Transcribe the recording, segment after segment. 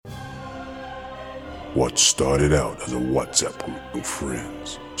What started out as a WhatsApp group of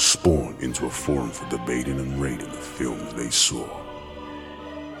friends spawned into a forum for debating and rating the films they saw.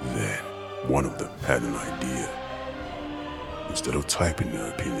 Then, one of them had an idea. Instead of typing their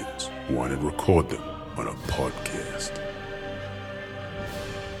opinions, why not record them on a podcast?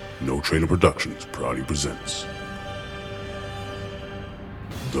 No Trailer Productions proudly presents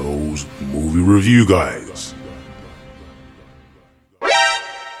Those Movie Review Guys.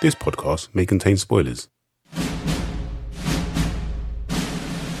 This podcast may contain spoilers.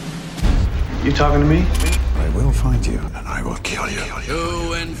 You talking to me? I will find you and I will kill you.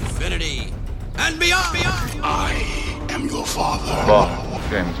 To infinity and beyond. I am your father.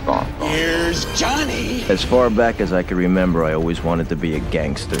 James Bond. Here's Johnny. As far back as I can remember, I always wanted to be a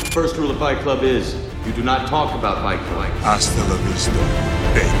gangster. First rule of Fight Club is you do not talk about Fight Club. Hasta la vista,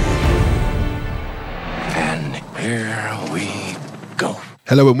 baby. And here we go.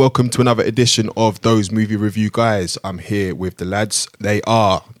 Hello and welcome to another edition of Those Movie Review Guys. I'm here with the lads. They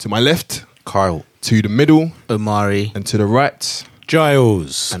are to my left, Kyle, to the middle, Omari, and to the right,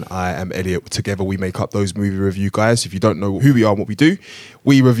 Giles. and I am Elliot. Together we make up Those Movie Review Guys. If you don't know who we are and what we do,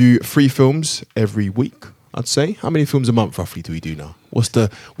 we review 3 films every week, I'd say. How many films a month roughly do we do now? What's the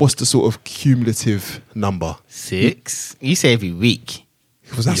sort of cumulative number? 6? You say every week.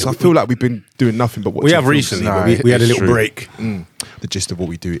 Because I feel like we've been doing nothing but watching We have films recently, to see but what we had a little true. break. The gist of what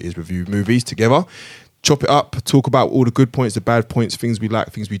we do is review movies together, chop it up, talk about all the good points, the bad points, things we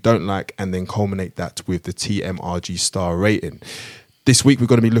like, things we don't like, and then culminate that with the TMRG star rating. This week we're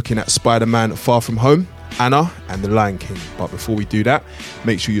going to be looking at Spider-Man Far From Home, Anna, and The Lion King. But before we do that,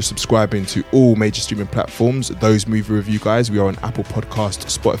 make sure you're subscribing to all major streaming platforms. Those Movie Review Guys, we are on Apple Podcast,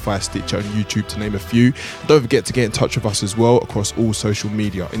 Spotify, Stitcher, and YouTube, to name a few. Don't forget to get in touch with us as well across all social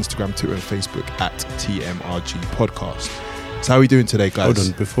media, Instagram, Twitter, and Facebook at TMRG Podcast. So how are we doing today, guys? Hold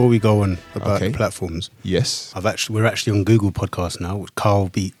on, before we go on about Okay. the platforms, Yes. we're actually on Google Podcast now, which Carl will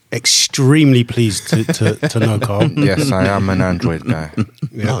be extremely pleased to know, Carl. Yes, I am an Android guy.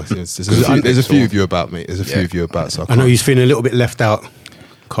 No, there's a few of you about, mate. There's a few of you about. So I know he's feeling a little bit left out,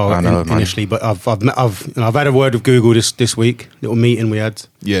 Carl, I know, man. initially, but I've had a word with Google this week, little meeting we had,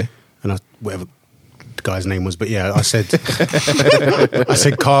 Yeah. and whatever the guy's name was, but yeah, I said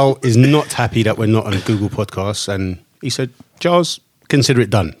Carl is not happy that we're not on Google Podcasts, and he said, Giles, consider it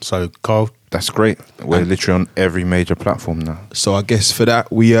done. So Carl, That's great. We're literally on every major platform now. So I guess for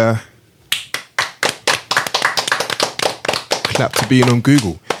that we clap to being on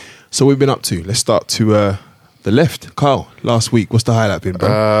Google. So what we've been up to. Let's start to the left. Kyle, last week, what's the highlight been,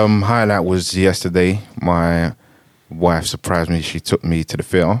 bro? Highlight was yesterday. My wife surprised me. She took me to the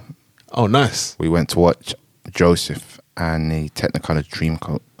theatre. Oh, nice. We went to watch Joseph and the Technicolor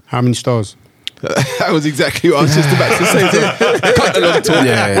Dreamcoat. how many stars? That was exactly what I was just about to say. Cut the long talk.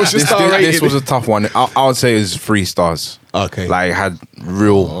 Yeah, What's your this, star this, rating? this was a tough one. I would say it was 3 stars. Okay. Like, it had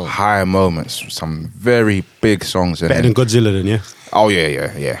real high moments. Some very big songs in Better it. than Godzilla then, yeah? Oh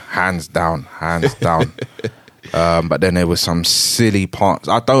yeah. Hands down. But then there was some silly parts.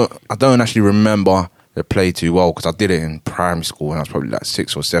 I don't actually remember the play too well because I did it in primary school when I was probably like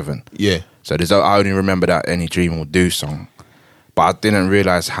 6 or 7. Yeah. So I only remember that Any Dream Will Do song, but I didn't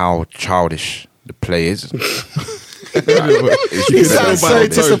realize how childish the play is. You sound so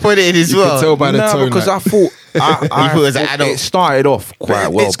disappointed as You well. can tell by the No, tone. because like, I thought thought it was an adult. It started off quite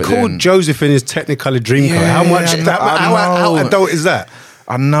well, It's but called then, Joseph and his Technicolor Dreamcoat. Yeah, How much? I know. How adult is that?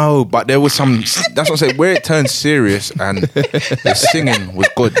 I know, but there was some. That's what I'm saying. Where it turned serious and the singing was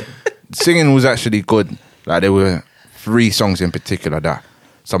good. Singing was actually good. Like there were 3 songs in particular that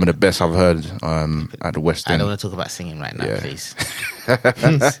some of the best I've heard at the West I End. don't want to talk about singing right now, Yeah. please.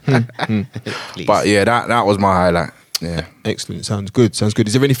 Please. But yeah, that was my highlight. Yeah. excellent. Sounds good.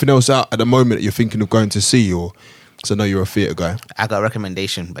 Is there anything else out at the moment that you're thinking of going to see, or because I know you're a theatre guy? I got a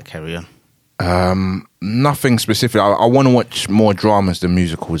recommendation, but carry on. Nothing specific. I want to watch more dramas than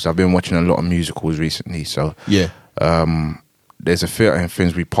musicals. I've been watching a lot of musicals recently. So Yeah. there's a theatre in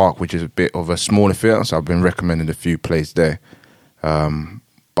Finsbury Park, which is a bit of a smaller theatre. So I've been recommending a few plays there.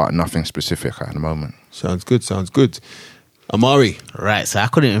 But nothing specific at the moment. Sounds good. Amari. Right, so I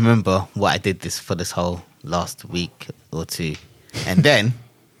couldn't remember what I did for this whole last week or 2. And then,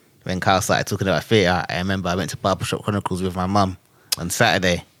 when Kyle started talking about theatre, I remember I went to Barbershop Chronicles with my mum on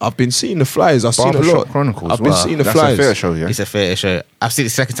Saturday. I've been seeing the flyers. I've seen a Barbershop lot. Chronicles. I've been Wow. seeing the That's flyers. a theatre show, yeah? It's a theatre show. I've seen it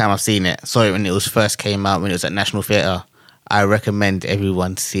the second time I've seen it. Saw it when it was first came out, when it was at National Theatre. I recommend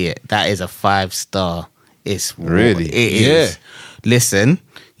everyone to see it. That is a 5-star. It's Really? It is. Listen,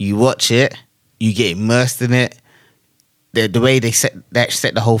 you watch it, you get immersed in it. The way they set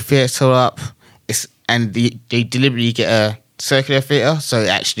the whole theatre up, they deliberately get a circular theatre, so it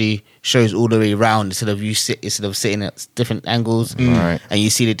actually shows all the way around instead of sitting at different angles, Right. and you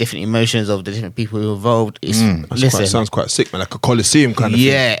see the different emotions of the different people who are involved. It's Sounds quite sick, man. Like a Coliseum kind of thing.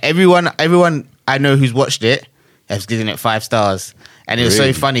 yeah, everyone I know who's watched it has given it 5 stars, and it was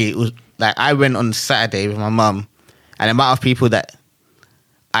Really? so funny. It was like I went on Saturday with my mum, and the amount of people that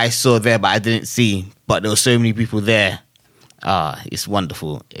I saw there but I didn't see, but there were so many people there. It's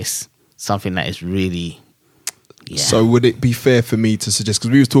wonderful. It's something that is really. Yeah. So would it be fair for me to suggest,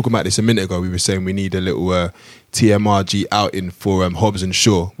 because we was talking about this a minute ago, we were saying we need a little TMRG outing for Hobbs and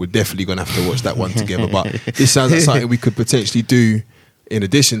Shaw. We're definitely going to have to watch that one together, but this sounds like something we could potentially do in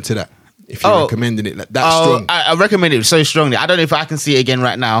addition to that, if you're recommending it like that strong. I recommend it so strongly. I don't know if I can see it again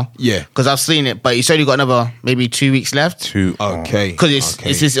right now. Yeah. Because I've seen it, but it's only got another maybe 2 weeks left. Okay. Because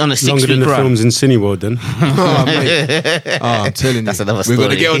it's just on a 6 Longer than week the run. films in Cineworld, then. Oh, mate. I'm telling That's you, another we're going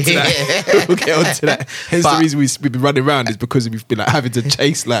to story. get onto that. We'll get onto that. Hence But- the reason we've been running around is because we've been like having to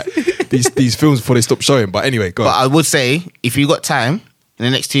chase like these films before they stop showing. But anyway, go But on. I would say, if you got time in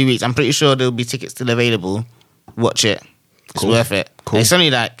the next 2 weeks, I'm pretty sure there'll be tickets still available. Watch it. It's worth it. Cool. And it's only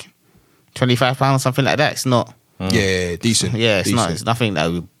like £25 or something like that. It's not. Yeah, decent. Yeah, it's not. Decent. It's nothing that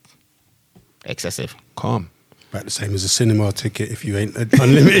would excessive. Calm. About the same as a cinema ticket if you ain't an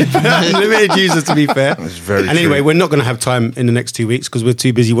unlimited user, to be fair. That's very And anyway, true. we're not going to have time in the next 2 weeks because we're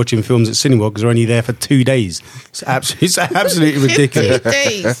too busy watching films at Cineworld because we're only there for 2 days. It's absolutely ridiculous.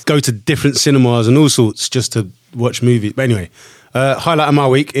 days. Go to different cinemas and all sorts just to watch movies. But anyway, highlight of my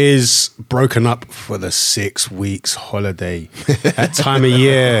week is Broken Up for the 6 weeks holiday. That time of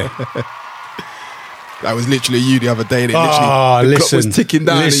year. That was literally you the other day. And it literally, Oh, the listen, clock was ticking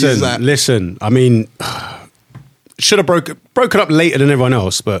down. and you was like, listen. I mean, should have broken up later than everyone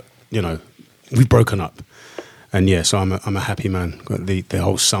else, but you know, we've broken up, and yeah, so I'm a happy man. Got the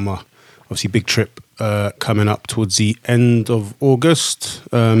whole summer, obviously, big trip coming up towards the end of August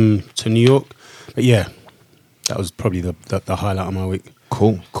to New York. But yeah, that was probably the highlight of my week.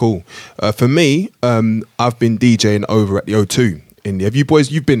 Cool. For me, I've been DJing over at the O2. Have you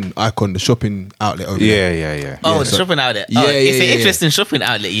boys? You've been Icon, the shopping outlet over there. Yeah. Oh, the so- shopping outlet. Yeah, It's yeah, an yeah. interesting shopping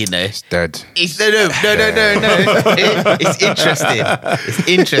outlet, you know. It's dead. It's no. It's interesting.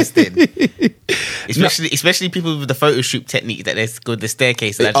 It's interesting. Especially people with the photo shoot technique that there's called the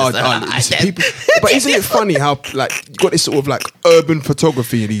staircase. And Listen, people, but isn't it funny how like you got this sort of like urban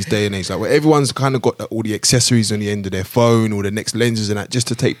photography in these day and age, like where everyone's kind of got all the accessories on the end of their phone or the next lenses and that, just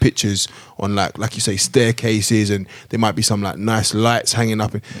to take pictures on like you say staircases, and there might be some like nice lights hanging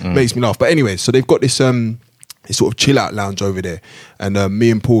up. It makes me laugh. But anyway, so they've got this this sort of chill out lounge over there, and me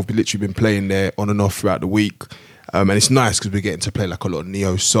and Paul have literally been playing there on and off throughout the week. And it's nice because we're getting to play like a lot of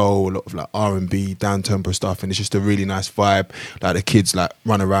neo soul, a lot of like R&B, down tempo stuff, and it's just a really nice vibe. Like the kids like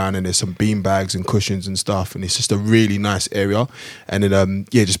run around, and there's some bean bags and cushions and stuff, and it's just a really nice area. And then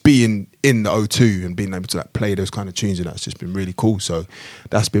just being in the O2 and being able to like play those kind of tunes, and that's just been really cool. So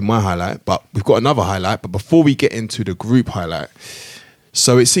that's been my highlight. But we've got another highlight. But before we get into the group highlight,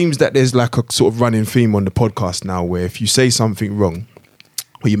 so it seems that there's like a sort of running theme on the podcast now, where if you say something wrong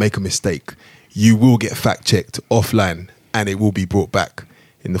or you make a mistake, you will get fact checked offline and it will be brought back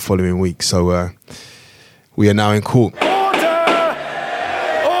in the following week. So we are now in court.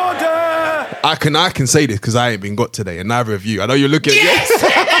 I can say this because I ain't been got today, and neither of you. I know you're looking at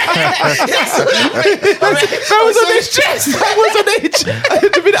That was on his chest. That was on his chest.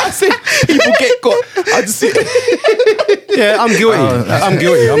 The minute I said people get got, I just see Yeah, I'm guilty. I'm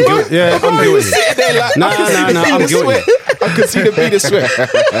guilty. Yeah, I'm guilty. No, I'm guilty. I could see the bead of sweat.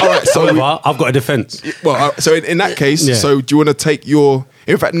 All right, so However, I've got a defence. well, so in that case, Yeah. so do you want to take your?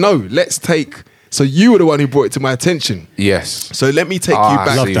 In fact, no. Let's take. So you were the one who brought it to my attention. Yes. So let me take you I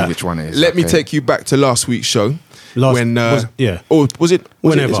back. see that. which one it is. Let me Okay. take you back to last week's show. When or was it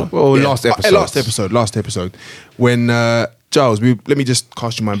Whenever. this one? Well, last episode. Last episode when Giles, let me just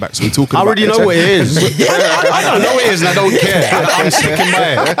cast your mind back. So we're talking I about already know what it is. I don't know what it is and I don't care. I'm sick in my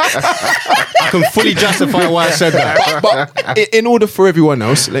head. I can fully justify why I said that. but in order for everyone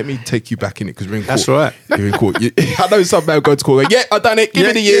else, let me take you back in it because we're in court. That's right. You're in court. I know some man go to court. Yeah, I done it. Give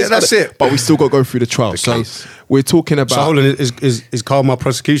me the years. that's it. But we still got to go through the trial. So case. we're talking about. So hold on, is Carl my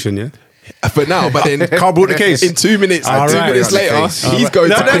prosecution, yeah? for now, but then Carl brought the case. in 2 minutes. All Two right. minutes later, All he's right. going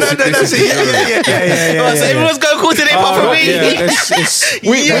No, to no, court. no, This is the jury. So everyone's going to court today apart from me.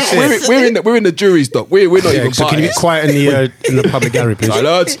 We're in the jury's dock. We're not even So can you be parties. quiet in the public gallery, please? Right,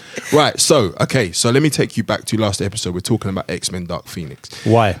 lads. Right, so let me take you back to last episode. We're talking about X-Men Dark Phoenix.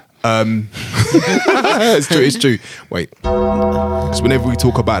 Why? It's true. Wait. So whenever we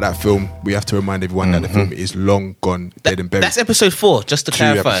talk about that film, we have to remind everyone that the film is long gone, dead and buried. That's episode 4, just to 2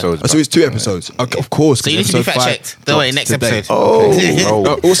 clarify. episodes. So it's 2 episodes. Okay, of course. So you need to be fact checked. Don't worry, next episode. Oh,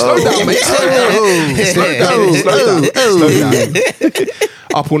 slow down, mate. Slow down.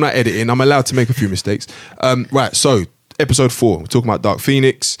 Up all night editing. I'm allowed to make a few mistakes. Right, so episode 4. We're talking about Dark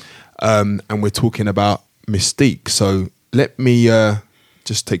Phoenix, and we're talking about Mystique. So let me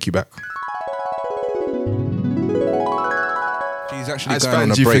just take you back. He's actually As going on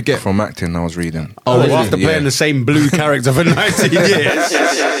fans, a you break forget. from acting, I was reading. After Yeah. playing the same blue character for 19 years.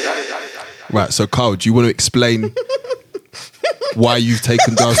 Right, so Carl, do you want to explain why you've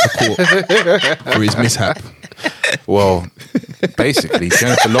taken Giles to court for his mishap? Well, basically,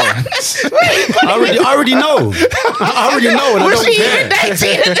 Jennifer Lawrence. I already know. I already know and I don't care.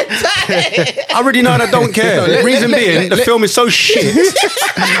 I already know and I don't care. The reason being, the film is so shit.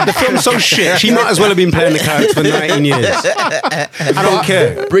 The film's so shit. She might as well have been playing the character for 19 years. I don't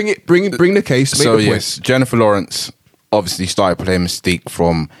care. Bring the case. Make So the point. yes, Jennifer Lawrence obviously started playing Mystique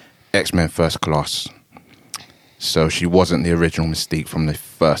from X-Men First Class. So she wasn't the original Mystique from the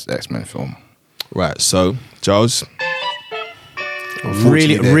first X-Men film. Right, so Giles.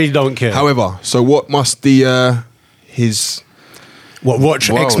 Really don't care. However, so what must his? Watch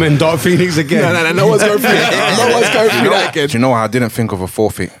Whoa. X-Men Dark Phoenix again? No one's going through that. No one's going through that Do again. you know what? I didn't think of a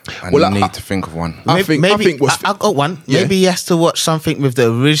forfeit. I Well, need to think of one. I think what's I've got one. Yeah. Maybe he has to watch something with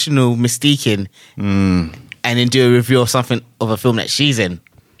the original Mystique in, and then do a review of something of a film that she's in.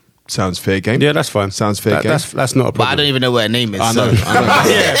 sounds fair game. Yeah, that's fine. Sounds fair game. That's not a But I problem. don't even know what her name is. I so- know.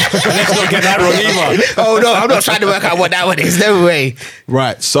 Let's not get that wrong either. Oh no, I'm not trying to work out what that one is. No way.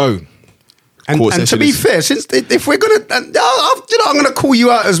 Right, so And court to session be is- fair, since if we're gonna, I'm gonna call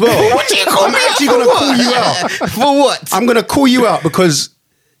you out as well. What do you call I'm me actually out for gonna what? call you out. For what? I'm gonna call you out because,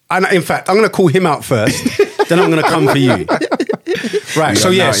 in fact, I'm gonna call him out first. Then I'm gonna come for you. Right. So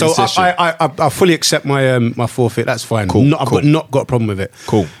are yeah. now So in session. I fully accept my my forfeit. That's fine. Cool, I've cool. not got a problem with it.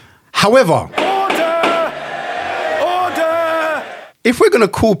 Cool. However, if we're going to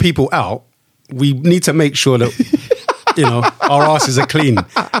call people out, we need to make sure that, our asses are clean,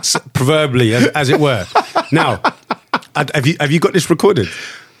 proverbially, as it were. Now, have you got this recorded?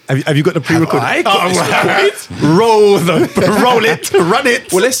 Have you got the pre-recorded? I got this Roll it, run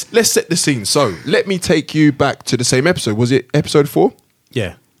it. Well, let's set the scene. So let me take you back to the same episode. Was it episode 4?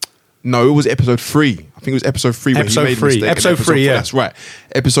 Yeah. No, it was episode 3. I think it was episode 3 when Episode he made three. a mistake. in Episode 3, 4. yeah. That's right.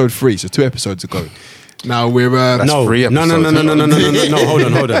 Episode 3. So 2 episodes ago. Now we're No, 3 no.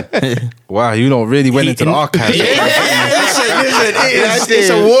 Hold on. Wow, you know, really went into the archives. It's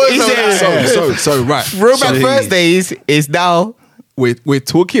a war zone. so right. Throwback Thursdays is now. We're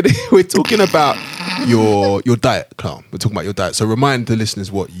talking about your diet, Clown. We're talking about your diet. So remind the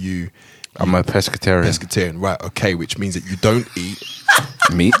listeners what you I'm a pescatarian. right? Okay, which means that you don't eat.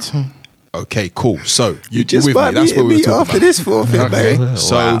 Meat. Okay, cool. So you're with me. That's what we were talking about. this forfeit, Okay.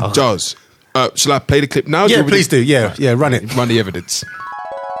 So Giles, shall I play the clip now? Yeah, please do. Yeah, run it. Run the evidence.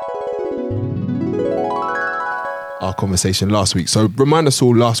 Our conversation last week. So remind us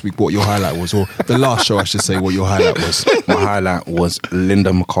all last week what your highlight was, or the last show, I should say, what your highlight was. My highlight was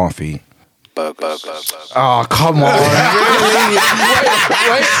Linda McCarthy. Oh, come on.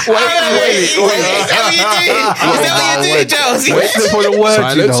 Wait for the word.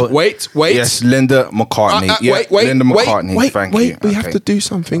 Silence. Wait. Yes, Linda McCartney. Linda McCartney. Thank you. We have Okay. to do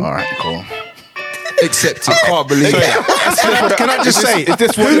something. All right, cool. Accept it. Can't believe it. Can I just say, is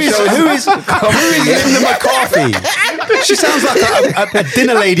this what who the is show is? Linda McCarthy? She sounds like a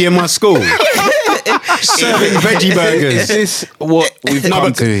dinner lady in my school, serving veggie Is burgers. this what we've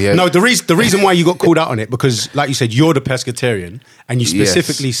come to here? No, the reason why you got called out on it, because like you said, you're the pescatarian, and you Yes.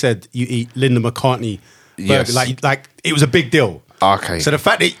 specifically said you eat Linda McCartney burger. Yes. Like it was a big deal. Okay. So the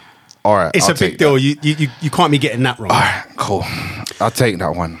fact that All right. it's I'll a big take deal, that. you can't be getting that wrong. All right, cool. I'll take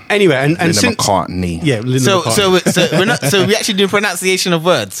that one. Anyway, and Linda since McCartney. yeah, Linda So McCartney. we're not. So we actually do pronunciation of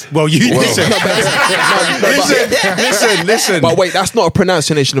words. well, you listen. But wait, that's not a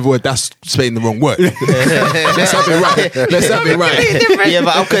pronunciation of a word. That's saying the wrong word. Let's have it right. Yeah,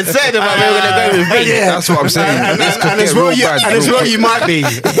 but I'm concerned about where we're gonna go with me. That's what I'm saying. and This could as get well, real bad and as real well, quick. you might be,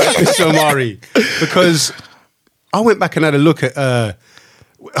 Mr. Omari, because I went back and had a look at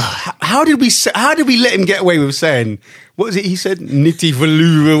how did we let him get away with saying, what was it he said, nitty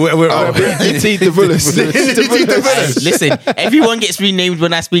valoo, whatever. Nitty the Vullis. Listen, everyone gets renamed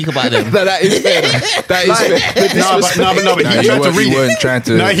when I speak about them. No, that is fair. That is fair. No, but No, he you tried to weren't- read you it. weren't trying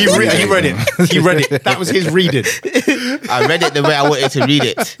to- No, he read it. He read it. That was his reading. I read it the way I wanted to read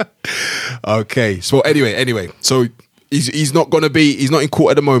it. Okay. So anyway. So He's not going to be. He's not in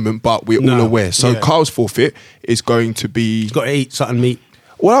court at the moment, but we're all aware. So Carl's forfeit is going to be. He's got to eat something meat.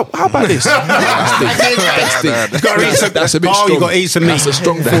 Well, how about this? That's a bit strong. You got to eat some meat. That's a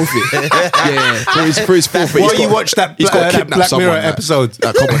strong forfeit. Yeah, for his forfeit. Why you watch that Black Mirror episode?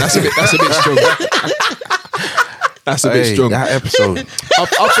 Come on, that's a bit strong. That's a bit strong. That episode.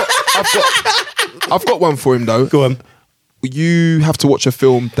 I've got one for him though. Go on. You have to watch a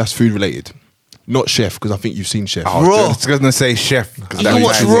film that's food related, not Chef, because I think you've seen Chef. I was going to say Chef. You can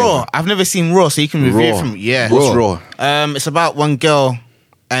watch Raw. I've never seen Raw, so you can review it from What's Raw? It's about one girl,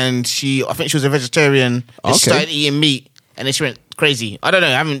 and I think she was a vegetarian. And she started eating meat, and then she went crazy. I don't know.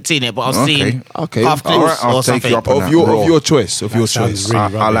 I haven't seen it, but I've seen half clips I'll or take something. you up on Of your choice. Of your sounds choice.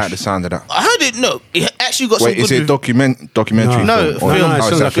 really I like the sound of that. I heard it. No, it actually got some Wait, good. is it documentary? No, film? film. it's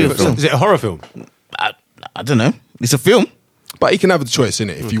Is not that a film. Is it a horror film? I don't know. It's a film. But you can have the choice,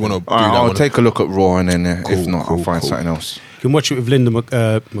 innit? If you want to do that. I'll take a look at Raw, and then if not, I'll find something else. You can watch it with Linda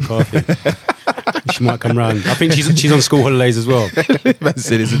McCarthy. She might come round. I think she's on school holidays as well. Man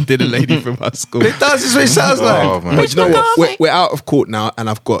said it's a dinner lady from our school. It does. It's what it sounds like. Oh, man. But you know what? We're out of court now, and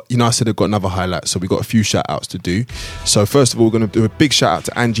I've got, I said I've got another highlight, so we've got a few shout outs to do. So, first of all, we're going to do a big shout out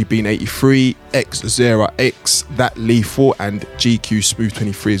to Angie Bean 83, X Zera X, That Lee 4, and GQ Smooth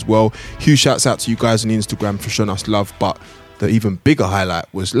 23 as well. Huge shouts out to you guys on the Instagram for showing us love, but the even bigger highlight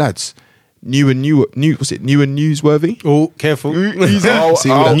was, lads, new and newsworthy? Oh, careful. New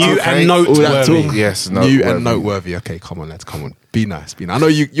and noteworthy. Yes, New and noteworthy. Okay, come on, lads, come on. Be nice. I know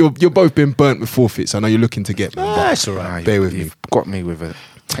you're both been burnt with forfeits. I know you're looking to get them. But That's all right. bear with me. You've got me with a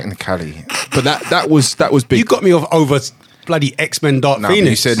technicality. But that was big. You got me off over bloody X-Men Dark No, Phoenix.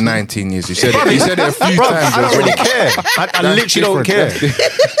 you said 19 years. You said it a few times. I don't really care. I literally don't care.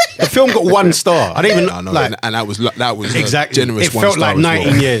 The film got 1 star. I don't even No, like. and that was Exactly. generous. It 1 felt star like as well.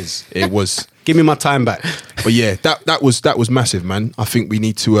 19 years. It was. Give me my time back. But yeah, that was massive, man. I think we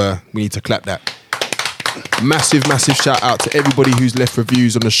need to clap that. Massive shout out to everybody who's left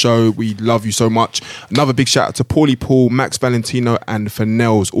reviews on the show. We love you so much. Another big shout out to Paulie Paul, Max Valentino, and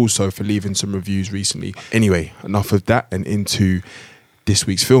Fennels also for leaving some reviews recently. Anyway, enough of that and into this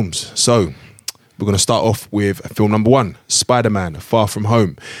week's films. So we're going to start off with film number 1, Spider-Man Far From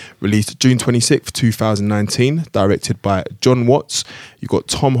Home, released June 26th, 2019, directed by John Watts. You've got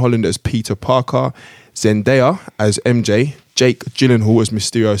Tom Holland as Peter Parker, Zendaya as MJ, Jake Gyllenhaal as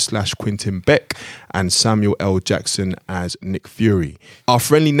Mysterio / Quentin Beck, and Samuel L. Jackson as Nick Fury. Our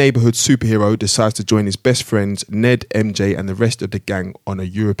friendly neighborhood superhero decides to join his best friends Ned, MJ, and the rest of the gang on a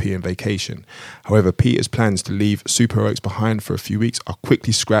European vacation. However, Peter's plans to leave superheroics behind for a few weeks are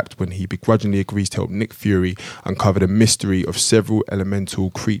quickly scrapped when he begrudgingly agrees to help Nick Fury uncover the mystery of several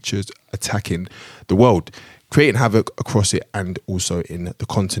elemental creatures attacking the world, creating havoc across it and also in the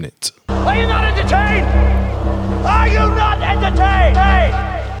continent. Are you not entertained? Are you not entertained?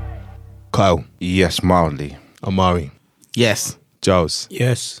 Hey! Kyle, Yes, mildly. Amari, Yes. Giles.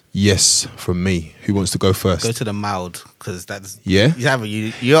 Yes. Yes, from me. Who wants to go first? Go to the mild, because that's Yeah?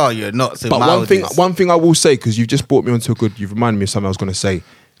 you're not. So But mild one thing I will say, because you've just brought me onto you've reminded me of something I was going to say.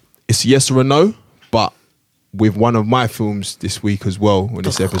 It's a yes or a no, but with one of my films this week as well, on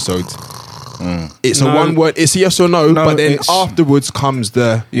this episode, it's a one word. It's a yes or no, but then afterwards comes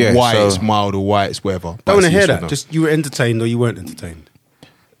the why so- it's mild or why it's whatever. Don't want to hear Yes or that. no. Just you were entertained or you weren't entertained.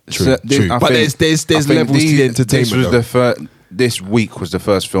 True. I But think- there's I think levels to the entertainment. This week was the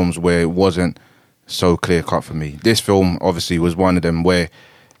first films where it wasn't so clear cut for me. This film obviously was one of them where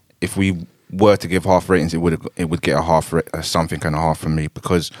if we were to give half ratings, it would get a something and a half from me,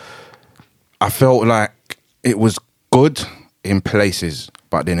 because I felt like it was good in places,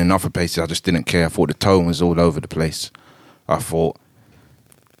 but then in other places I just didn't care. I thought the tone was all over the place. I thought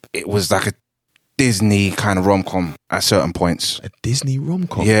it was like a Disney kind of rom-com at certain points. A Disney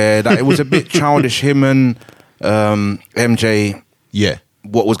rom-com. Yeah, it was a bit childish. Him and MJ, Yeah.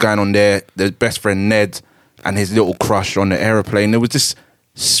 what was going on there, the best friend Ned and his little crush on the aeroplane. There was just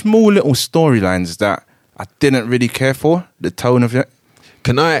small little storylines that I didn't really care for, the tone of it.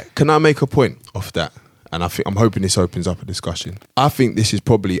 Can I make a point off that? And I'm hoping this opens up a discussion. I think this is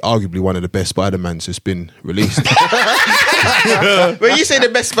probably arguably one of the best Spider-Mans that's been released. When you say the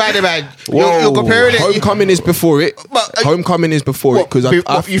best Spider-Man, you're comparing it. Homecoming is before it. Homecoming is before it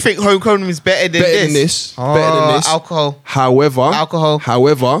because you think Homecoming is better than this? Better than this. Alcohol. However,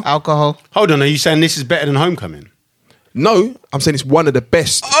 Alcohol. Hold on, are you saying this is better than Homecoming? No, I'm saying it's one of the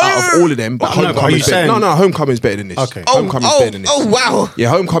best out of all of them. But No, but are you saying- Homecoming is better than this. Okay. Homecoming is better than this. Oh, wow. Yeah,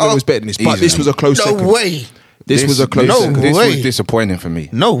 Homecoming was better than this. But Easy. this was a close No second. way. This was a close second. This way. was disappointing for me.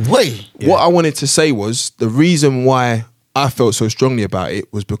 No way. What I wanted to say was the reason why I felt so strongly about it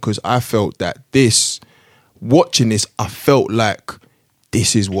was because I felt that this watching this, I felt like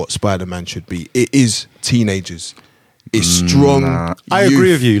this is what Spider-Man should be. It is teenagers. It's strong. I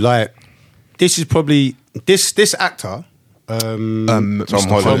agree with you. Like, this is probably this actor, Tom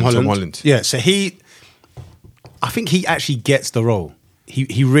Holland. Yeah, so I think he actually gets the role.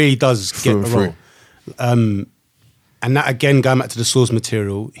 He really does get the role. And that, again, going back to the source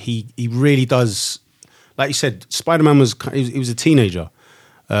material, he really does. Like you said, Spider-Man was a teenager,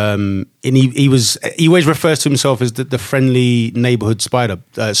 and he always refers to himself as the friendly neighborhood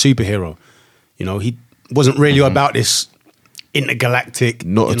superhero. You know, he wasn't really about this intergalactic,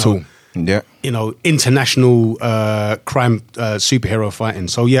 not at all. Yeah, you know, international crime superhero fighting.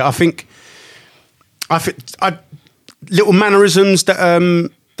 So yeah, I think little mannerisms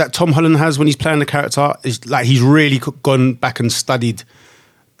that Tom Holland has when he's playing the character is like he's really gone back and studied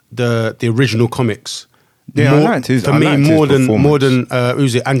the original comics. Yeah, I liked his more than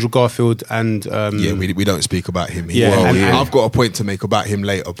who's it? Andrew Garfield and we don't speak about him. I've got a point to make about him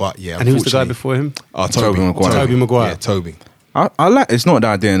later, but yeah. And who's the guy before him? Tobey Maguire. Yeah, Tobey. I like. It's not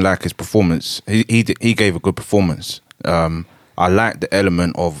that I didn't like his performance. He gave a good performance. I like the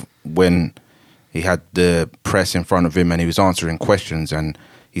element of when he had the press in front of him and he was answering questions and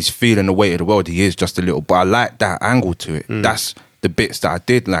he's feeling the weight of the world. He is just a little, but I like that angle to it. That's the bits that I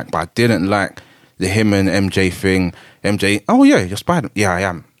did like, but I didn't like the him and MJ thing. MJ, oh yeah, you're Spider. Yeah, I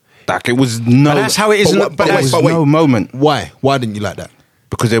am. Like it was no. But that's how it is. No moment. Why? Why didn't you like that?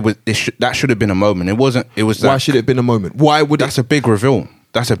 Because that should have been a moment. It wasn't. It was. Why should it have been a moment? Why would that's a big reveal?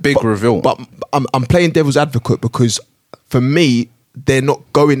 That's a big reveal. But I'm playing devil's advocate because for me, they're not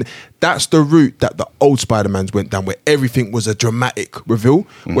going. That's the route that the old Spider-Mans went down, where everything was a dramatic reveal.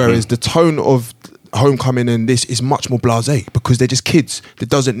 Whereas the tone of Homecoming and this is much more blasé because they're just kids. There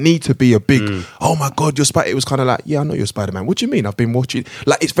doesn't need to be a big, oh my God, you're Spider. It was kind of like, yeah, I know you're Spider-Man. What do you mean? I've been watching.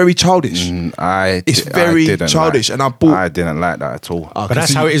 Like, it's very childish. It's very childish. And I didn't like that at all. But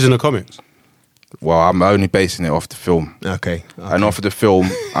that's how it is in the comics. Well, I'm only basing it off the film. Okay. And off of the film,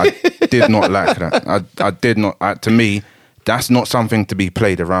 I did not like that. I did not. To me, that's not something to be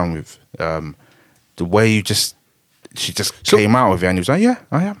played around with. The way she just came out of it and he was like, yeah,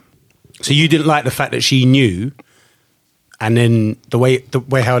 I am. So you didn't like the fact that she knew, and then the way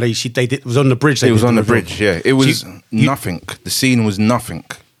how they did it was on the bridge. It was on the bridge, yeah. It was nothing. The scene was nothing.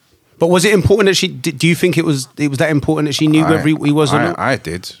 But was it important that she? Do you think it was that important that she knew whether he was or not? I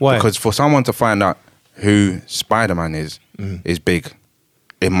did. Why? Because for someone to find out who Spider-Man is big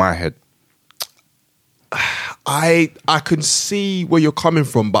in my head. I can see where you're coming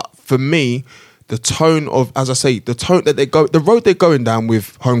from, but for me, the tone of, as I say, the tone that the road they're going down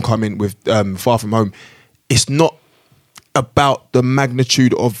with Homecoming, with Far From Home, it's not about the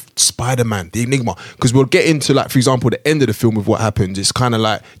magnitude of Spider-Man, the enigma. Because we'll get into, like, for example, the end of the film with what happens. It's kind of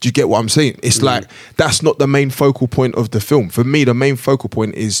like, do you get what I'm saying? It's like, that's not the main focal point of the film. For me, the main focal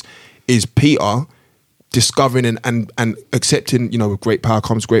point is Peter discovering and accepting, you know, with great power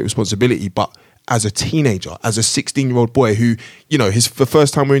comes great responsibility, but as a teenager, as a 16-year-old boy who, you know, the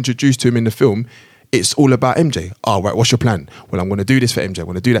first time we're introduced to him in the film, it's all about MJ. Oh, right, what's your plan? Well, I'm going to do this for MJ. I'm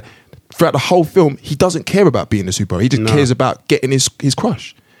going to do that. Throughout the whole film, he doesn't care about being a superhero. He just cares about getting his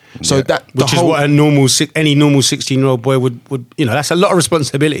crush. So which is what any normal 16-year-old boy would, you know, that's a lot of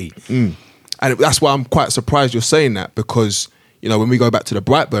responsibility. And that's why I'm quite surprised you're saying that, because, you know, when we go back to the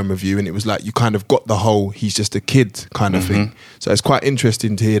Brightburn review, and it was like you kind of got the whole he's just a kid kind of thing. So it's quite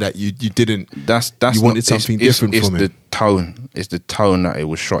interesting to hear that you didn't. That's you wanted something different from it. It's the tone that it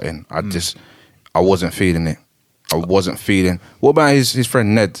was shot in. I wasn't feeling it. I wasn't feeling. What about his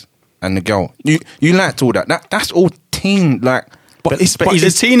friend Ned and the girl? You liked all that. That's all teen like. But he's a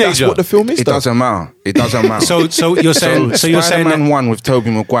teenager. That's what the film is. It doesn't matter. It doesn't matter. so you're saying Spider-Man 1 with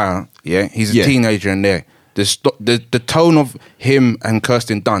Tobey Maguire. Yeah, he's a teenager in there. The tone of him and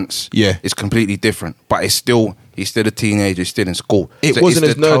Kirsten Dunst is completely different, but he's still a teenager, he's still in school. It wasn't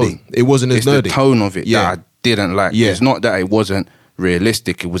as nerdy. It wasn't as nerdy. It's the tone of it that I didn't like. Yeah. It's not that it wasn't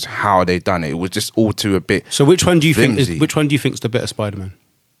realistic, it was how they done it. It was just all too a bit. So which one do you think is the better Spider-Man?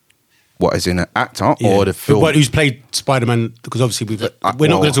 What, as in an actor or the film? Who's played Spider-Man? Because obviously we're not going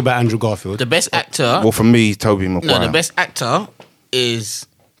to talk about Andrew Garfield. The best actor. Well, for me, Tobey Maguire. No, the best actor is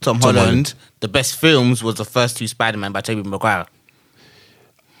Tom Holland. The best films was the first two Spider-Man by Tobey Maguire.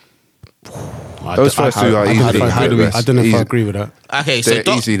 Those first two are easily. I don't know if I agree with that. Okay, so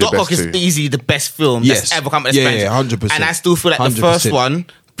Doc Ock is easily the best film that's ever come out of Spider-Man. Yeah, 100%. And I still feel like 100%. The first one,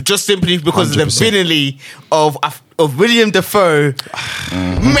 just simply because 100%. Of the villainy of William Dafoe,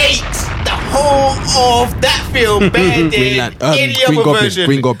 makes the whole of that film better than any other version.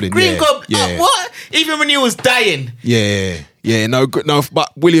 Green Goblin. Green Goblin. What? Even when he was dying. Yeah. Yeah, no, good, no,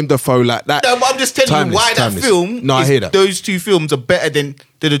 but William Dafoe like that. No, but I'm just telling you why that film. No, I hear that. Those two films are better than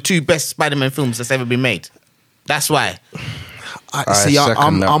the two best Spider-Man films that's ever been made. That's why. See,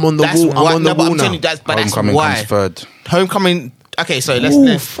 I'm that. on the That's wall. why- I'm on the no, but wall I'm telling you, now. that's Homecoming why. comes third. Homecoming. Okay, so let's.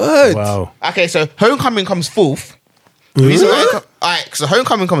 Ooh, third. Wow. Okay, so Homecoming comes fourth. The reason why Alright, so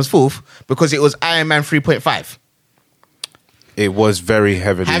Homecoming comes fourth because it was Iron Man 3.5. It was very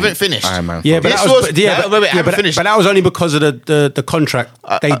heavily. Haven't finished. Iron Man. Yeah, but This that was, was- but, yeah, no, but, wait, yeah, haven't but, finished. but that was only because of the contract.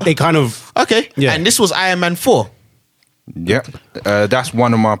 They kind of Okay, Yeah. and this was Iron Man 4. Yeah, that's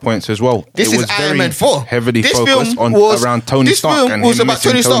one of my points as well. This It is was Iron very Man 4. Heavily this focused film on was, around Tony this Stark film and was him about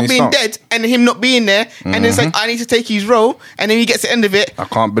missing Tony Stark being Stark. dead and him not being there. And it's like, I need to take his role. And then he gets the end of it. I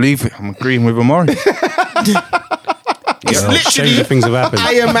can't believe it. I'm agreeing with Amari. It's stranger things have happened.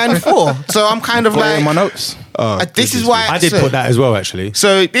 Iron Man 4. So I'm kind of Put it in my like, notes. this is why I did put that as well, actually.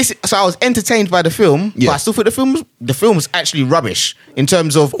 So I was entertained by the film, Yeah. but I still thought the film was actually rubbish in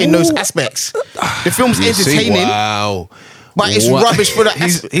terms of in those aspects. The film's You see? entertaining, Wow. but it's What? rubbish for that.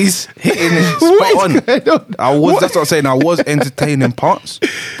 He's hitting it spot on. That's what I'm saying. I was entertaining parts,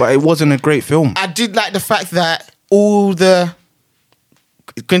 but it wasn't a great film. I did like the fact that all the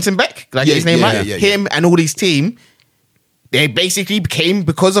Quentin Beck, did I get his name right? Him and all his team, they basically became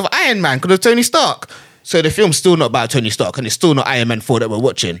because of Iron Man, because of Tony Stark. So the film's still not about Tony Stark, and it's still not Iron Man 4 that we're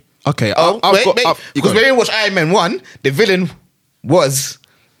watching. Okay, Because you when we watched Iron Man 1, the villain was...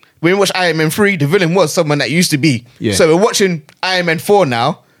 When we watched Iron Man 3, the villain was someone that used to be. Yeah. So we're watching Iron Man 4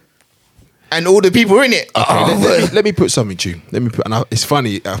 now, and all the people in it. Okay, let me put something to you. It's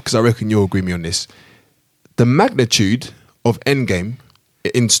funny because I reckon you'll agree with me on this. The magnitude of Endgame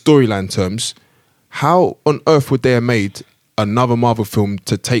in storyline terms, how on earth would they have made another Marvel film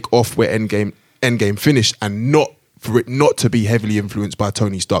to take off where Endgame finished and not for it not to be heavily influenced by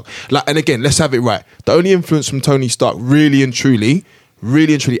Tony Stark? Like, and again, let's have it right. The only influence from Tony Stark, really and truly,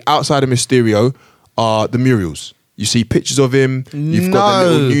 outside of Mysterio, are the murals. You see pictures of him. You've got the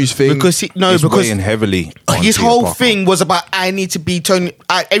little news thing. Because It's weighing heavily. on his Peter whole Parker. thing was about I need to be Tony.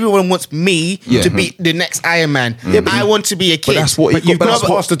 Everyone wants me to be the next Iron Man. I want to be a kid. that's what he But you've got- got to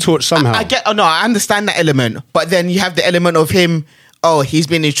pass the torch somehow. I get. Oh no, I understand that element, but then you have the element of him. Oh, he's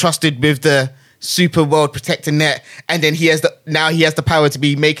been entrusted with the super world protector net, and then he has the power to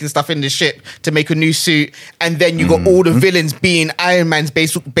be making stuff in the ship to make a new suit, and then you got all the villains being Iron Man's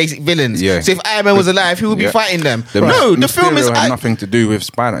basic villains. Yeah. So if Iron Man was alive, who would be Yeah. fighting them? The No, the Mysterio film is. had nothing to do with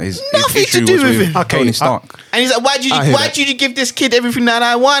Spider. His Nothing issue to do was with it. Okay, Tony Stark. And he's like, why did you give this kid everything that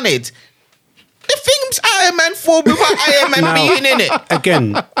I wanted? The film's Iron Man 4 without Iron Man Now- being in it.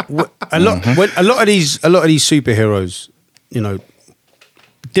 Again, a lot of these superheroes, you know,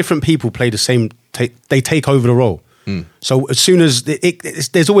 different people play the same. They take over the role. So as soon as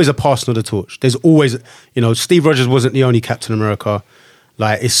there's always a passing of the torch. There's always, you know, Steve Rogers wasn't the only Captain America.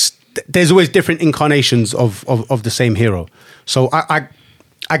 Like there's always different incarnations of the same hero. So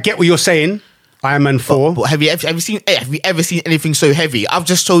I get what you're saying. Iron Man 4. But have you ever seen anything so heavy? I've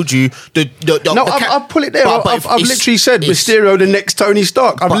just told you No, I'll pull it there. I've literally said Mysterio the next Tony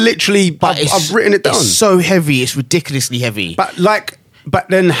Stark. I've written it down. It's so heavy. It's ridiculously heavy. But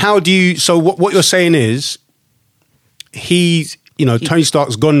then how do you? So what you're saying is, Tony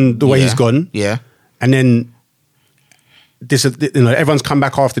Stark's gone the way he's gone. Yeah. And then everyone's come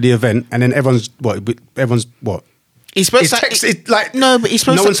back after the event, and then everyone's what? He's supposed no, but he's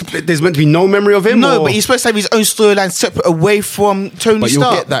supposed to. There's meant to be no memory of him. No, or? but he's supposed to have his own storyline separate away from Tony But you'll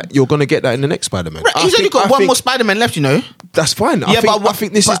Stark. get that. You're going to get that in the next Spider-Man. Right, he's only got one more Spider-Man left, you know. That's fine. Yeah, I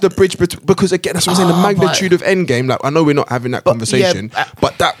think this is the bridge because again, that's what I'm saying. The magnitude of Endgame. Like, I know we're not having that conversation,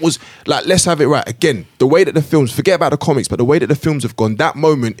 but that was like, let's have it right. Again, the way that the films, forget about the comics, but the way that the films have gone, that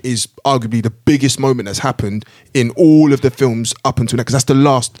moment is arguably the biggest moment that's happened in all of the films up until now, because that's the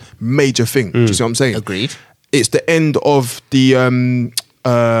last major thing. Do you see what I'm saying? Agreed. It's the end of the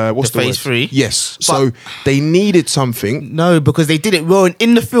what's the phase word? 3. Yes. But- So they needed something. No, because they did it well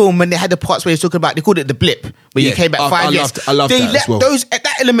in the film when they had the parts where they talking about, they called it the blip, where you Yeah, came back 5 years. I loved They that as well.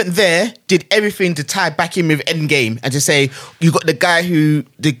 that element there did everything to tie back in with Endgame and to say you got the guy who,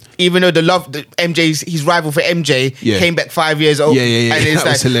 even though the MJ's his rival for MJ Yeah. came back 5 years old. Yeah. And it's That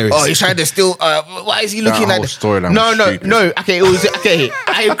was hilarious. Oh, he's trying to still. Why is he looking That at whole storyline was stupid. No. Okay, it was okay.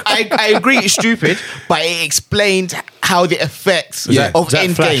 I agree, it's stupid, but it explained how the effects Yeah. of Was that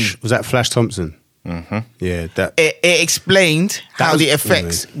Endgame. Flash? Was that Flash Thompson? Mm-hmm. Yeah, that. It explained how the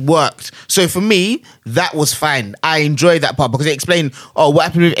effects worked. So for me, that was fine. I enjoyed that part because it explained, what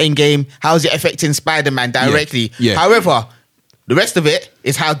happened with Endgame, how is it affecting Spider-Man directly. Yeah. However, The rest of it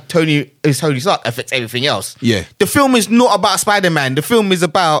is how Tony Stark affects everything else. Yeah. The film is not about Spider-Man. The film is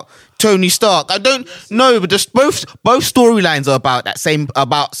about Tony Stark. I don't know, but just both storylines are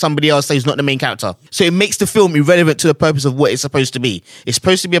about somebody else who's not the main character. So it makes the film irrelevant to the purpose of what it's supposed to be. It's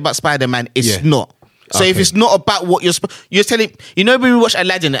supposed to be about Spider-Man. It's not. So if it's not about what you're telling, you know, when we watched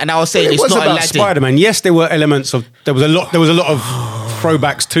Aladdin, and I was saying it's not about Aladdin. Spider-Man. Yes, there were elements of there was a lot of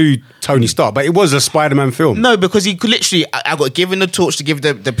throwbacks to Tony Stark, but it was a Spider-Man film. No, because he could literally, I got given the torch to give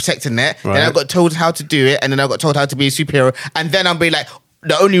the protector net, Right. then I got told how to do it, and then I got told how to be a superhero, and then I'm being like,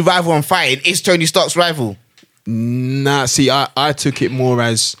 the only rival I'm fighting is Tony Stark's rival. Nah, see, I took it more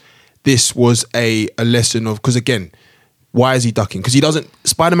as this was a lesson of, because again, why is he ducking? Because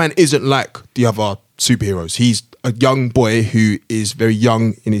Spider-Man isn't like the other superheroes. He's a young boy who is very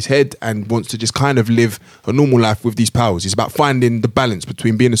young in his head and wants to just kind of live a normal life with these powers. It's about finding the balance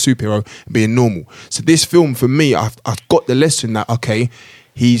between being a superhero and being normal. So this film, for me, I've got the lesson that, okay,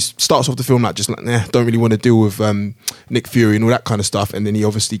 he starts off the film like don't really want to deal with Nick Fury and all that kind of stuff, and then he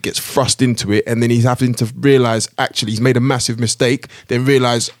obviously gets thrust into it, and then he's having to realise actually he's made a massive mistake, then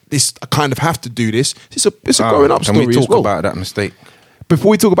realise this, I kind of have to do this. It's a growing up story Can we talk as well. about that mistake?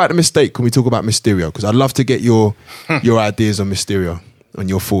 Before we talk about the mistake, can we talk about Mysterio? Because I'd love to get your ideas on Mysterio and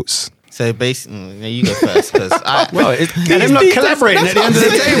your thoughts. So basically, you go first, because they're not collaborating at the end of the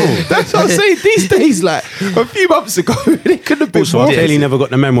table. That's what I'm saying. These days, like a few months ago, they could have been Also, more. I clearly never got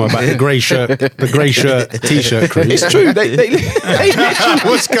the memo about the grey shirt, t-shirt crew. It's true. They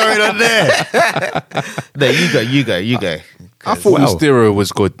what's going on there? No, you go. I thought Mysterio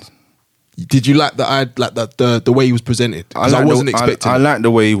was good. Did you like the way he was presented? Because I wasn't expecting. I liked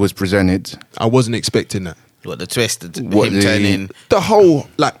the way he was presented. I wasn't expecting that. What the twist? Him What turning. The whole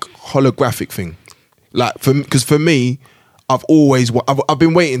like holographic thing, like because for me, I've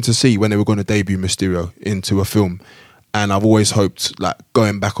been waiting to see when they were going to debut Mysterio into a film, and I've always hoped, like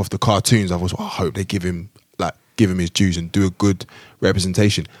going back off the cartoons, I hope they give him his dues and do a good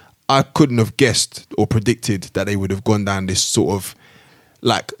representation. I couldn't have guessed or predicted that they would have gone down this sort of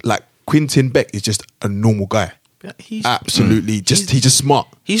like Quentin Beck is just a normal guy. Yeah, He's just smart.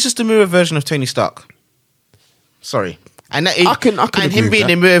 He's just a mirror version of Tony Stark. Sorry. And that, I can and agree him with being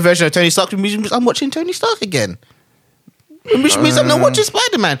that. a mirror version of Tony Stark means I'm watching Tony Stark again. Which means I'm not watching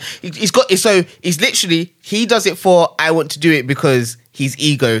Spider-Man. He's literally, he does it for, I want to do it because he's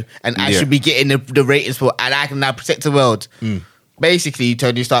ego and I should be getting the ratings for, and I can now protect the world. Basically,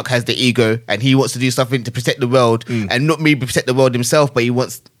 Tony Stark has the ego and he wants to do something to protect the world and not maybe protect the world himself, but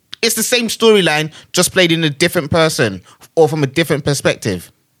it's the same storyline, just played in a different person or from a different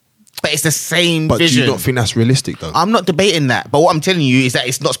perspective. But it's the same But vision. do you not think that's realistic though? I'm not debating that. But what I'm telling you is that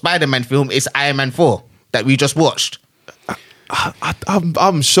it's not Spider-Man film, it's Iron Man 4 that we just watched.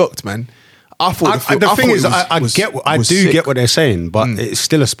 I'm shocked, man. I thought I get what they're saying, but it's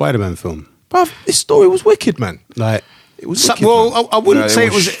still a Spider-Man film. Bruv, this story was wicked, man. Like It was wicked, I wouldn't No, say it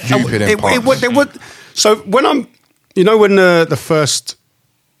it was was stupid in parts. So when I'm, when the first,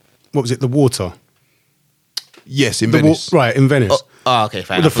 what was it, the water, Yes, in the Venice. right in Venice, Oh, okay,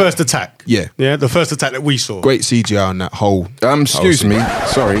 fine. the first attack, Yeah. the first attack that we saw. Great CGI on that whole. Excuse me.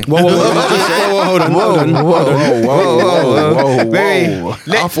 Sorry. Whoa, hold on.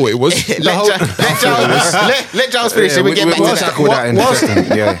 I thought it was. Let Giles finish, so we get back to We'll that. tackle that in a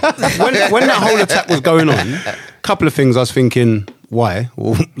second. Yeah. when that whole attack was going on, a couple of things I was thinking, why?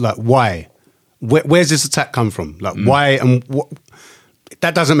 Or, like, why? Where's this attack come from? Like, why and what?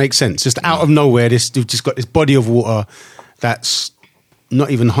 That doesn't make sense. Just out of nowhere, you've just got this body of water that's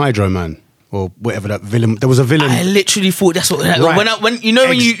not even Hydro Man or whatever that villain. There was a villain. I literally thought that's what. Right. When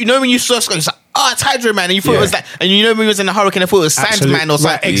you saw Scott, it's like, it's Hydro Man, and you thought it was that, and when he was in the hurricane, I thought it was Sandman or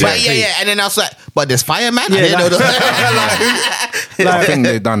something. Right, exactly. Yeah, and then I was like, but there's Fireman. Yeah, I think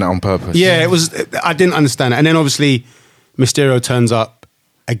they've done that on purpose. Yeah, it was. I didn't understand it, and then obviously Mysterio turns up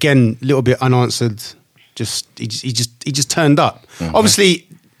again, a little bit unanswered. He just turned up. Mm-hmm. Obviously,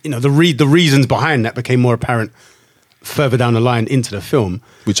 the reasons behind that became more apparent further down the line into the film,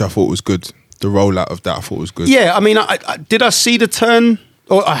 Which I thought was good. The rollout of that I thought was good. Yeah, I mean, I did I see the turn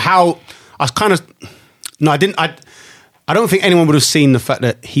or how I was kind of no, I didn't. I don't think anyone would have seen the fact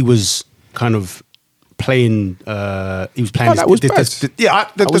that he was kind of playing. He was playing. That was bad.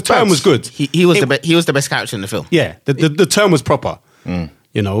 The turn was good. He was the best character in the film. Yeah, the turn was proper.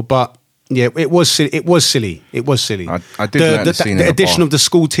 But. Yeah, it was silly. It was silly. I did like the scene in the the addition bar. of the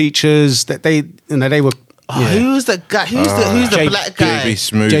school teachers that they were. Who's the guy? Who's the black guy? JB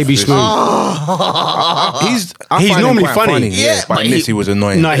Smooth. JB Smooth. He's He's find him normally quite funny. Yeah, but but in this he was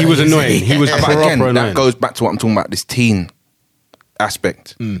annoying. No, he was annoying. He was But proper again, annoying. that goes back to what I'm talking about. This teen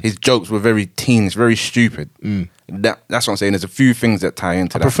aspect. His jokes were very teen, it's very stupid. That's what I'm saying. There's a few things that tie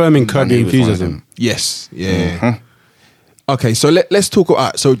into that. I prefer him in Curb And Your he was one of Enthusiasm. them. Yes. Yeah. Okay, so let's talk. All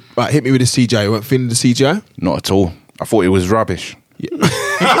right, so hit me with the CGI. You weren't feeling the CGI? Not at all. I thought it was rubbish. Man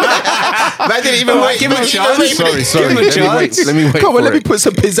didn't even wait. Give him a chance. Sorry. Let me wait. Come on, for let me it. put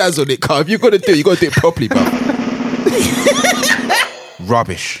some pizzazz on it, Carl. If you're gonna do it, you gotta do it properly, bro.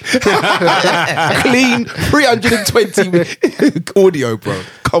 Rubbish. Clean 320 audio, bro.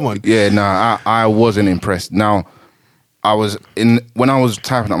 Come on. Yeah, nah, I wasn't impressed. Now, when I was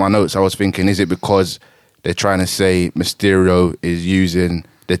typing up my notes, I was thinking, is it because they're trying to say Mysterio is using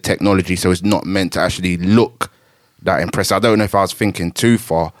the technology, so it's not meant to actually look that impressive? I don't know if I was thinking too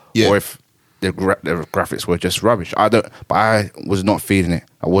far, or if the graphics were just rubbish. But I was not feeling it.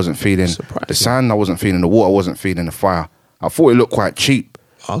 I wasn't feeling the sand. I wasn't feeling the water. I wasn't feeling the fire. I thought it looked quite cheap,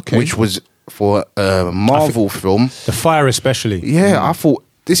 which was for a Marvel film. The fire especially. Yeah, I thought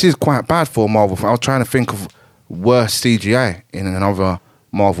this is quite bad for a Marvel film. I was trying to think of worse CGI in another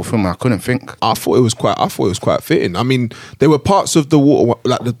Marvel film. I couldn't think. I thought it was quite fitting. I mean, there were parts of the water,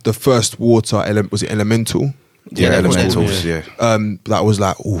 like the first water element. Was it Elemental? Yeah, Elementals. Yeah. That was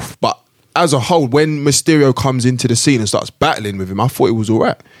like oof. But as a whole, when Mysterio comes into the scene and starts battling with him, I thought it was all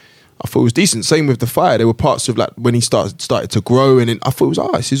right. I thought it was decent. Same with the fire. There were parts of like when he started to grow, and then I thought it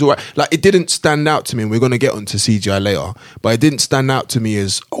was this is all right. Like it didn't stand out to me. And we're gonna get onto CGI later, but it didn't stand out to me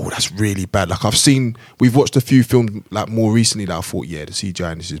as that's really bad. Like we've watched a few films like more recently that I thought the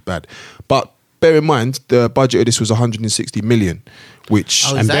CGI in this is bad. But bear in mind the budget of this was 160 million, which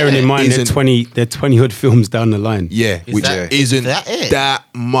And bearing in mind they're 20 odd films down the line. which isn't that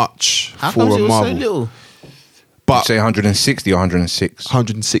much How for come a it was Marvel. so little? But Say 160 or 106.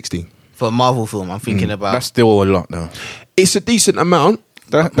 160. For a Marvel film, I'm thinking about. That's still a lot, though. It's a decent amount.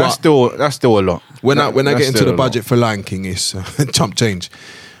 That's still a lot. When I get That's into still the a budget for Lion King, it's chump change.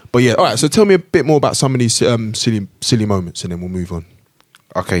 But yeah, all right. So tell me a bit more about some of these silly moments, and then we'll move on.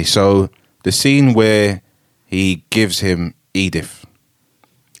 lot. Okay, so the scene where he gives him Edith.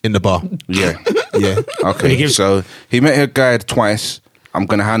 In the bar. Yeah. Yeah. Okay, so he met her guide twice. I'm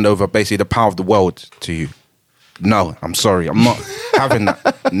going to hand over basically the power of the world to you. No, I'm sorry. I'm not having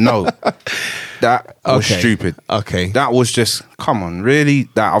that. No. That was stupid. Okay. That was just, come on, really?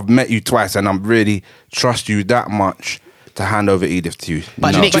 That I've met you twice and I really trust you that much to hand over Edith to you.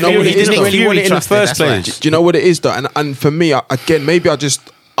 But No. Nick Do you know what Fury it is, didn't though? really want it in the Trusted, first that's why. place. Do you know what it is though? And for me, again, maybe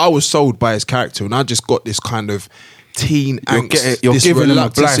I was sold by his character, and I just got this kind of teen angst. You're this giving him a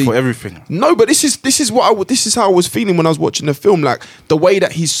reluctancy. blind for everything. No, but this is how I was feeling when I was watching the film. Like the way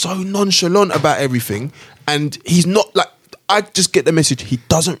that he's so nonchalant about everything, and he's not like. I just get the message. He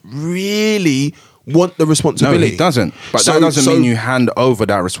doesn't really want the No, responsibility. he doesn't. But that doesn't mean you hand over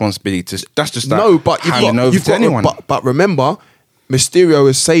that responsibility to. That's just that. No, but handing over to anyone. But remember, Mysterio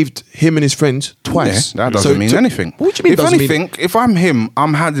has saved him and his friends twice. Yeah, that doesn't mean anything. What do you mean? If doesn't anything, if I'm him,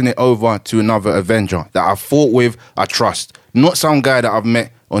 I'm handing it over to another Avenger that I fought with, I trust. Not some guy that I've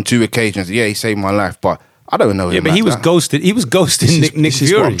met on 2 occasions. Yeah, he saved my life, but I don't know him. Yeah, but like he was that. ghosted. He was ghosting Nick This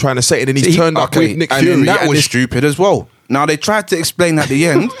is Fury. what I'm trying to say. And then he's turned up with Nick and Fury. then that was this- stupid as well. Now they tried to explain at the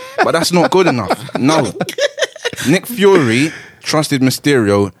end, but that's not good enough. No, Nick Fury trusted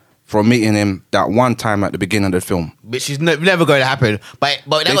Mysterio from meeting him that one time at the beginning of the film. Which is never going to happen. But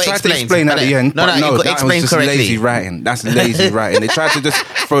that They got tried to explained. explain at the end, No, but it no, got that was explained just correctly. lazy writing. That's lazy writing. They tried to just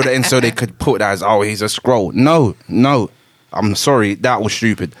throw that in so they could put that as, he's a scroll. No. I'm sorry, that was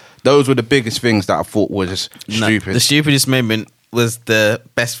stupid. Those were the biggest things that I thought were just No, stupid. the stupidest moment was the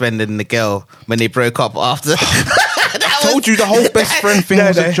best friend and the girl when they broke up after. I told you the whole best friend thing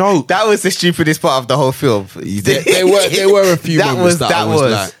was a joke. That was the stupidest part of the whole film. There were a few That moments was- that I that was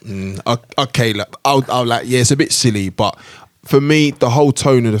was- like, okay, like, I'll like, yeah, it's a bit silly, but for me, the whole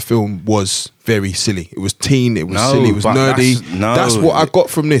tone of the film was very silly. It was teen, it was No, silly, it was but nerdy. that's- That's what I got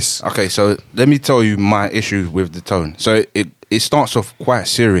from this. Okay, so let me tell you my issue with the tone. So it starts off quite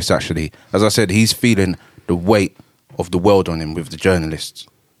serious, actually. As I said, he's feeling the weight of the world on him with the journalists.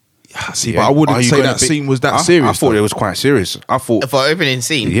 See, Yeah. but I Are wouldn't you say gonna that scene was that I serious. thought though. it was quite serious. I thought, For opening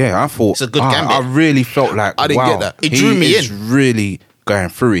scene. yeah, I thought It's a good I gambit. really felt like I didn't wow, get that. It drew me he is in. really going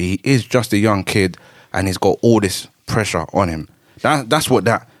through it. He is just a young kid, and he's got all this pressure on him. That's what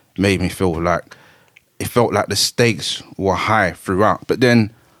that made me feel like. It felt like the stakes were high throughout. But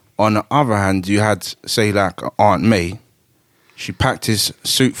then, on the other hand, you had, say, like Aunt May. She packed his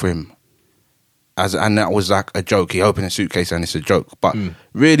suit for him, and that was like a joke. He opened a suitcase and it's a joke. But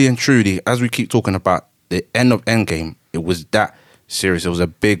really and truly, as we keep talking about the end of Endgame, it was that serious. It was a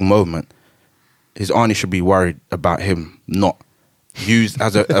big moment. His auntie should be worried about him, not used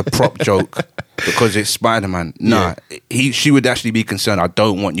as a prop joke because it's Spider-Man. Nah, she would actually be concerned. I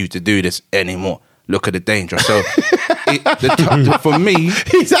don't want you to do this anymore. Look at the danger. So for me,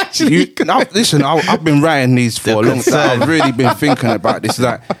 He's actually. listen. I've been writing these for a long time. I've really been thinking about this.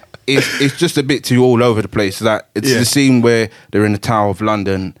 That it's just a bit too all over the place. That it's the scene where they're in the Tower of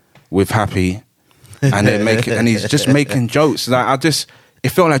London with Happy, and he's just making jokes. That it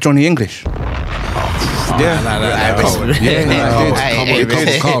felt like Johnny English.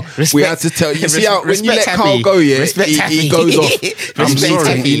 Carl. We had to tell you. See how when you let Carl go, he goes off. I'm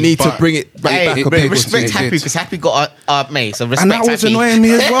sorry. You need to bring it back a bit. Respect Happy because Happy got our mate. So respect And that was Happy. annoying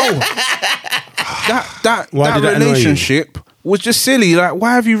me as well. that Why did that annoy you? relationship was just silly. Like,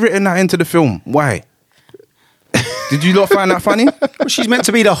 why have you written that into the film? Why? Did you not find that funny? Well, she's meant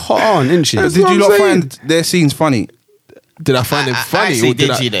to be the hot aunt, isn't she? Did you not find their scenes funny? Did I find him funny? actually or did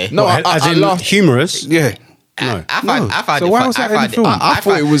did I? you though? No, As I in laughed. humorous. Yeah. No. I find So it why fun- was that I in the find it- film? I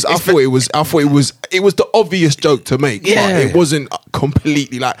thought it was. It was the obvious joke to make. Yeah. But it wasn't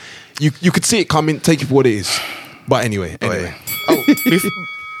completely like you could see it coming. Take it for what it is. But anyway.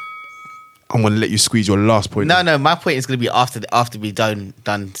 I'm gonna let you squeeze your last point. No, my point is going to be after we done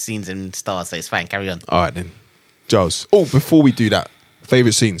scenes and stars, so it's fine. Carry on. All right then, Giles. Oh, before we do that,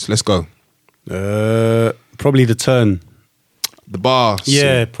 favorite scenes. Let's go. Probably the turn. The bar.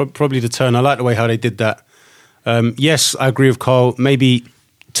 Yeah, probably the turn. I like the way how they did that. Yes, I agree with Carl. Maybe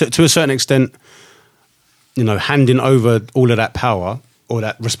to a certain extent, handing over all of that power or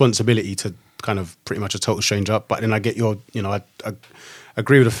that responsibility to kind of pretty much a total stranger. But then I get I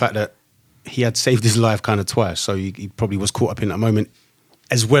agree with the fact that he had saved his life kind of twice. So he probably was caught up in that moment,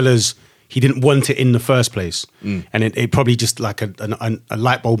 as well as he didn't want it in the first place. And it probably just like a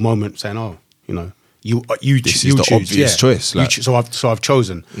light bulb moment saying, oh, you This you is the choose, obvious choice, like- so I've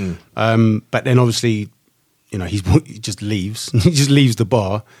chosen. But then obviously, he just leaves. He just leaves the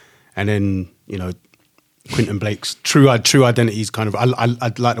bar, and then Quentin Blake's true identity is kind of. I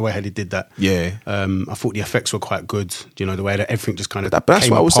like the way how they did that. Yeah. I thought the effects were quite good. The way that everything just kind of. But that's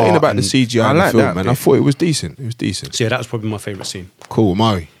came what I was saying apart about the and- CGI I in the like film, that man. bit. I thought it was decent. It was decent. So yeah, that was probably my favourite scene. Cool,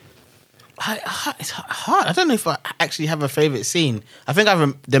 Murray. It's hard. I don't know if I actually have a favorite scene. I think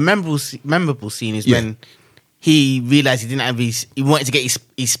the memorable scene is when he realized he didn't have he wanted to get his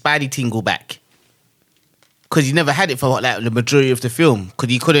Spidey tingle back because he never had it for like the majority of the film because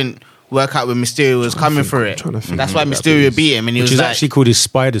he couldn't work out when Mysterio was coming for it. That's why Mysterio beat him, and he Which was is like, actually called his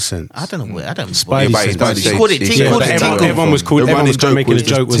spider sense. I don't know what. I don't know. Spidey Yeah, but he sense. does He called it say- tingle. yeah, Tingle. Everyone was called. The Everyone was running making a joke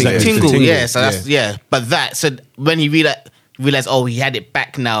joke. Was was that just Tingle, tingle? yeah. So that's But so when he realized, oh, he had it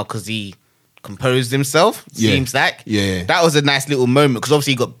back now because he composed himself. Yeah. Seems like, Yeah. that was a nice little moment because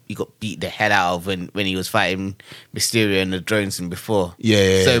obviously he got beat the hell out of when he was fighting Mysterio and the drones and before.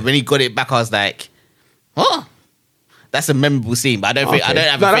 Yeah. So when he got it back, I was like, oh, that's a memorable scene. But I don't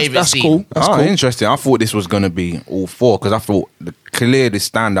have a favorite that's scene. cool. That's cool. Interesting. I thought this was going to be all four because I thought the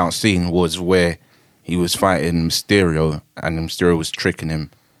standout scene was where he was fighting Mysterio and Mysterio was tricking him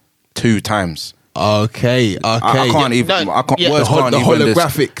 2 times. Okay. I can't even. no, I can't. yeah. Words The can't even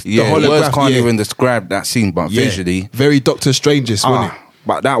holographic. words can't yeah. even describe that scene. But Yeah. visually, very Doctor Strange's, wasn't it?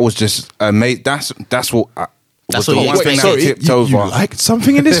 but that was just amazing. That's what. That's was what the you one thing expect. that tipped you over. liked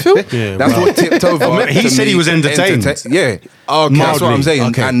something in this film? Yeah, That's well, what tipped over. He to said me he was to entertained. Yeah, Okay. that's what I'm saying.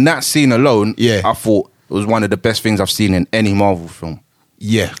 Okay. And that scene alone, Yeah. I thought it was one of the best things I've seen in any Marvel film.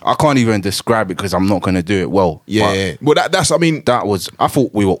 Yeah. I can't even describe it because I'm not going to do it well. Yeah. But Well, that's, I mean, that was. I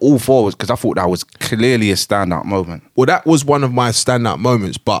thought we were all forwards because I thought that was clearly a standout moment. well, that was one of my standout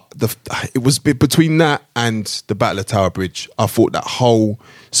moments, but it was between that and the Battle of Tower Bridge. I thought that whole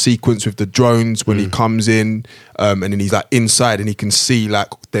sequence with the drones when he comes in and then he's like inside and he can see like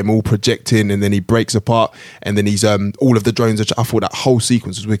them all projecting and then he breaks apart and then he's all of the drones. I thought that whole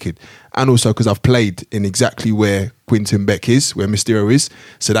sequence was wicked. And also because I've played in exactly where Quentin Beck is, where Mysterio is.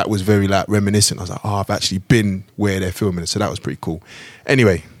 So that was very like reminiscent. I was like, oh, I've actually been where they're filming it. So that was pretty cool.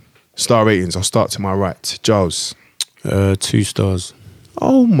 Anyway, star ratings. I'll start to my right. Giles. 2 stars.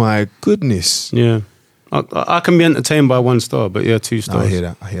 Oh my goodness. Yeah. I can be entertained by 1 star, but yeah, 2 No, stars. I hear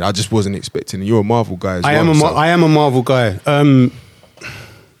that. I just wasn't expecting it. You're a Marvel guy as I well. am so- I am a Marvel guy.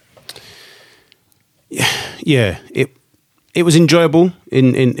 Yeah, it was enjoyable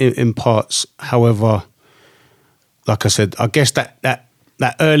in parts. However, like I said, I guess that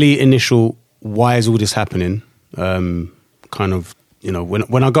early initial why is all this happening? Kind of,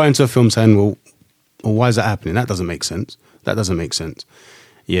 when I go into a film saying, well, why is that happening? That doesn't make sense.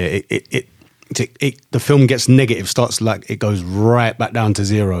 Yeah, the film gets negative, starts like it goes right back down to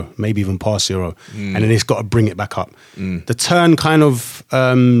 0, maybe even past 0, and then it's got to bring it back up. The turn kind of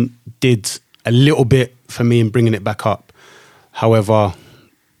did a little bit for me in bringing it back up. However,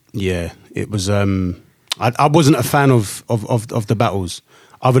 yeah, It was. I wasn't a fan of the battles,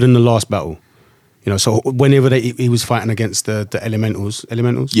 other than the last battle. You know, so whenever he was fighting against the elementals,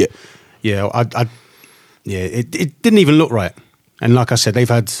 Yeah. It didn't even look right. And like I said, they've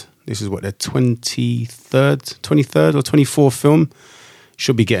had, this is what, their 23rd or 24th film.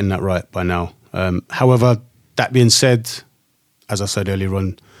 Should be getting that right by now. However, that being said, as I said earlier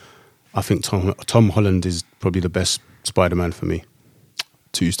on, I think Tom Holland is probably the best Spider-Man for me.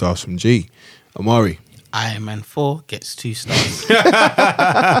 2 stars from G. Amari. Iron Man 4 gets 2 stars.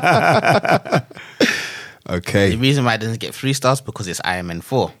 Okay. The reason why it doesn't get 3 stars because it's Iron Man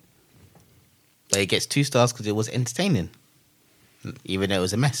 4. But it gets 2 stars because it was entertaining. Even though it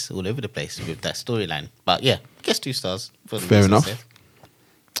was a mess all over the place with that storyline. But yeah, it gets 2 stars. For the Fair reasons enough. there.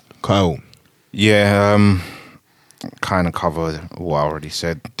 Kyle. Yeah, kind of covered what I already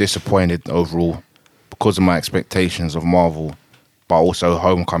said. Disappointed overall because of my expectations of Marvel, but also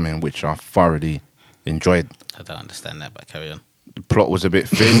Homecoming, which I thoroughly enjoyed. I don't understand that, but carry on. The plot was a bit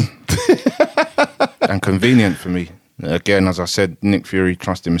thin and convenient for me. Again, as I said, Nick Fury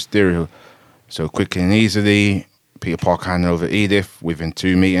trusted Mysterio. So quickly and easily, Peter Parker handed over Edith within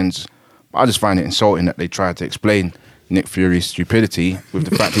 2 meetings. I just find it insulting that they tried to explain Nick Fury's stupidity with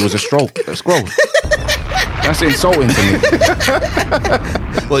the fact he was a scroll. That's insulting to me.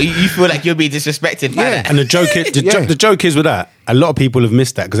 Well, you feel like you're being disrespected by that. And the joke is with that, a lot of people have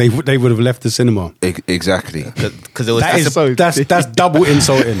missed that because they would have left the cinema. Exactly. Because it was That's double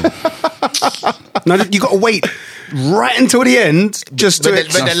insulting. No, you got to wait right until the end just to.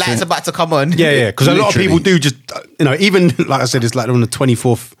 when the light's about to come on. Yeah, because a lot of Literally. people do just, even like I said, it's like on the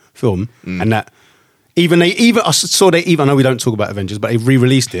 24th film, and that I know we don't talk about Avengers, but they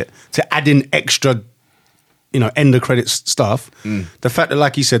re-released it to add in extra, end of credits stuff. The fact that,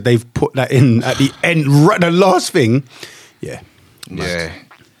 like you said, they've put that in at the end, right, the last thing. Yeah. Yeah.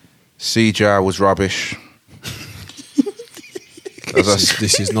 CGI was rubbish.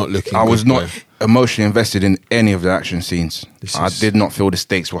 This is not looking I was good, not emotionally invested in any of the action scenes. I did not feel the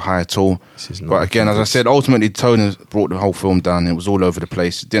stakes were high at all. But again, as I said, ultimately Tony brought the whole film down. It was all over the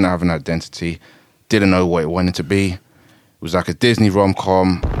place. It didn't have an identity. Didn't know what it wanted to be. It was like a Disney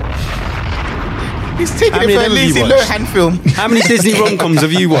rom-com. He's taking it for a Lindsay Lohan film. How many Disney rom-coms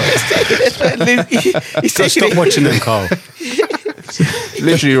have you watched? He's So stop watching them, Carl.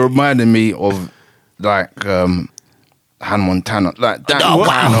 Literally reminded me of like Hannah Montana. Like that. Oh,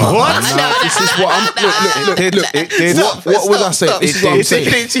 wow. What? This is what I'm. What was I saying? This is what I'm saying.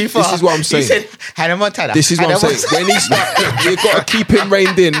 This is what I'm saying. He said Hannah Montana. This is what I'm saying. When he's you got to keep him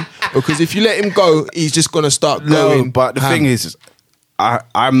reined in because if you let him go, he's just gonna start going. No, but the thing is,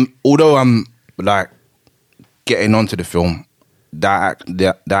 I'm like getting onto the film, that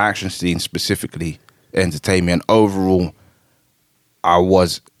action scene specifically entertained me, and overall, I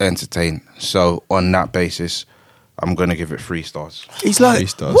was entertained. So on that basis, I'm gonna give it 3 stars. He's like 3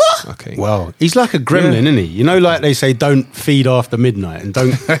 stars. What? Okay. Well, he's like a gremlin, isn't he? Like they say, don't feed after midnight and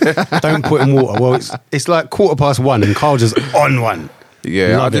don't put in water. Well, it's like 1:15 and Carl just on one.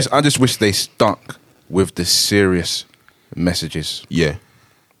 Yeah, Love I just wish they stuck with the serious messages. Yeah.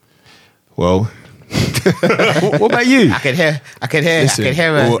 Well. What about you? I can hear. Listen,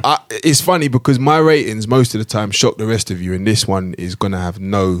 it's funny because my ratings most of the time shock the rest of you, and this one is gonna have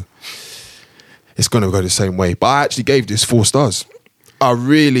it's gonna go the same way. But I actually gave this 4 stars. I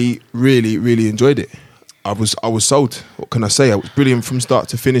really, really, really enjoyed it. I was sold. What can I say? It was brilliant from start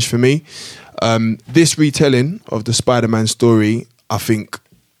to finish for me. This retelling of the Spider-Man story, I think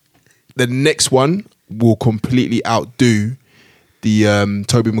the next one will completely outdo the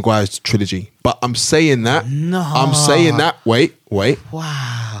Tobey Maguire's trilogy. But I'm saying that. No. I'm saying that. Wait.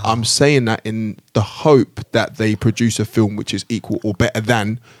 Wow. I'm saying that in the hope that they produce a film which is equal or better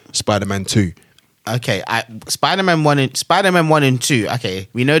than Spider-Man 2. Okay, Spider-Man 1 and 2. Okay,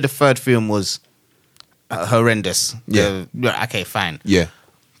 we know the third film was horrendous. Yeah. Okay, fine. Yeah.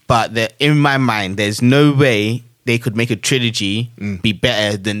 But in my mind, there's no way they could make a trilogy be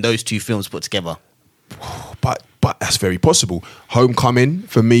better than those 2 films put together. But that's very possible. Homecoming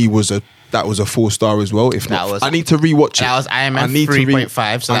for me was a 4-star as well. If not, I need to rewatch it. That was Iron Man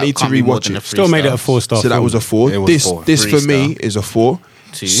 3.5. So I need to rewatch it. Still made it a 4-star. So that was a 4. It was 4. This for me is a 4.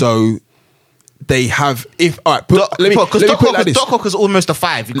 2. So they have. Let me put it like this. Doc Ock is almost a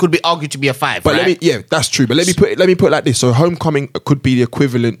 5. It could be argued to be a 5. But right? that's true. But let me put it like this. So Homecoming could be the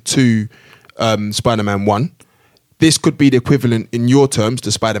equivalent to Spider-Man 1. This could be the equivalent in your terms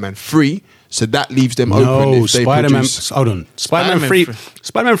to Spider-Man 3. So that leaves them open if they Spider-Man. produce. Hold on,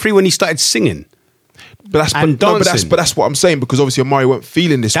 Spider-Man 3 when he started singing. But that's what I'm saying because obviously Amari weren't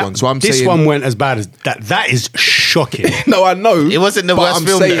feeling this one. So I'm saying this one went as bad as that. That is shocking. No, I know. It wasn't the but worst I'm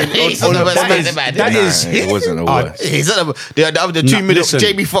film. saying It's on not the a worst balance- film. that is- It wasn't the worst. He's not the two middle. listen.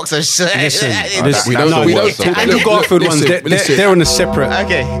 Jamie Foxx and Listen, We don't the talk- Andrew Garfield ones. They're on a separate.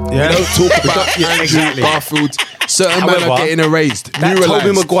 Okay. Yeah. We don't talk about Andrew exactly. Garfield. Certain men However, are getting erased. That Tobey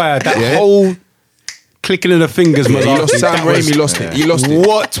Neuralised. Maguire, that Yeah. whole clicking of the fingers, Yeah, he malarkey, lost Sam that was- Raimi. Lost it. He lost it.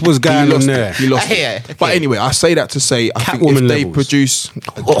 What was He going lost on it. there? He lost Yeah, it. okay. But anyway, I say that to say, I think if Catwoman they levels. produce,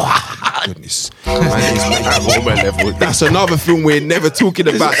 goodness, Woman level. that's another film we're never talking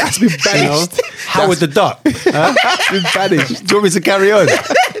about. That's been You know, banished. Howard the Duck. Huh? Been banished. Do you want me to carry on?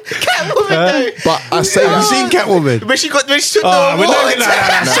 Catwoman, though. But I say Have you that. seen Catwoman? When she took Oh, the we're award.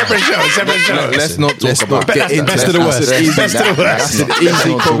 not separate show. No, let's not talk Let's about not get into best of the that. worst. That's an easy- Best of the worst. That's an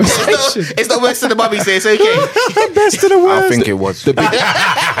easy conversation. It's not worse than the mummy, so it's okay. Best of the worst. I think it was. The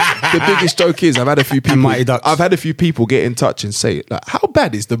biggest joke is I've had a few people. Mighty Ducks. I've had a few people get in touch and say, like, "How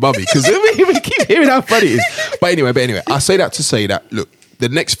bad is the Mummy?" Because we keep hearing how funny it is. But anyway, I say that to say that look, the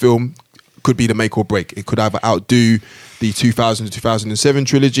next film could be the make or break. It could either outdo the 2000 to 2007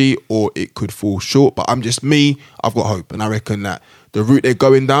 trilogy, or it could fall short. But I'm just me. I've got hope, and I reckon that the route they're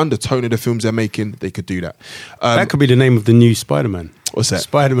going down, the tone of the films they're making, they could do that. That could be the name of the new Spider-Man. What's that?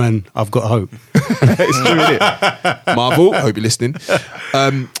 Spider-Man, I've got hope. It's true, innit? Marvel, hope you're listening.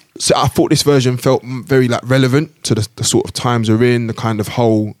 So I thought this version felt very like relevant to the sort of times we're in, the kind of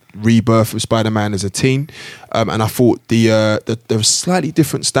whole rebirth of Spider-Man as a teen, and I thought there was a slightly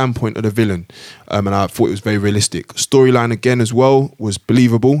different standpoint of the villain, and I thought it was very realistic. Storyline again as well was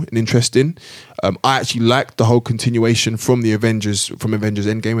believable and interesting. I actually liked the whole continuation from Avengers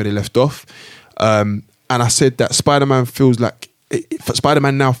Endgame where they left off, and I said that Spider-Man feels like.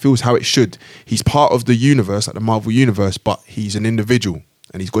 Spider-Man now feels how it should. He's part of the universe, like the Marvel universe, but he's an individual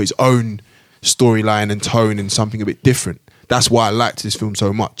and he's got his own storyline and tone and something a bit different. That's why I liked this film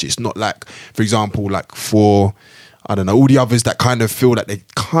so much. It's not like, for example, like for, I don't know, all the others that kind of feel like they're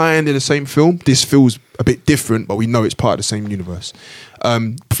kind of the same film. This feels a bit different, but we know it's part of the same universe.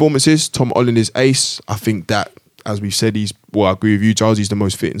 Performances, Tom Holland is ace. I think that, as we've said, I agree with you, Giles, he's the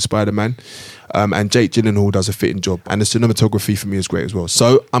most fitting Spider-Man. And Jake Gyllenhaal does a fitting job. And the cinematography for me is great as well.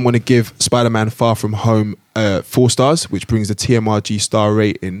 So I'm going to give Spider-Man Far From Home 4 stars, which brings the TMRG star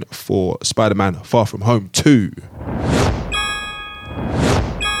rating for Spider-Man Far From Home to...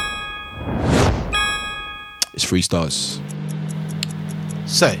 It's 3 stars.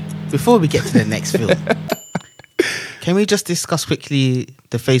 So, before we get to the next film, can we just discuss quickly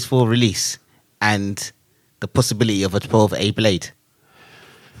the Phase 4 release and the possibility of a 12A blade?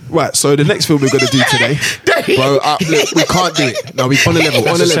 Right, so the next film we're going to do today, bro, look, we can't do it. No,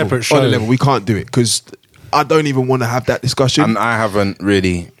 on a level, we can't do it because I don't even want to have that discussion. And I haven't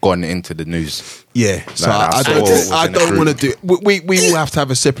really gone into the news. Yeah, so Like, I that's all was don't in the want to group. do it. We will have to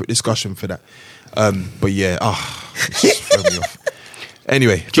have a separate discussion for that. But yeah, it's just thrown me off.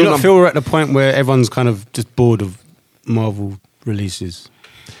 Anyway, Do you not feel we're at the point where everyone's kind of just bored of Marvel releases?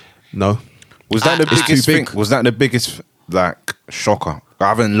 No. Was that the It's biggest too thing? big. Was that the biggest like shocker? I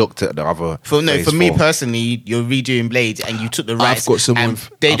haven't looked at the other. For Phase me 4. personally, you're redoing Blade and you took the rights. got some and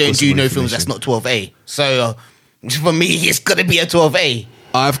inf- they I've don't got do some no films that's information. not 12A. So for me, it's gonna be a 12A.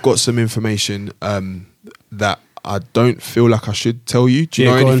 I've got some information that I don't feel like I should tell you. Do you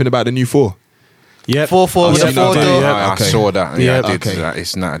Yeah, know go anything on. about the new 4? Yeah. 4-4 with Oh, a so you know 4 that, door. yeah. I Okay. saw that. Yeah, Yeah, I did. okay. That.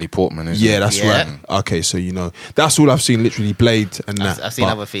 It's Natalie Portman, isn't Yeah, it? that's Yeah. right. Okay, so you know. That's all I've seen, literally Blade and that. I've seen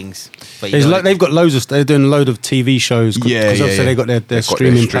But- other things. But There's you know, like, they've got they're doing a load of TV shows. Yeah, Because yeah, obviously yeah. they got their They've got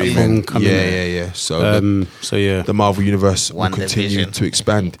streaming their streaming. platform coming. Yeah. So Yeah. the Marvel Universe One will continue division. to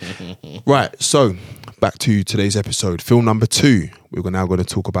expand. Right, so back to today's episode. Film number 2. We're now going to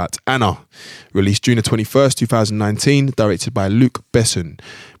talk about Anna, released June the 21st, 2019, directed by Luc Besson.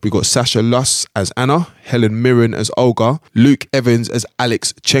 We got Sasha Luss as Anna, Helen Mirren as Olga, Luke Evans as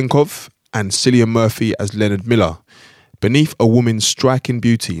Alex Chenkov, and Cillian Murphy as Leonard Miller. Beneath a woman's striking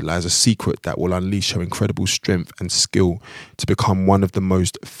beauty lies a secret that will unleash her incredible strength and skill to become one of the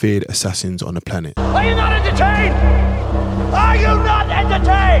most feared assassins on the planet. Are you not entertained? Are you not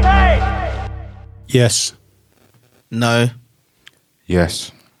entertained? Hey! Yes. no.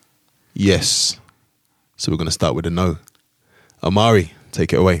 Yes. Yes. So we're going to start with a no. Amari,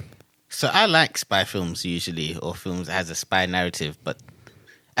 take it away. So I like spy films usually, or films that has a spy narrative,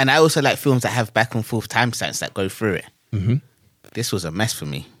 and I also like films that have back and forth timestamps that go through it. Mm-hmm. This was a mess for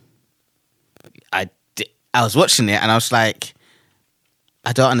me. I was watching it and I was like,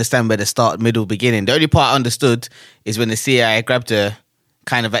 I don't understand where the start, middle, beginning. The only part I understood is when the CIA grabbed her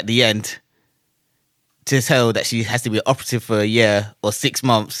kind of at the end to tell that she has to be operative for a year or 6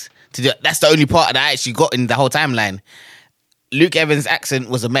 months. That's the only part that I actually got in the whole timeline. Luke Evans' accent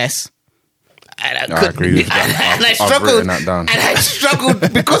was a mess. And I agree with that. And I I've struggled. written that down. And I struggled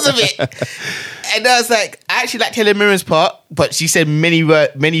because of it. And I was like, I actually liked Helen Mirren's part, but she said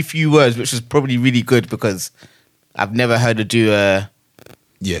many few words, which was probably really good because I've never heard her do a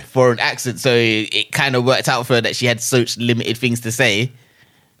foreign accent, so it kind of worked out for her that she had such limited things to say.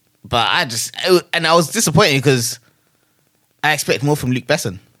 But I was disappointed because I expect more from Luke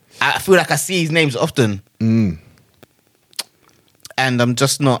Besson. I feel like I see his names often, and I'm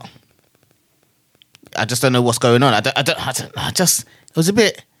just not. I just don't know what's going on. I just it was a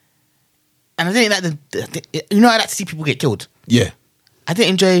bit, and I didn't like I like to see people get killed. Yeah. I didn't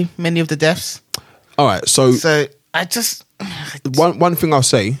enjoy many of the deaths. All right, so I just one thing I'll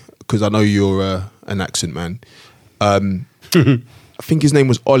say, because I know you're an accent man. I think his name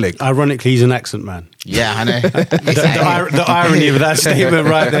was Oleg. Ironically, he's an accent man. Yeah, I know. The irony of that statement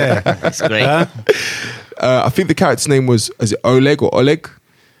right there. That's great. I think the character's name was it Oleg or Oleg?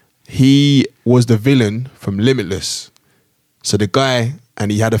 He was the villain from Limitless. So the guy,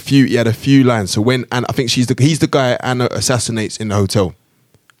 and he had a few lines. So when and I think he's the guy Anna assassinates in the hotel.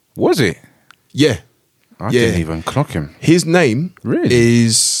 Was it? Yeah. I didn't even clock him. His name Really?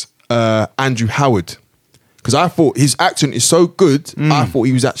 is Andrew Howard. Because I thought his accent is so good, I thought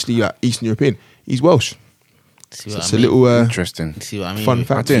he was actually Eastern European. He's Welsh. See So what it's I a mean? little Interesting. See what I mean? fun I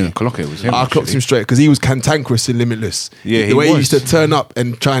fact. didn't clock it. It was him. I clocked actually. him straight because he was cantankerous in Limitless. Yeah, the he way he was. used to turn up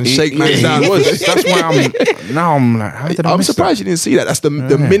and try and shake man He down. was. That's why I'm like, how did I I'm miss surprised that? you didn't see that. That's the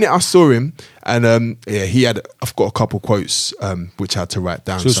minute I saw him, and I've got a couple quotes which I had to write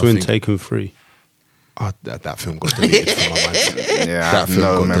down. It's also So I in think- Taken Free. that film got deleted from my mind. Yeah, I That have film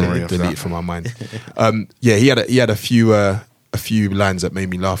no got memory of deleted that. from my mind. He had a few lines that made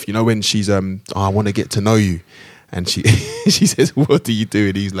me laugh. You know when she's I want to get to know you, and she she says, "What do you do?"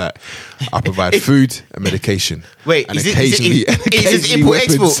 And he's like, "I provide food and medication." Wait, and is it occasionally import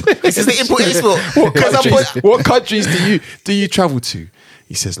export? Is the import export? What countries do you travel to?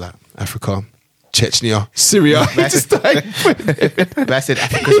 He says like Africa, Chechnya, Syria. I said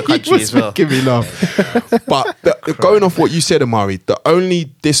Africa's a country as well. Give me laugh. But going off what you said, Amari, the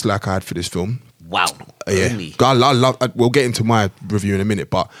only dislike I had for this film. Wow. Only. I love. We'll get into my review in a minute,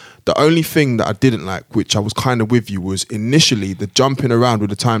 but the only thing that I didn't like, which I was kind of with you, was initially the jumping around with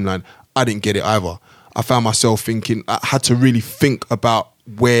the timeline. I didn't get it either. I found myself thinking. I had to really think about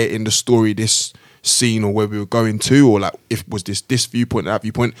where in the story this scene or where we were going to, or like if was this viewpoint, that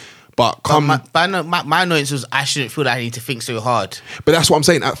viewpoint. But my annoyance was I shouldn't feel that I need to think so hard. But that's what I'm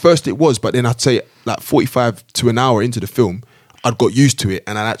saying. At first it was, but then I'd say like 45 to an hour into the film, I'd got used to it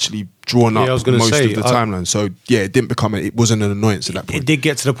and I'd actually drawn up I was gonna most say, of the timeline. So yeah, it wasn't an annoyance at that point. It did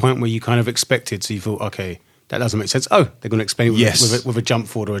get to the point where you kind of expected, so you thought, okay, that doesn't make sense. Oh, they're going to explain it Yes. with a jump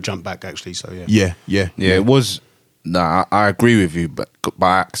forward or a jump back, actually. So yeah. Yeah. It was. Nah, I agree with you, but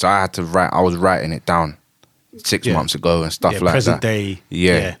because I had to write, I was writing it down 6 Yeah. months ago and stuff Yeah, like present that. day.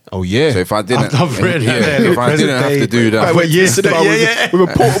 Yeah. Yeah. Oh yeah. So if I didn't, I've written that there, if I present didn't have day. to do that, Right, with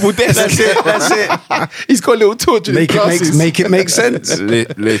a portable desk. That's it. He's got a little torch in his glasses. Make it make sense.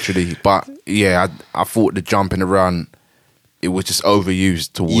 literally. But yeah, I thought the jumping around, it was just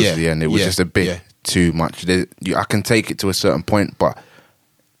overused towards Yeah, the end. It was yeah, just a bit yeah. too much. I can take it to a certain point, but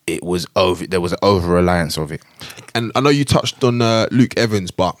it was over. There was an over reliance of it. And I know you touched on Luke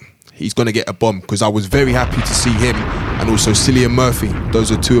Evans, but he's going to get a bomb because I was very happy to see him and also Cillian Murphy.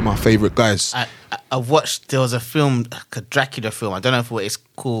 Those are two of my favourite guys. I watched. There was a film, like a Dracula film. I don't know what it's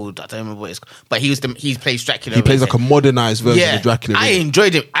called. I don't remember what it's called. But he plays Dracula. He plays like a modernised version of Dracula. I really.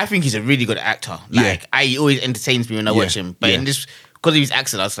 enjoyed him. I think he's a really good actor. Like he always entertains me when I watch him. But in this, because of his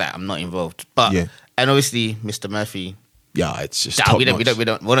accent, I was like, I'm not involved. But and obviously, Mr. Murphy. Yeah, it's just We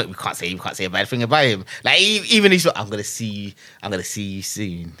can't say a bad thing about him. Like even he's, I'm gonna see you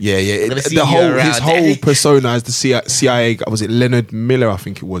soon. Yeah. I'm gonna see His you whole around. persona as the CIA. Was it Leonard Miller? I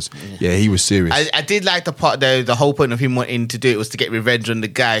think it was. Yeah, he was serious. I did like the part though. The whole point of him wanting to do it was to get revenge on the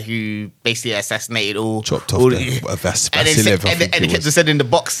guy who basically assassinated Chopped off Vasilev. And he kept just sending the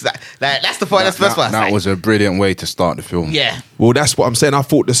box. That's the part. That's the first part. That was a brilliant way to start the film. Yeah. Well, that's what I'm saying. I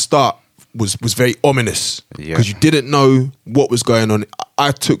thought the start was very ominous because you didn't know what was going on.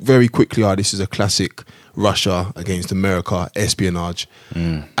 I took very quickly, this is a classic Russia against America espionage.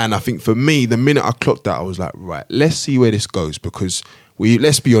 And I think for me, the minute I clocked that, I was like, right, let's see where this goes because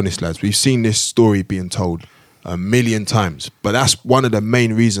let's be honest, lads, we've seen this story being told a million times. But that's one of the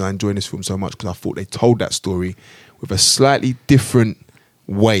main reasons I enjoy this film so much because I thought they told that story with a slightly different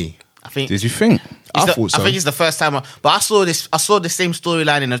way. Did you think? I thought so. I think it's the first time. But I saw the same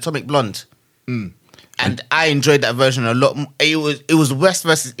storyline in Atomic Blonde. And And I enjoyed that version a lot. It was West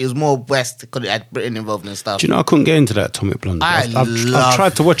versus. It was more West because it had Britain involved and stuff. Do you know I couldn't get into that Atomic Blonde? I've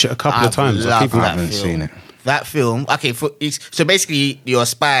tried to watch it a couple of times. I haven't seen it. That film. Okay, so basically you're a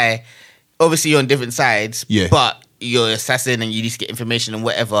spy. Obviously you're on different sides. Yeah. But you're an assassin and you need to get information and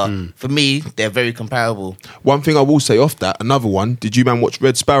whatever. For me, they're very comparable. One thing I will say off that, another one. Did you man watch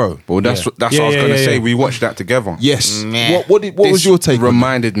Red Sparrow? Well, that's what I was going to say. We watched that together. Yes. Yeah. What was your take?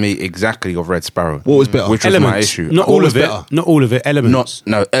 Reminded me exactly of Red Sparrow. What was better? Which was my issue. Not all of it. Not all of it. Elements.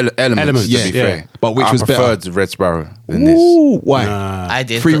 Elements. Yeah. To be fair. But which was I better? preferred Red Sparrow than this Why? I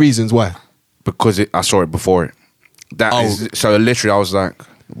did. 3 reasons why. because I saw it before it. So literally, I was like,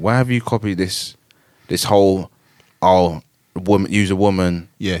 why have you copied this whole use a woman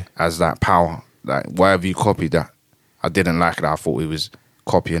as that power? Like, why have you copied that? I didn't like it. I thought he was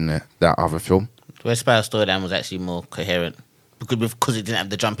copying that other film. Red Sparrow storyline was actually more coherent because it didn't have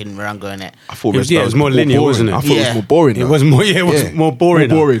the jumping Mirango in it. I thought it was more linear, boring. wasn't it? I thought it was more boring. It was more. Yeah, it was more boring.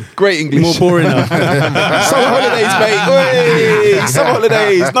 More boring. Great English. More boring. Summer holidays, mate. Hey, summer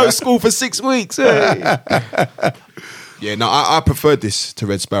holidays. No school for 6 weeks. Hey. Yeah, no, I preferred this to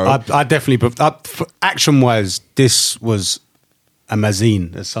Red Sparrow. I definitely, action-wise, this was a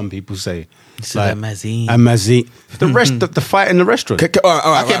mazine, as some people say. It's a mazine. A mazine. The fight in the restaurant.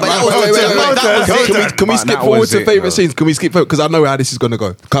 All right. Can we skip forward to favourite scenes? Can we skip forward? Because I know how this is going to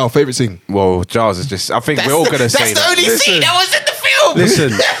go. Kyle, favourite scene? Well, Giles is just... I think we're all going to say that. That's the only scene that was in the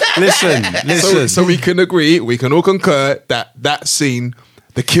film. Listen. So we can agree, we can all concur that scene,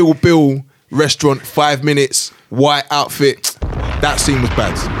 the Kill Bill restaurant, 5 minutes, white outfit, that scene was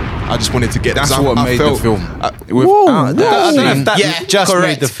bad. I just wanted to get that's what made the film.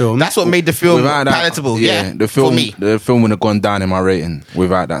 Made the film. That's what made the film palatable. The film. For me. The film would have gone down in my rating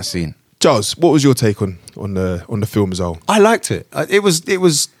without that scene. Giles, what was your take on the film as well? I liked it. It was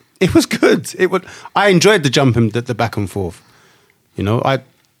good. I enjoyed the jumping, the back and forth. You know,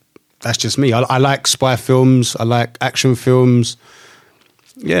 that's just me. I like spy films. I like action films.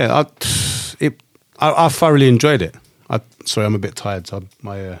 Yeah, I thoroughly enjoyed it. Sorry, I'm a bit tired. So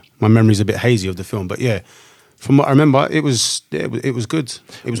my memory's a bit hazy of the film, but yeah, from what I remember, it was good.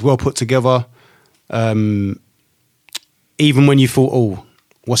 It was well put together. Even when you thought, oh,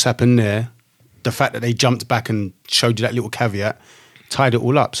 what's happened there? The fact that they jumped back and showed you that little caveat tied it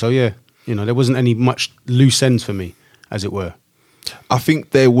all up. So yeah, you know, there wasn't any much loose ends for me, as it were. I think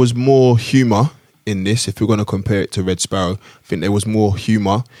there was more humour in this. If we're going to compare it to Red Sparrow, I think there was more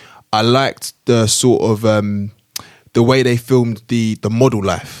humour. I liked the sort of the way they filmed the model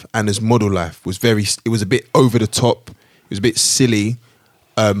life. Anna's model life was it was a bit over the top. It was a bit silly,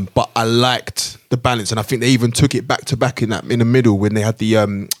 but I liked the balance, and I think they even took it back to back in the middle when they had the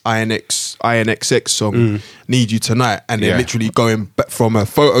INXX song "Need You Tonight," and they're literally going back from a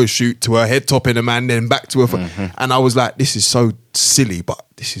photo shoot to a head top in a man, then back to and I was like, this is so silly, but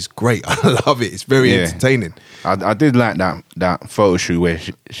this is great. I love it. It's very entertaining. I did like that photo shoot where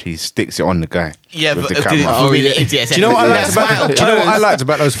she sticks it on the guy. Yeah, with but the camera. Do you know what I liked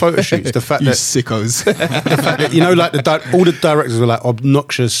about those photo shoots? The fact You that sickos. the fact that, you know, like all the directors were like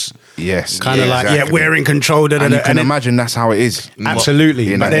obnoxious. Yes, kind of exactly. we're in control. And you can imagine that's how it is.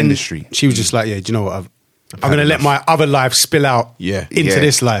 Absolutely. In but that then industry. She was just like, yeah, do you know what? I'm going to let my other life spill out into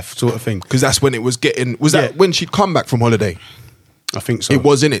this life, sort of thing. Because that's when it was getting... Was that when she'd come back from holiday? I think so. It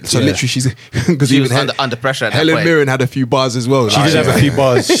was, innit? So literally she's... Because she was under pressure at that Helen point. Mirren had a few bars as well. She did have a few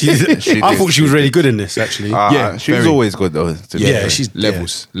bars. I thought she was really good in this, actually. She was always good, though. She's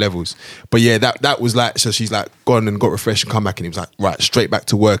levels. But yeah, that was like... So she's like gone and got refreshed and come back, and he was like, right, straight back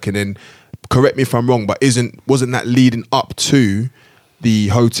to work. And then, correct me if I'm wrong, but wasn't that leading up to the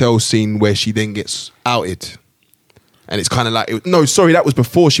hotel scene where she then gets outed? And it's kind of like... that was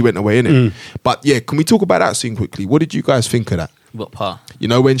before she went away, innit? But yeah, can we talk about that scene quickly? What did you guys think of that? What part? You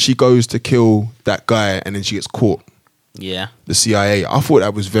know, when she goes to kill that guy and then she gets caught. Yeah. The CIA. I thought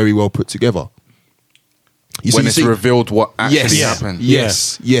that was very well put together. When it's revealed what actually happened.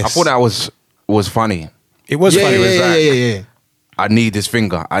 Yes. I thought that was funny. It was funny. Yeah. I need this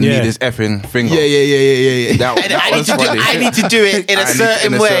finger. I need this effing finger. Yeah. I need to do it in a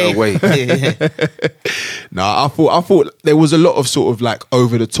certain way. No, I thought there was a lot of sort of like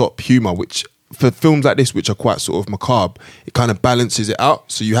over the top humor, which for films like this, which are quite sort of macabre, it kind of balances it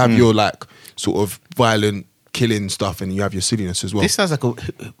out. So you have your like sort of violent killing stuff, and you have your silliness as well. This sounds like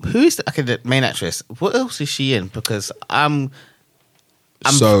who is the main actress? What else is she in? Because I'm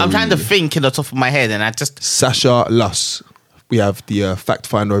trying to think in the top of my head, and I just Sasha Luss. We have the fact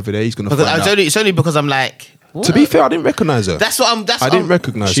finder over there. He's going to find out. It's only because I'm like, To be fair, I didn't recognise her. That's what I'm. That's I what didn't I'm,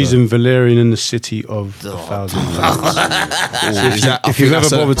 recognise She's her. in Valerian in the City of a Thousand Planets. If you've ever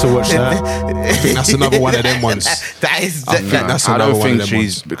bothered to watch that, I think that's another one of them ones. That is. I think that's I another don't one think of them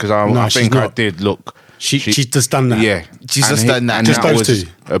she's ones. because I No, she's think I not. did look. she's just done that. Yeah, She's just done that. And Just that those was two.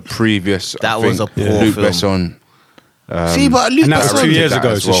 a previous. That I was think, a poor Luc film. Besson. See, but Luke And that was Besson 2 did years that ago,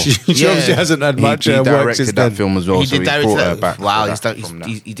 as so well. she Yeah. obviously hasn't had much he work directed since that then. film as well. He so did direct brought her that. back Wow, for he's that done. from that.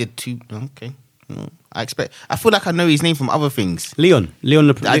 He did two. Okay. I feel like I know his name from other things. Leon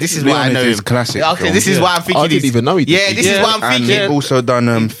This is why I Leon know is his him. classic Okay, film. this is Yeah. why I'm thinking. I didn't he's- even know he did Yeah, this. this is why I'm And thinking. he also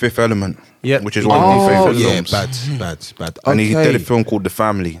done Fifth Element, Yep. which is one of my favorite yeah, films. bad. And he Okay. did a film called The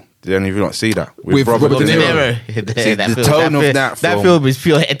Family. Did any of you not see that With Robert De Niro. See, the tone of that film- film is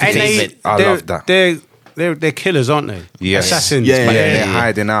pure And entertainment. I they're- love that. They're killers, aren't they? Yes. Assassins. Yeah, But yeah, they're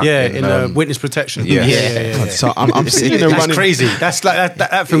hiding out. Yeah, in witness protection. Yeah. Yeah. So I'm seeing her That's running. crazy. That's like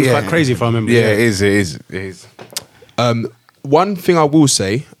that film's Yeah. quite crazy if I remember. Yeah, it is. One thing I will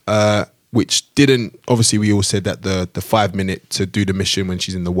say, which didn't obviously we all said that the 5 minute to do the mission when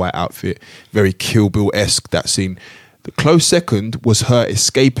she's in the white outfit, very Kill Bill-esque, that scene. The close second was her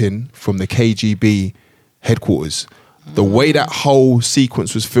escaping from the KGB headquarters. The way that whole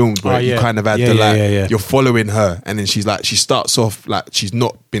sequence was filmed, where Oh, yeah. you kind of had Yeah, the yeah, like, yeah. you're following her, and then she starts off like she's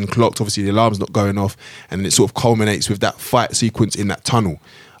not been clocked. Obviously, the alarm's not going off, and then it sort of culminates with that fight sequence in that tunnel.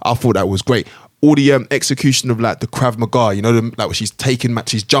 I thought that was great. All the execution of like the Krav Maga, you know, like when she's taking,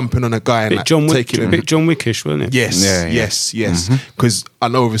 she's jumping on a guy and Bit like John Wick, taking him. bit John Wickish, wasn't it? Yes, Yeah, yeah. yes. Because I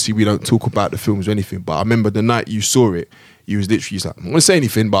know obviously we don't talk about the films or anything, but I remember the night you saw it, you was literally like, I'm not gonna say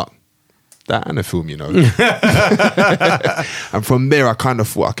anything, but that and a film, you know. And from there, I kind of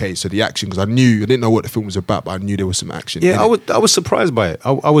thought, okay, so the action, because I didn't know what the film was about, but I knew there was some action. Yeah, in it. I was surprised by it.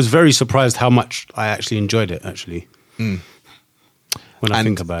 I was very surprised how much I actually enjoyed it. Actually, when I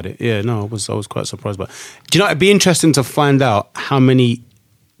think about it, yeah, no, I was quite surprised by it. Do you know? It'd be interesting to find out how many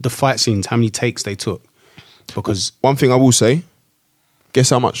takes they took, because One thing I will say,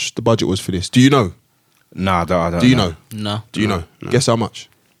 guess how much the budget was for this? Do you know? Nah, I don't Do you know? No. Do you know? Guess how much?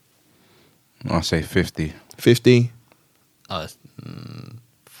 I'll say 50. 50, Oh, it's,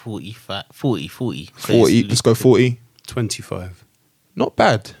 40. 40, let's go 40. 25. Not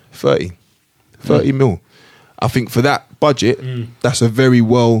bad. 30 mil. I think for that budget, that's a very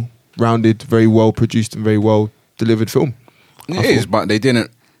well rounded, very well produced, and very well delivered film. It is, but they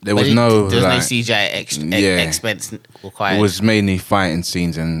didn't. There was But no. There was like, no CGI yeah. expense required. It was mainly fighting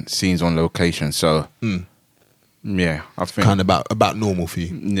scenes and scenes on location. So, yeah, I think. Kind of about normal for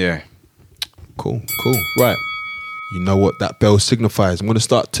you. Yeah. Cool. Right. You know what that bell signifies. I'm going to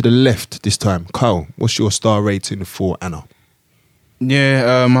start to the left this time. Kyle, what's your star rating for Anna?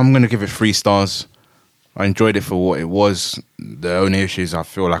 Yeah, I'm going to give it 3 stars. I enjoyed it for what it was. The only issue is I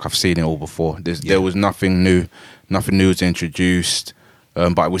feel like I've seen it all before. There was nothing new. Nothing new was introduced.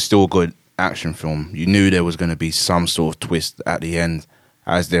 But it was still a good action film. You knew there was going to be some sort of twist at the end,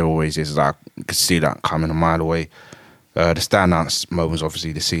 as there always is. Like, you could see that coming a mile away. The standout moment was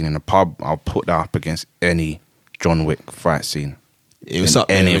obviously the scene in the pub. I'll put that up against any John Wick fight scene. It was in up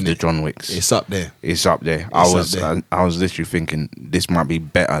there, any of innit? the John Wicks. It's up there. It's up there. It's up there. I was literally thinking this might be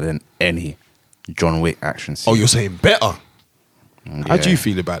better than any John Wick action scene. Oh, you're saying better? How do Yeah. you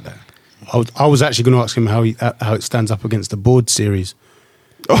feel about that? I was actually going to ask him how it stands up against the Bourne series.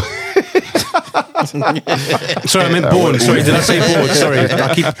 Sorry, I meant Bourne. Sorry, did I say Bourne? Sorry,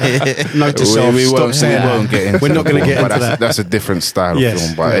 I keep note to self. Stop saying won't that. get into We're not going to get but into that. That's a different style of Yes.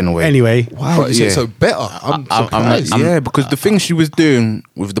 film. But anyway. Anyway, Wow, But you said yeah. so better. I'm surprised. Yeah, because the thing she was doing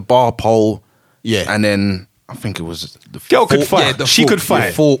with the bar pole, Yeah. and then I think it was the girl could fork- fight. yeah, the She fork, could the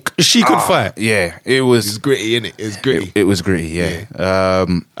fight. fork. She could fight. Yeah, it It's was. gritty, innit? It's gritty. It was gritty. Yeah.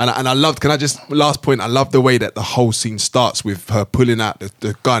 And I loved, can I just, last point, I love the way that the whole scene starts with her pulling out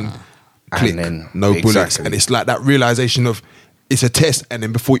the gun, click, then- no bullets. exactly. And it's like that realization of it's a test, and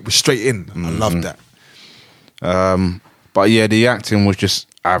then before it was straight in. I love that. But yeah, the acting was just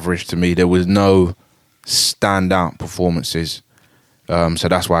average to me. There was no standout performances. So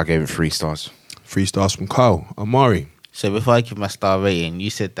that's why I gave it 3 stars. 3 stars from Kyle. Amari. So before I give my star rating, you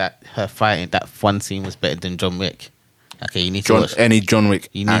said that her fighting that one scene was better than John Wick. Okay, you need to watch. Any John Wick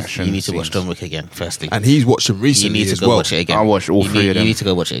You need action to watch scenes. John Wick again. Firstly, And he's watched them you recently need to as go well. watch it again. I watched all 3 of them. You need to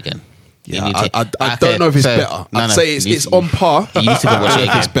go watch it again. You Yeah, need to- I Okay, don't know if it's so- better. no, I'd no, say you it's need- on par. You need to go watch it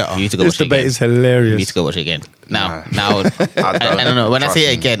again. It's better. You need to go This watch it debate again. is hilarious. You need to go watch it again. Now, Nah. I don't know. When I Trust say it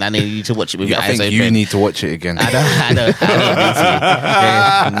me. again, I need you to watch it with Yeah, your I eyes think open. you need to watch it again. I don't need to.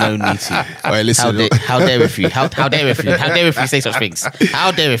 There's no need to. Wait, listen. How dare if you? How dare if you? How dare if you say such things?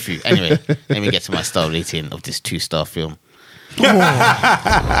 How dare if you? Anyway, let me get to my star rating of this 2-star film.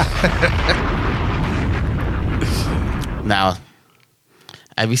 Now,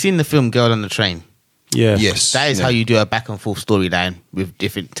 have you seen the film Girl on the Train? Yeah. Yes. That is Yeah. how you do a back and forth storyline with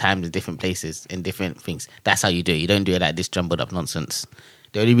different times and different places and different things. That's how you do it. You don't do it like this jumbled up nonsense.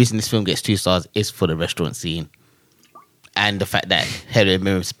 The only reason this film gets 2 stars is for the restaurant scene. And the fact that Helen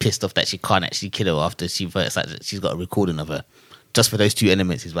Mirren's pissed off that she can't actually kill her after she's got a recording of her. Just for those 2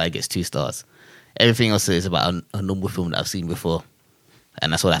 elements is why it gets 2 stars. Everything else is about a normal film that I've seen before.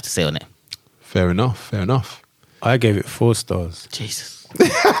 And that's all I have to say on it. Fair enough. I gave it 4 stars. Jesus.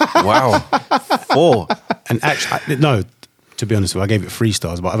 Wow. 4. And actually, no, to be honest with you, I gave it 3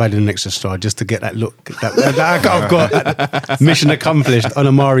 stars, but I've added an extra star just to get that look that I've got mission accomplished on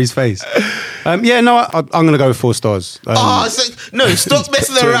Amari's face. I'm going to go with 4 stars. Stop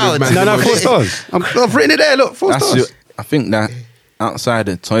messing around. No, 4 stars. I've written it there. Look, 4 stars. I think that outside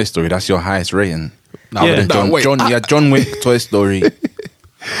of Toy Story, that's your highest rating. Yeah. John Wick, Toy Story.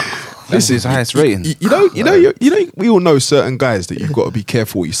 This is highest rating. You know, we all know certain guys that you've got to be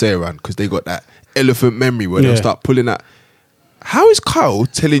careful what you say around because they got that elephant memory where they'll start pulling that. How is Kyle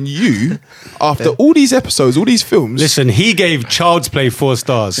telling you after all these episodes, all these films? Listen, he gave Child's Play 4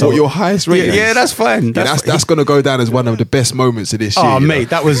 stars. So what your highest rating? Yeah, that's fine. That's going to go down as one of the best moments of this year. Oh, mate,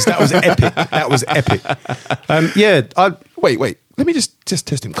 that was epic. That was epic. Wait. Let me just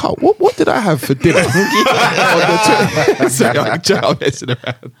test him. Carl, what did I have for dinner? Sorry, I'm messing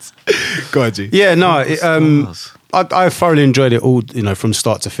around. Go on, G. Yeah, no, I thoroughly enjoyed it all, from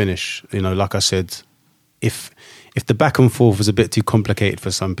start to finish. Like I said, if the back and forth was a bit too complicated for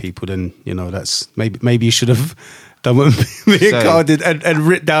some people, then, that's maybe you should have done what me and Carl did and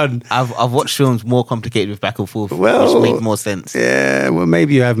written down. I've watched films more complicated with back and forth, Well, which make more sense. Yeah, well,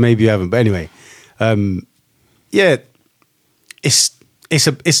 maybe you have, maybe you haven't. But anyway, it is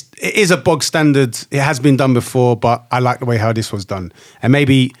a bog standard. It has been done before, but I like the way how this was done. And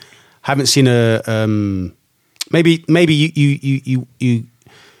maybe haven't seen maybe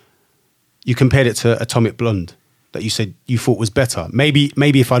you compared it to Atomic Blonde that you said you thought was better. Maybe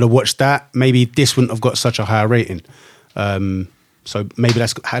if I'd have watched that, maybe this wouldn't have got such a higher rating. So maybe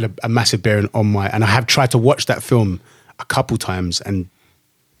that's had a massive bearing on and I have tried to watch that film a couple times and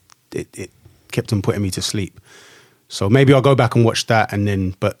it kept on putting me to sleep. So maybe I'll go back and watch that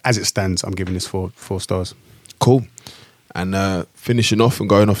but as it stands, I'm giving this 4 stars. Cool. And finishing off and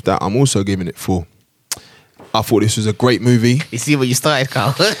going off that, I'm also giving it 4. I thought this was a great movie. You see where you started,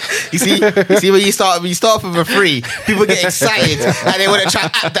 Carl? You see where you start? When you start off with a 3, people get excited and they want to try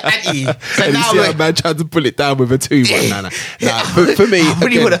the ante. So And now you see how man tried to pull it down with a 2, but nah. For me, I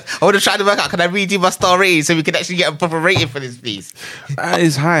really again, want to try to work out. Can I redo my star rating so we can actually get a proper rating for this, please? That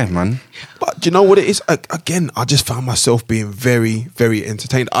is high, man. But do you know what it is? Again, I just found myself being very, very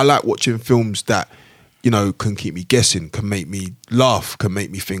entertained. I like watching films that, can keep me guessing, can make me laugh, can make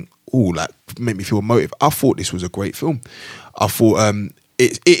me think, make me feel motive. I thought this was a great film. I thought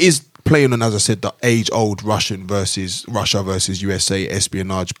it is playing on, as I said, the age-old Russia versus USA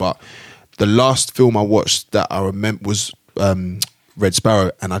espionage. But the last film I watched that I remember was Red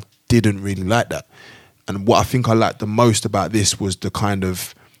Sparrow, and I didn't really like that. And what I think I liked the most about this was the kind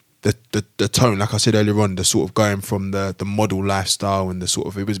of the tone, like I said earlier on, the sort of going from the model lifestyle and the sort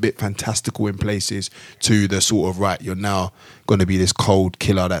of, it was a bit fantastical in places to the sort of, right, you're now going to be this cold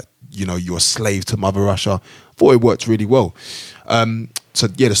killer that, you're a slave to Mother Russia. I thought it worked really well. So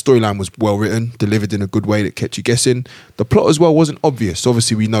yeah, the storyline was well written, delivered in a good way that kept you guessing. The plot as well wasn't obvious.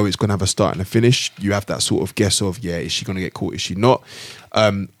 Obviously, we know it's going to have a start and a finish. You have that sort of guess of, is she going to get caught? Is she not?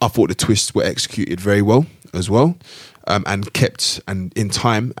 I thought the twists were executed very well as well. And kept and in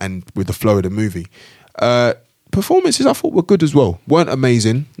time and with the flow of the movie. Performances I thought were good as well. Weren't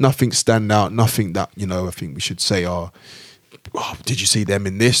amazing. Nothing stand out. Nothing that, I think we should say did you see them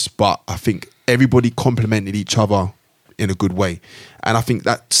in this? But I think everybody complimented each other in a good way. And I think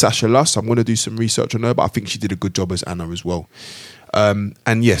that Sasha Luss, I'm going to do some research on her, but I think she did a good job as Anna as well.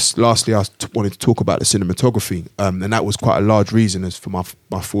 And yes, lastly, I wanted to talk about the cinematography. And that was quite a large reason as for my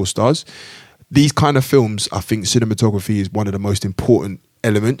 4 stars. These kind of films, I think cinematography is one of the most important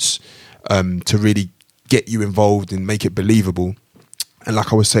elements to really get you involved and make it believable. And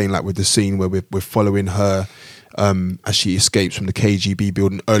like I was saying, like with the scene where we're following her as she escapes from the KGB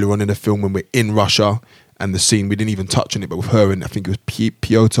building earlier on in the film when we're in Russia, and the scene, we didn't even touch on it, but with her and I think it was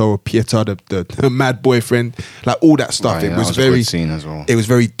Piotr, the mad boyfriend, like all that stuff. Right, it yeah, was that was very, a good scene as well. It was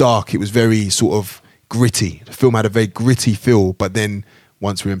very dark. It was very sort of gritty. The film had a very gritty feel, but then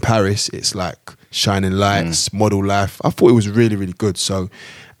once we're in Paris, it's like shining lights, model life. I thought it was really, really good. So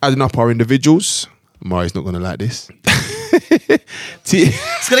adding up our individuals, Mari's not going to like this.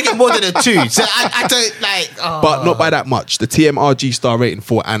 It's going to get more than a 2. So I don't like... Oh. But not by that much. The TMRG star rating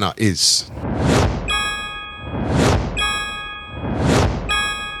for Anna is...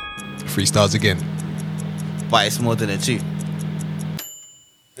 3 stars again. But it's more than a 2.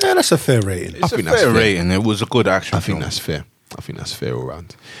 Yeah, that's a fair rating. It's I think a that's fair fair. rating. It was a good action I think film. that's fair. I think that's fair all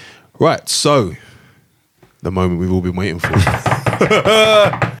round. Right, so the moment we've all been waiting for.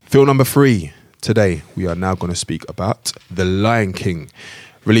 Film number 3. Today we are now going to speak about The Lion King.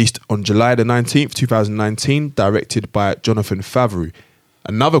 Released on July the 19th, 2019, directed by Jonathan Favreau.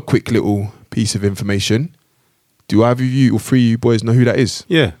 Another quick little piece of information. Do either of you or 3 of you boys know who that is?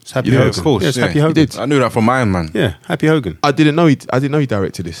 Yeah, it's Happy Yeah, Hogan. of course, Yeah, it's yeah. Happy You Hogan. did. I knew that from Iron Man. Yeah, Happy Hogan. I didn't know he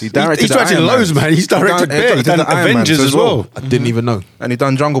directed this. He directed, He's the directed Iron loads, man. He's directed Bear. He's done the Iron Avengers Mans as well. I didn't even know. And he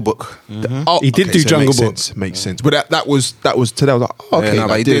done Jungle Book. Oh, He did do so it Jungle makes Book. sense, makes sense. But that was today. I was like, oh, okay, Yeah, no,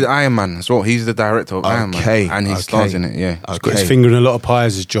 but he did. did Iron Man as well. He's the director of Iron Man. Okay, And he okay. stars in it, yeah. Got his finger in a lot of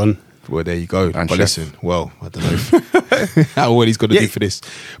pies, is John. Well, there you go. And but chef. listen, well, I don't know if, how well he's going to do for this.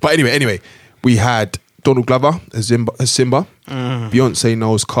 But anyway, we had Donald Glover as Simba, Beyonce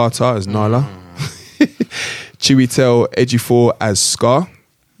Knowles Carter as Nala, Chiwetel Ejiofor as Scar,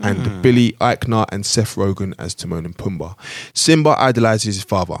 and Billy Eichner and Seth Rogen as Timon and Pumbaa. Simba idolizes his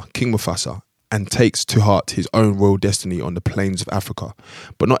father, King Mufasa, and takes to heart his own royal destiny on the plains of Africa.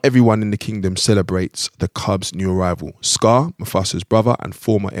 But not everyone in the kingdom celebrates the cub's new arrival. Scar, Mufasa's brother and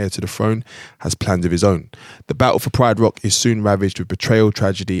former heir to the throne, has plans of his own. The battle for Pride Rock is soon ravaged with betrayal,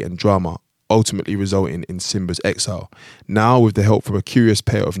 tragedy and drama, ultimately resulting in Simba's exile. Now, with the help from a curious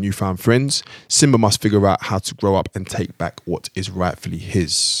pair of newfound friends, Simba must figure out how to grow up and take back what is rightfully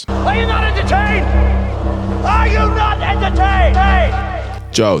his. Are you not entertained? Are you not entertained? Hey!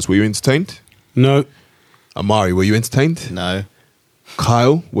 Giles, were you entertained? No. Amari, were you entertained? No.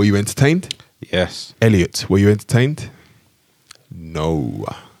 Kyle, were you entertained? Yes. Elliot, were you entertained? No.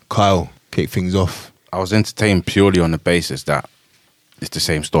 Kyle, kick things off. I was entertained purely on the basis that it's the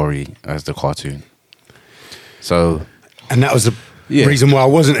same story as the cartoon. So, And that was the Yeah. reason why I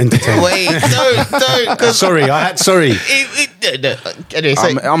wasn't entertained. Wait, don't. 'Cause Sorry. Anyway,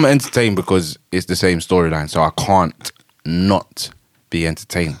 so, I'm entertained because it's the same storyline, so I can't not be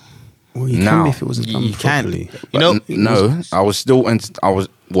entertained. Well, you Now. can if it wasn't done you can. properly. You know, No, I was still.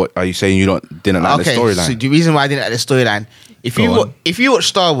 What are you saying? You didn't like the storyline? So the reason why I didn't like the storyline, if you watch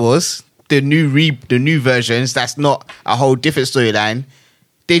Star Wars, the new versions, that's not a whole different storyline.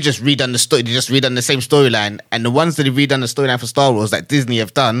 They just redone the story. They just redone the same storyline, and the ones that have redone the storyline for Star Wars that Disney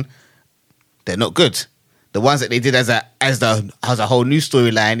have done, they're not good. The ones that they did as a whole new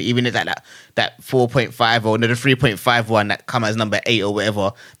storyline, even if that 4.5 or the 3.5 one that come as number 8 or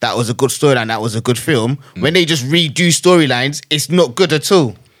whatever, that was a good storyline. That was a good film. When they just redo storylines, it's not good at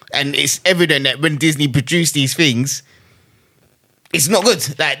all, and it's evident that when Disney produced these things, it's not good.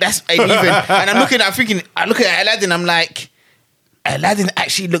 Like that's and even. And I'm looking at Aladdin. I'm like, Aladdin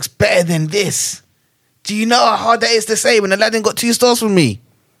actually looks better than this. Do you know how hard that is to say when Aladdin got 2 stars from me?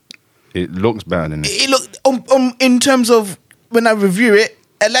 It looks better than this. It looked in terms of when I review it,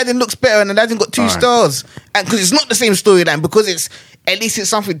 Aladdin looks better and Aladdin got 2 Alright. stars, and because it's not the same storyline, because it's at least it's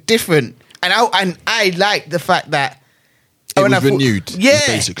something different, and I like the fact that It when was I thought- renewed. Yeah,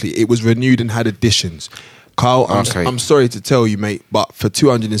 Basically, it was renewed and had additions. Kyle, Okay. I'm sorry to tell you, mate, but for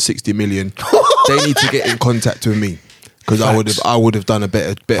 260 million, they need to get in contact with me. Because I would have done a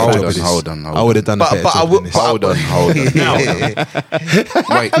better Hold job on, of this. hold on. I would have done a better But I job would- than this. Hold on.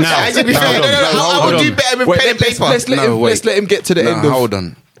 Wait. I to be fair, I would do better with Wait, pen and paper. let's let him get to the end of. Hold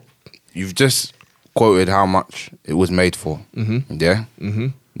on. You've just quoted how much it was made for. Mm-hmm. Yeah? Mm-hmm.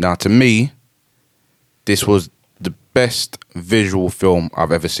 Now, to me, this was the best visual film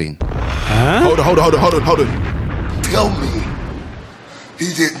I've ever seen. Hold on. Tell me,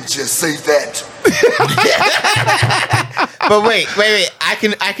 he didn't just say that. But wait. I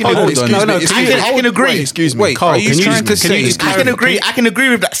can Hold agree. on. I can agree. Excuse me. Wait, Carl, are you can you trying just- to can you say? just I can agree. I can agree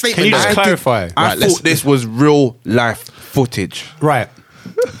with that Can statement. you just clarify? I let's- thought this was real life footage. Right.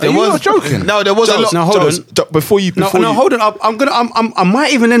 Are you not joking? No, there was a lot. Now hold on. Before you, No, hold on. I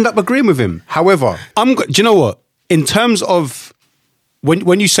might even end up agreeing with him. However, do you know what? In terms of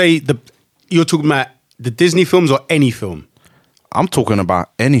when you say you're talking about the Disney films or any film, I'm talking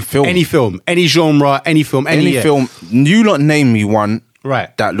about any film. any genre, any film, Any yeah. film. You not name me one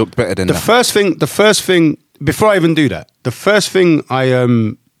Right. that looked better than The that. first thing before I even do that, the first thing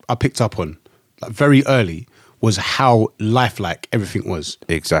I picked up on like, very early was how lifelike everything was.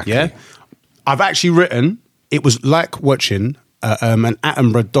 Exactly. Yeah, I've actually written it was like watching an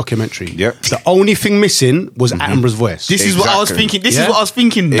Attenborough documentary. Yep. The only thing missing was Attenborough's voice. This is what I was Exactly. thinking. This Yeah? is what I was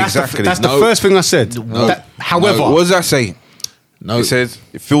thinking. Exactly. That's the No. first thing I said. However, What does that say? No. It says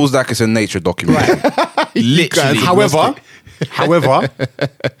it feels like it's a nature documentary. Literally. however,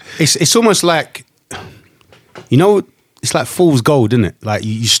 it's almost like, you know, it's like fool's gold, isn't it? Like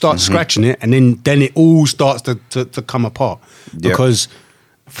you start scratching it, and then it all starts to come apart. Yep. Because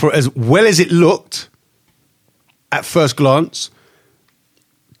for as well as it looked at first glance,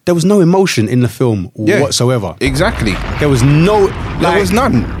 there was no emotion in the film whatsoever. Exactly. There was no. There was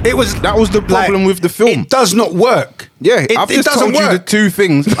none. It was that was the problem with the film. It does not work. Yeah, I've just doesn't told you the work. 2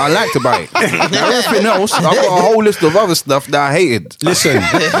 things I liked about it. Now, everything else, I've got a whole list of other stuff that I hated. Listen,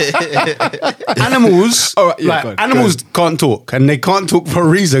 animals, All right, yeah, go on, animals can't talk, and they can't talk for a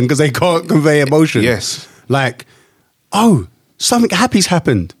reason because they can't convey emotion. Yes. Like, oh, something happy's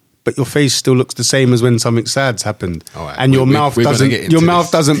happened, but your face still looks the same as when something sad's happened, All right, and your mouth we're gonna doesn't. get into Your mouth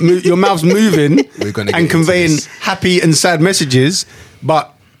this. doesn't move. Your mouth's moving We're gonna get and into conveying this. happy and sad messages,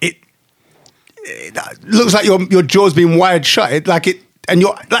 but it looks like your jaw's been wired shut. And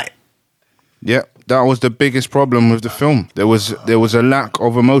you're like. Yeah, that was the biggest problem with the film. There was a lack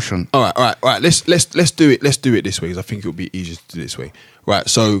of emotion. All right. Let's do it. Let's do it this way because I think it'll be easier to do it this way. Right.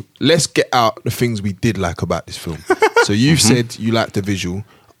 So let's get out the things we did like about this film. So you've said you liked the visual.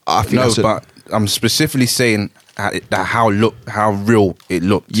 I think No, but I'm specifically saying how real it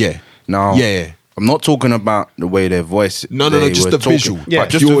looked. Yeah. Now, Yeah. I'm not talking about the way their voice. No, they just were the talking, visual. Yeah, but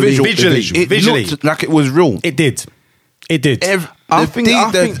just the purely visual. the It visually. looked like it was real. It did. I The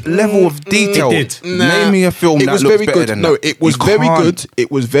think level of detail. It did. Name me a film it that was looks very better good. than No, that. it was You very can't. good.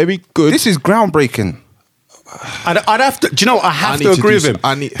 It was very good. This is groundbreaking. I'd have to. Do you know what? I have need to to agree do with him.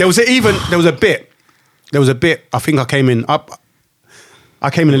 some- There was a bit. I think I came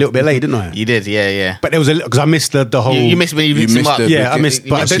in a little bit late, didn't I? You did, yeah. But there was a because I missed the whole. You missed when you mixed him missed up. the- Yeah, I missed.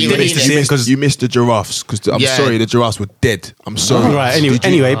 But I missed- didn't you miss the missed- scene because. you missed the giraffes because I'm Yeah. sorry, the giraffes were dead. I'm sorry. Right. Did you-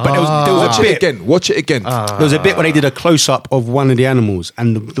 Anyway, but there was Watch a it bit. again. Watch it again. There was a bit where they did a close up of one of the animals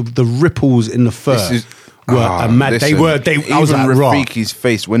and the ripples in the fur This is were a mad. listen, I was even like, raw. Rafiki's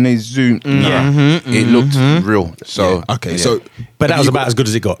face when they zoomed. Yeah. It looked real. So Okay, yeah. so But that was about as good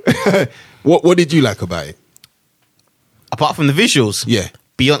as it got. what did you like about it? Apart from the visuals, Yeah.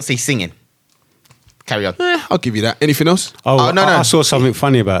 Beyonce singing. Carry on. I'll give you that. Anything else? Oh, no. I saw something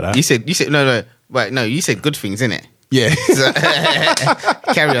funny about that. You said no. Wait, no. You said good things, innit? Yeah.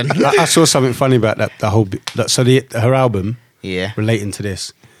 Carry on. I saw something funny about that. The whole her album. Yeah. Relating to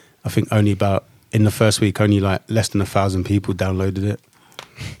this, I think only about in the first week, only like less than 1,000 people downloaded it.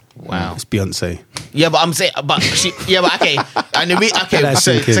 Wow. It's Beyonce. Yeah, but I'm saying, but okay. And That's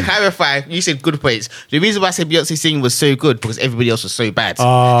so sinking. to clarify, you said good points. The reason why I said Beyonce singing was so good because everybody else was so bad.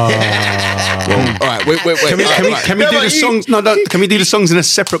 All right. Wait. Can we do the songs? No. Can we do the songs in a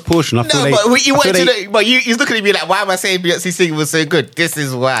separate portion? I feel No, they- but you I wanted feel to they- know. But he's looking at me like, why am I saying Beyonce singing was so good? This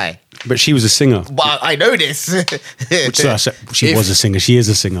is why. But she was a singer. But I know this. So I said she was a singer. She is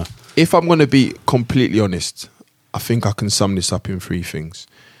a singer. If I'm going to be completely honest, I think I can sum this up in 3 things.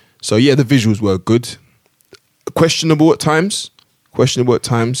 So yeah, the visuals were good. Questionable at times,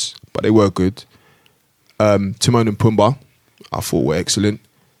 but they were good. Timon and Pumbaa, I thought were excellent.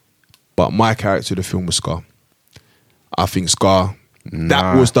 But my character of the film was Scar. I think Scar,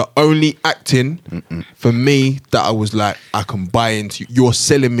 that was the only acting for me that I was like, I can buy into. You're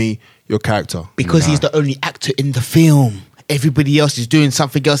selling me your character. Because he's the only actor in the film. Everybody else is doing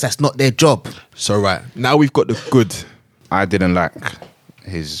something else that's not their job. So right, now we've got the good. I didn't like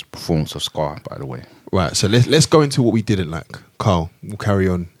his performance of Scar, by the way. Right, so let's go into what we didn't like. Carl, we'll carry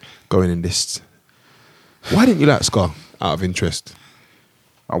on going in this. Why didn't you like Scar, out of interest?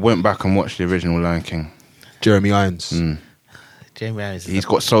 I went back and watched the original Lion King. Jeremy Irons. Jamie Irons. He's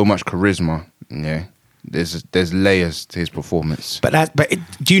got so much charisma. Yeah, there's layers to his performance. But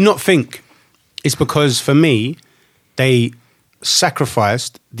do you not think it's because for me they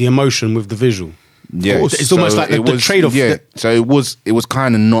sacrificed the emotion with the visual? Yeah, It's almost like the trade-off. Yeah, so it was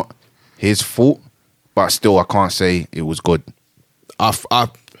kind of not his fault, but still I can't say it was good.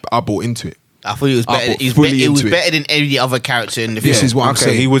 I bought into it. I thought he was I better. bought He was, fully he was into it. better than every other character in the This film. is what I'm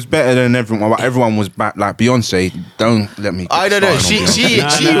saying. He was better than everyone. But everyone was back. Like Beyonce, don't let me. I don't know. started on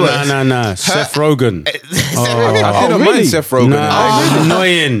Beyonce. She was. No. Seth Rogen. I didn't mind Seth Rogen. No,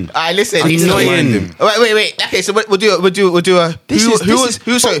 annoying. I listen. I He's didn't annoying. mind him. Wait. Okay, so we'll do a. This is Who's getting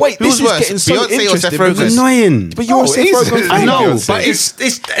worse? so Beyonce or Seth interesting Rogen? because- Annoying. But you're a Seth easy. Rogen fan. I know, Beyonce. but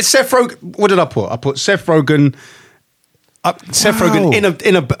it's Seth Rogen. What did I put? I put Seth Rogen. Seth Rogen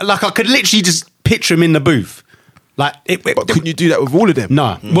in a like I could literally just picture him in the booth. Like But couldn't you do that with all of them?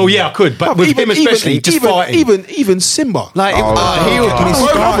 No. Well, yeah, I could, but with him especially, just fighting. Even Simba. Like, We're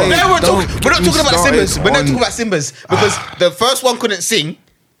not talking about started Simbas. We're not on- talking about Simbas because the first one couldn't sing.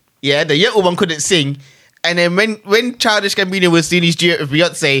 Yeah, the Yettle one couldn't sing, And then when Childish Gambino was doing his duet with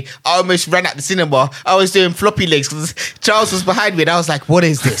Beyonce, I almost ran out the cinema. I was doing floppy legs because Charles was behind me, and I was like, "What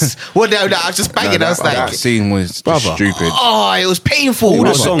is this? What?" No, I was just banging. I was like, that scene was stupid. "Oh, it was painful." All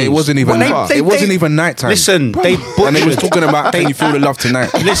the songs. It wasn't even. It wasn't even nighttime. Listen, they and they was talking about can you feel the love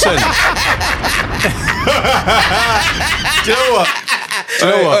tonight? Listen. Do you know what?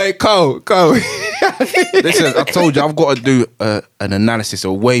 Hey, Cole. Listen, I told you I've got to do an analysis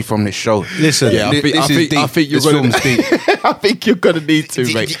away from this show. Listen, Yeah, I think you're This gonna. film's deep. I think you're gonna need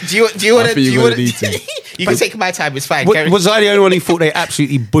to, mate. Do you want I to? think you're gonna need to. You can take my time. It's fine. Was I the only one who thought they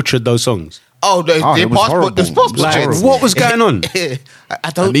absolutely butchered those songs? Oh, the it was passport. horrible. The passport. Like, checks. what was going on? I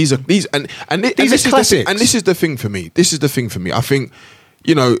don't. And these are These this are is the thing, classics. and this is the thing for me. This is the thing for me. I think,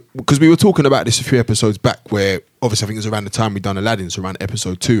 you know, because we were talking about this a few episodes back, where obviously I think it was around the time we'd done Aladdin, so around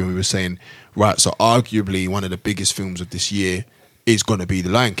episode 2, and we were saying, right, so arguably one of the biggest films of this year is going to be The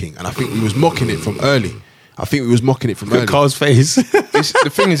Lion King, and I think we was mocking it from early. Carl's face. The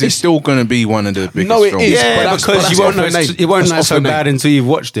thing is, it's still going to be one of the biggest No, it films. is. Yeah, but that's- because but you that's won't know off her name. it won't That's know off so her name. bad until you've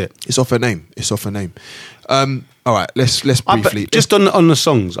watched it. It's off her name. All right, let's briefly Just on the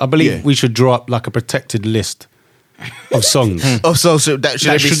songs, I believe Yeah. we should draw up like a protected list of songs. Oh, so that should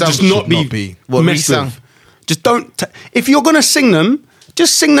That be should sung? just not not be be. What, messed re-sung? with. Just don't. If you're gonna sing them,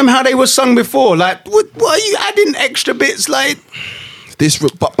 just sing them how they were sung before. Like, what are you adding extra bits? Like, this.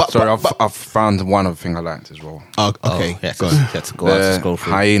 Sorry, I've found one other thing I liked as well. Oh, okay, Yes, go on. let's go. Let's The scroll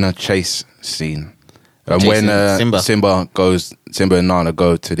through. hyena chase scene. And Chasing when Simba. Simba and Nala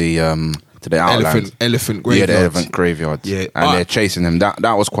go to the outland. Elephant Yeah, graveyard. the elephant graveyard. Yeah. And they're chasing them.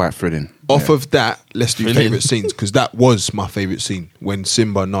 That was quite thrilling. Off of that, let's do Brilliant. favourite scenes, because that was my favourite scene when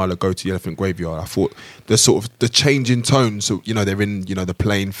Simba and Nala go to the elephant graveyard. I thought the sort of the change in tone. So you know they're in the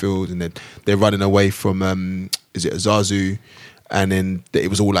playing field and they're running away from is it Azazu, and then it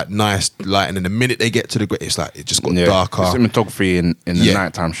was all like nice light, and then the minute they get to the it's like it just got darker. The cinematography in the Yeah.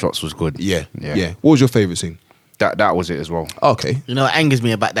 nighttime shots was good. Yeah. What was your favourite scene? That was it as well. Okay. You know what angers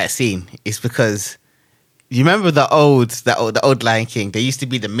me about that scene is because you remember the old Lion King. There used to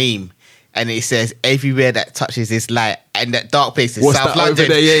be the meme, and it says everywhere that touches this light, and that dark place is What's South that over London.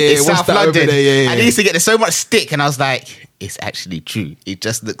 there? Yeah, It's what's South that over London. there? Yeah, yeah, And yeah. they used to get so much stick, and I was like, it's actually true. It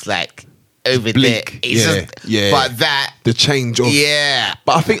just looks like over Bleak. there. It's Yeah, just, yeah. But that, The change of yeah.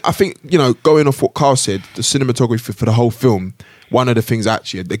 But I think going off what Carl said, the cinematography for the whole film. One of the things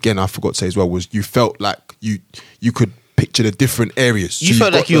actually, again, I forgot to say as well, was you felt like you could picture the different areas. You So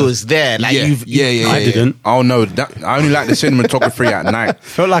felt you've like got you the- was there. Like yeah, you've, yeah. I didn't. Oh no, I only like the cinematography at night.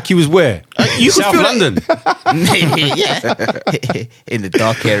 Felt like he was where? you could South feel London. yeah. In the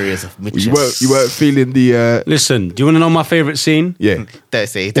dark areas of Mitchell. You weren't feeling the Listen, do you want to know my favourite scene? yeah. Don't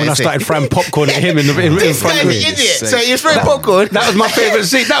say. When Don't I say. started throwing popcorn at him in This front guy's of an me. idiot. So he was throwing popcorn. That was my favourite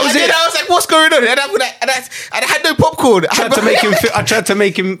scene. That was And then it. I was like, "What's going on?" And I had no popcorn. I tried to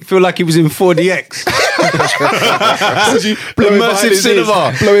make him feel like he was in 4DX. Immersive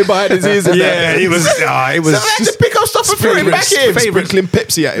cinema. blowing behind his ears. And Yeah, that. it was. So I had to pick up stuff and throw it back in. Sprinkling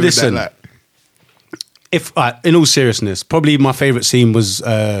Pepsi at him. Listen, and that, If in all seriousness, probably my favourite scene was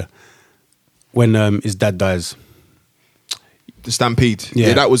when his dad dies. the Stampede. Yeah.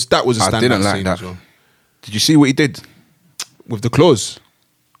 Yeah, that was a I standout didn't like scene that. as well. Did you see what he did? Did With the claws.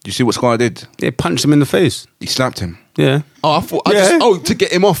 you see what Scar did? They punched him in the face. He slapped him. Yeah, Oh, I thought. Yeah. To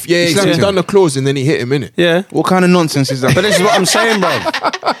get him off. Yeah, slapped he's him. done the claws and then he hit him in it. yeah. What kind of nonsense is that? But this is what I'm saying, bro.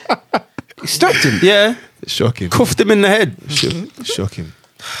 he slapped him. Yeah, Shocking. cuffed him in the head. Shocking.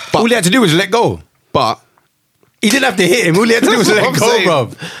 All he had to do was let go. But He didn't have to hit him. All he had to do was That's let what I'm go, saying.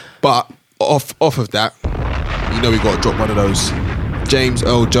 bro. But off of that, we got to drop one of those. James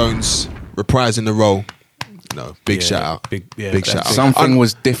Earl Jones reprising the role. No, big Yeah, shout out. big- yeah, big that's shout out. Something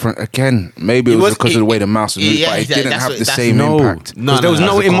was different again. Maybe it was because of the way the mouse was moving, yeah, but it yeah, didn't that's have what- the that's- same No, impact. No, there was no,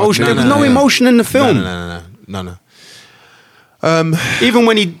 no that's a emotion. con- There was no, no no, no. emotion in the film. No. Even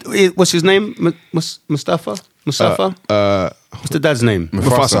when what's his name? Mustafa? What's the dad's name?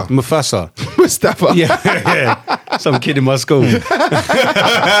 Mufasa. Mufasa. Mustafa. Yeah. Some kid in my school.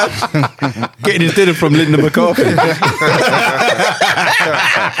 Getting his dinner from Linda McCarthy.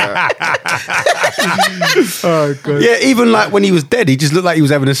 Oh god. Yeah, even like when he was dead, he just looked like he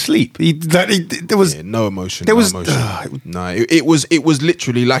was having a sleep. There was Yeah, no emotion. There no was- emotion. No, it was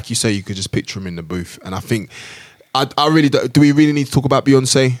literally like you say. You could just picture him in the booth, and I think I really do. We really need to talk about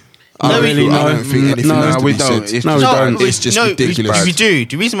Beyonce? I No, don't really, think- I no. don't think anything No, needs to we be don't. said. It's No, just we don't. It's just ridiculous. We do.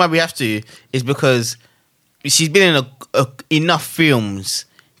 The reason why we have to is because she's been in enough films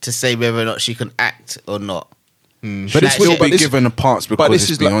to say whether or not she can act or not. But this She'll was be given the parts because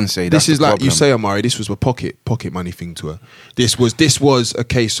it's Beyonce. This is the like you problem. say, Amari. This was a pocket money thing to her. This was a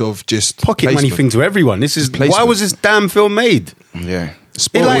case of just Pocket money placement. thing to everyone. This is Placement. why was this damn film made? Yeah.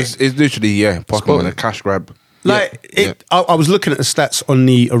 Spot. It's literally, pocket Spot. money, a cash grab. Like I was looking at the stats on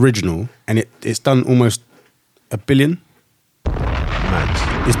the original, and it's done almost $1 billion.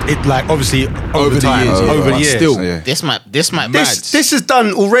 It like obviously over the time, years, over but years. still. Yeah. This might This is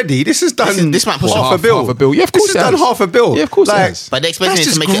done already. This is done. This might push half it a bill. half a bill. Yeah, of course This it is done has. half a bill. Yeah, of course it like, has. But they're expecting that's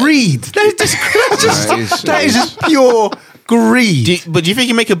it to just make it- greed. That is just pure greed. But do you think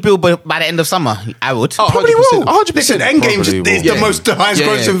you make a bill by the end of summer? I would. Oh, Probably 100%, will. 100%. Listen, Endgame's Probably is will. the most highest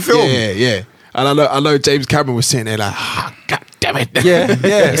grossing film. Yeah. And I know James Cameron was sitting there like, God damn it. Yeah.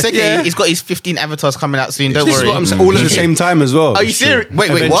 It's okay. He's got his 15 avatars coming out soon. Don't This worry. is what I'm saying. All at the same time as well. Are you serious? Wait,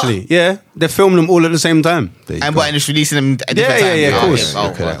 what? Eventually. Yeah, they're filming them all at the same time. And what? And it's releasing them at different times? yeah, of Oh, course. okay.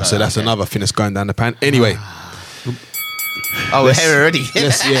 Look at that. So that's another thing that's going down the pan. Anyway, Oh, we're here already.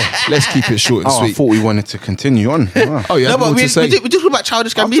 let's keep it short and Oh, I sweet. thought we wanted to continue on. Wow. Oh, yeah, No, but more we to say. talk about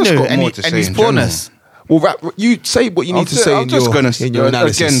Childish I've just Gambino got and more to say his in general. poorness. Well, you say what you need to say in your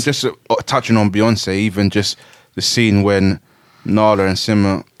analysis. Again, just touching on Beyonce, even just the scene when Nala and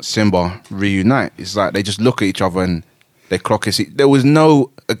Simba reunite. It's like they just look at each other and they clock it. There was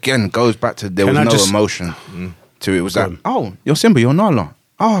no, again, goes back to there Can was I no just- emotion to it. It was Go like, on. oh, you're Simba, you're Nala.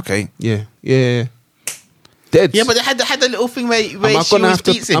 Oh, okay. Yeah. Dead. Yeah, but they had the little thing where am I she gonna was have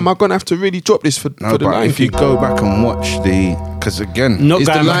to? beating. Am I gonna have to really drop this for No, the but Lion if you King? go back and watch because again, Not Is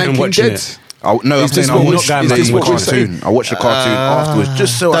the going back Lion and King watching dead? it. No, I'm Is this saying I what- watched is the this what you're cartoon. I watched the cartoon afterwards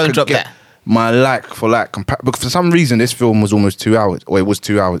just so I don't could drop get that. my like for like. Because for some reason this film was almost 2 hours. Or it was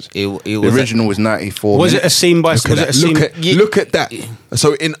 2 hours. It the was original was 94 Was it a minutes. scene by? Look Was at it a that. scene? Look at that. So So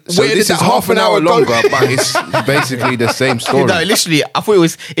where this did is that half an hour go? longer, but it's basically the same story. No, literally, I thought it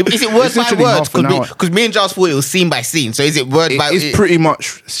was. Is it word It's by literally word? half an hour. Because me and Giles thought it was scene by scene. So is it word by? It is pretty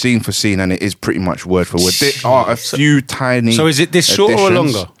much scene for scene, and it is pretty much word for word. There are a few tiny. So is it this shorter or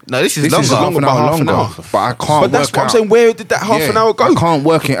additions. longer? No, this is This longer. is half an hour longer, but I can't. But that's work what I'm out. saying. Where did that half an hour go? I can't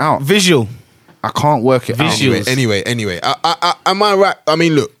work it out. Visual. I can't work it out. Visuals. Anyway. Am I right? I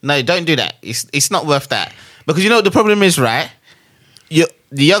mean, look. No, don't do that. It's not worth that because you know what the problem is, right?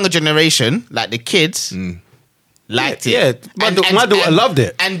 The younger generation, like the kids, liked it. Yeah, my daughter loved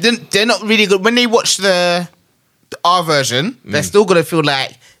it. and then they're not really good when they watch our version. They're still gonna feel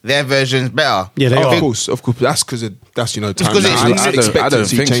like their version's better. Yeah, they Of are. course. That's because that's time. because it's- lapse. I don't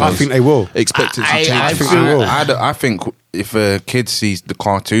Expectancy think so. changes. I think they will. Expectancy I changes. feel- I think if a kid sees the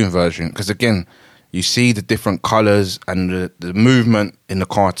cartoon version, because again, you see the different colors and the movement in the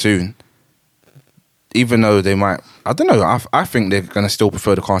cartoon. Even though they might, I don't know. I think they're gonna still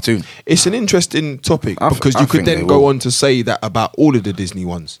prefer the cartoon. It's an interesting topic I because think you could they then go will. on to say that about all of the Disney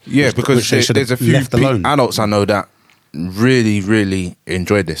ones. Yeah, because which they should there's a have few left alone. adults I know that really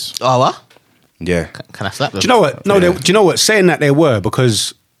enjoyed this. Oh, what? Yeah, Can I slap them? Do you know what? No, do you know what? Saying that they were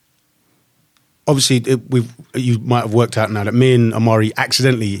because obviously you might have worked out now that me and Amari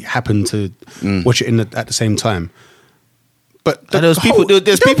accidentally happened to watch it at the same time. But And there was people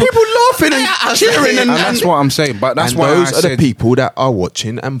laughing and cheering and that's what I'm saying. But that's and why those I are said the people that are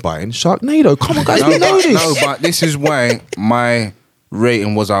watching and buying Sharknado. Come on, guys, no, we know but, this. no, but this is why my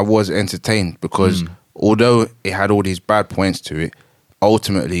rating was I was entertained because although it had all these bad points to it,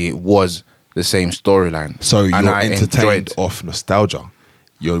 ultimately it was the same storyline. So And you're I entertained enjoyed- off nostalgia.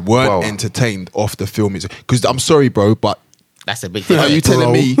 You weren't Well- entertained off the film. Because I'm sorry, bro, but That's a big thing. are you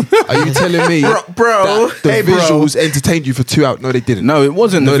telling me? Are you telling me, Bro. that the Hey, bro. visuals entertained you for 2 hours? No, they didn't. No, it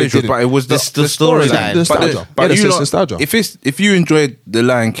wasn't No, the they visual, didn't. but it was the storyline. Nostalgia. But Yeah, that's you just lot- nostalgia. if you enjoyed the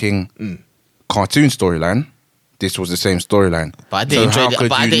Lion King cartoon storyline, this was the same storyline. But I So didn't how enjoy. could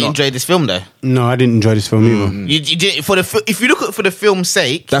But I you didn't not- enjoy this film though. No, I didn't enjoy this film either. You did for the if you look at for the film's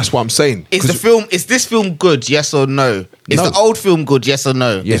sake. That's what I'm saying. Is the 'Cause film? Is this film good? Yes or no? Is No. the old film good? Yes or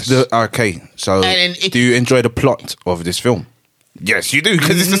no? Yes. Okay, so And it- do you enjoy the plot of this film? Yes, you do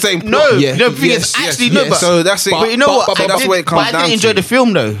because it's the same plot. No, Yeah, the thing yes, is actually yes, no. yes. But So that's it. But you know what? But I that's did- what it comes but I down didn't enjoy to. the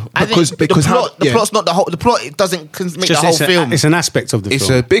film though. I Because think how- the yeah. plot's not the whole. The plot doesn't make the whole film. It's an aspect of the It's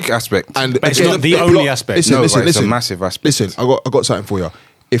film. a big aspect. And But it's again, not the only aspect. Listen, No, listen, but it's a listen. massive aspect. Listen, I got something for you.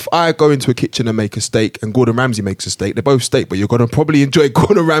 If I go into a kitchen and make a steak, and Gordon Ramsay makes a steak, they're both steak, but you're gonna probably enjoy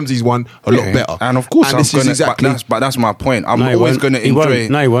Gordon Ramsay's one a lot Yeah. better. And of course, this is exactly. But that's my point. I'm No, he always won't. going to He won't. enjoy.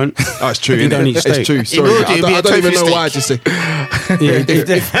 No, he won't. Oh, it's true. He innit? don't eat It's steak. true. will Sorry, do, I it'll be a don't even tofu know why I steak. just say.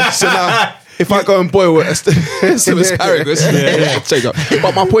 Yeah, So now, if I go and boil some asparagus, take up.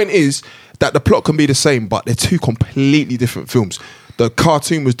 But my point is that the plot can be the same, but they're two completely different films. The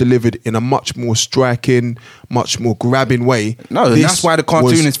cartoon was delivered in a much more striking, much more grabbing way. No, This that's why the cartoon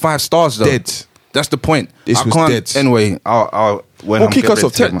was is 5 stars though. dead. That's the point. This was dead. Anyway, I'll when I'm kick us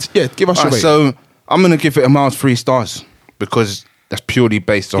giving off. it to Yeah, give us your Alright, rating. So I'm gonna give it a mild 3 stars because that's purely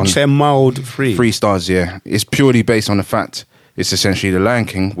based on Did you say a mild 3? 3 stars. Yeah, it's purely based on the fact it's essentially The Lion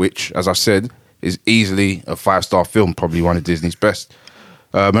King, which, as I said, is easily a 5-star film, probably one of Disney's best.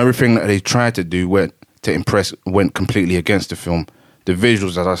 Everything that they tried to do went completely against the film. The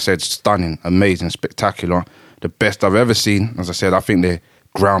visuals, as I said, stunning, amazing, spectacular. The best I've ever seen. As I said, I think they're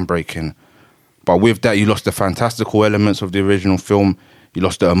groundbreaking. But with that, you lost the fantastical elements of the original film. You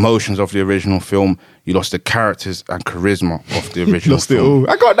lost the emotions of the original film. You lost the characters and charisma of the original Lost it film. all.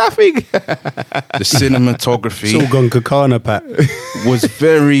 I got nothing. The cinematography It's all gone Kakana, Pat. was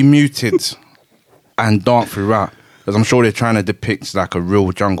very muted and dark throughout. Because I'm sure they're trying to depict like a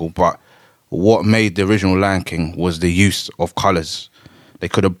real jungle, but what made the original Lion King was the use of colours. They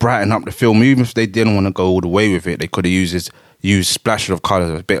could have brightened up the film, even if they didn't want to go all the way with it. They could have used splashes of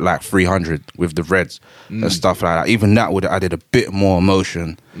colours, a bit like 300 with the reds and stuff like that. Even that would have added a bit more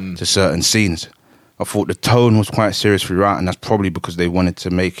emotion to certain scenes. I thought the tone was quite serious throughout, and that's probably because they wanted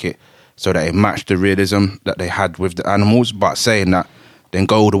to make it so that it matched the realism that they had with the animals. But saying that, then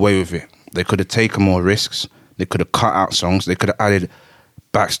go all the way with it. They could have taken more risks. They could have cut out songs. They could have added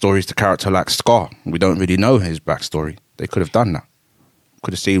backstories to character like Scar. We don't really know his backstory. They could have done that.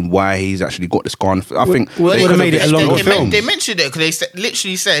 Could have seen why he's actually got the scar. I think Well, they would have made it a longer film. They mentioned it because they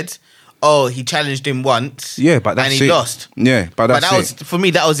literally said, "Oh, he challenged him once, yeah, but that's and he it. lost." Yeah, but that's that was it. for me.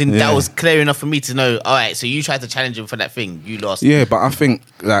 That was Yeah. that was clear enough for me to know. All right, so you tried to challenge him for that thing, you lost. Yeah, but I think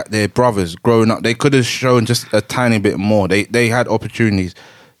like their brothers growing up, they could have shown just a tiny bit more. They had opportunities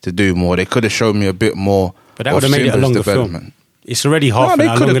to do more. They could have shown me a bit more. But that would have made it a longer film. It's already half an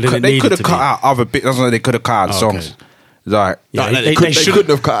hour longer than it They needed could to have be. cut out other bits. That's why they could have cut out Oh, songs. okay. Like, Yeah, they couldn't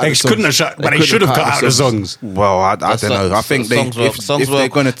have cut out They the couldn't have songs. shut, They but they couldn't should have have cut cut out the the songs. songs. well, I don't know. I think if they're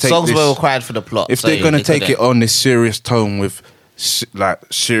going to take songs this, were required for the plot. if so they're going to they take couldn't. it on this serious tone with like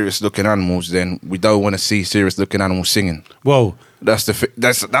serious looking animals, then we don't want to see serious looking animals singing. Well, That's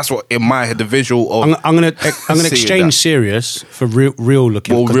what in my head the visual of. I'm gonna seeing exchange that. serious for real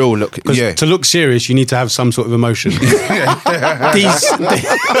looking. Well, real look, Because yeah. to look serious, you need to have some sort of emotion.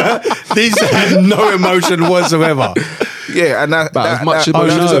 these had no emotion whatsoever. Yeah, and that, But that, as much that,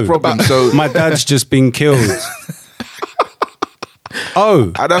 emotion that's as a problem. but- So My dad's just been killed.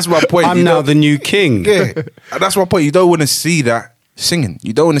 Oh, and that's my point. I'm You now don't- the new king. Yeah, and that's my point. You don't want to see that singing.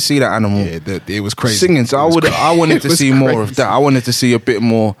 You don't want to see that animal Yeah, it was crazy. singing. So I wanted to It was see more of crazy. that. I wanted to see a bit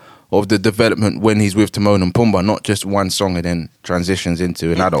more of the development when he's with Timon and Pumbaa, not just one song and then transitions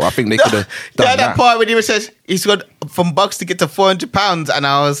into an adult. I think they could have done Yeah, that that. part when he says he's got from bucks to get to £400, and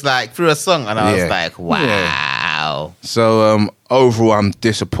I was like through a song, and I Yeah. was like, wow. So overall, I'm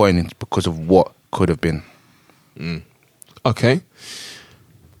disappointed because of what could have been. Okay.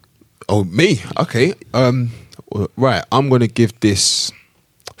 Oh, me. Okay. Right. I'm going to give this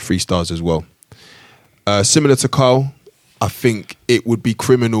 3 stars as well. Similar to Carl, I think it would be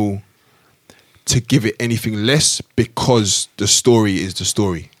criminal to give it anything less because the story is the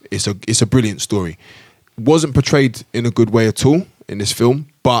story. It's a brilliant story. Wasn't portrayed in a good way at all in this film,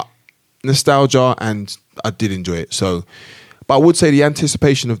 but nostalgia, and I did enjoy it. So, but I would say the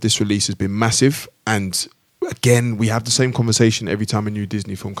anticipation of this release has been massive, and again, we have the same conversation every time a new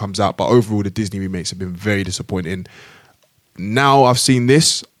Disney film comes out, but overall the Disney remakes have been very disappointing. Now I've seen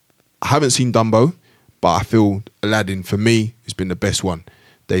this, I haven't seen Dumbo, but I feel Aladdin, for me, has been the best one.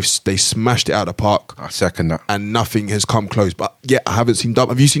 They smashed it out of the park, I second that. and nothing has come close. But yeah, I haven't seen Dumbo.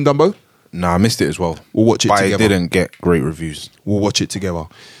 Have you seen Dumbo? No, I missed it as well. We'll watch it but together. it didn't get great reviews. We'll watch it together.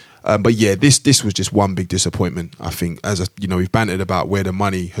 But yeah, this was just one big disappointment. I think, we've bantered about where the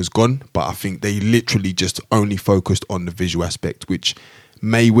money has gone, but I think they literally just only focused on the visual aspect, which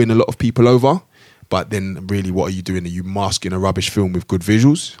may win a lot of people over. But then, really, what are you doing? Are you masking a rubbish film with good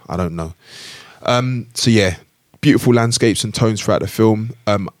visuals? I don't know. So yeah, beautiful landscapes and tones throughout the film.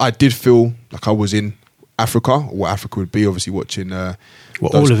 I did feel like I was in Africa, or what Africa would be. Obviously, watching all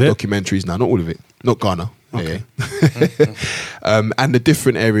of it? documentaries. No, not all of it. Not Ghana. Okay. And the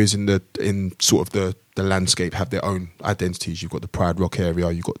different areas in sort of the landscape have their own identities. You've got the Pride Rock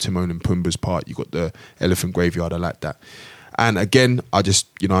area, you've got Timon and Pumbaa's part, you've got the Elephant Graveyard. I like that. And again, I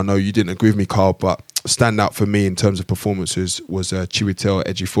know you didn't agree with me, Carl, but standout for me in terms of performances was Chiwetel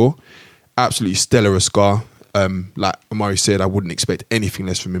Ejiofor. Absolutely stellar as Scar. Like Amari said, I wouldn't expect anything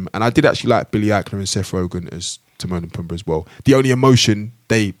less from him. And I did actually like Billy Eichner and Seth Rogen as Timon and Pumbaa as well. The only emotion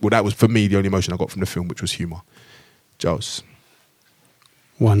that was for me the only emotion I got from the film, which was humour. Giles.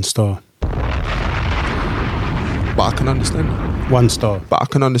 1 star. But I can understand that. 1 star. But I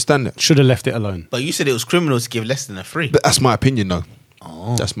can understand that. Should have left it alone. But you said it was criminal to give less than a 3. But that's my opinion, though.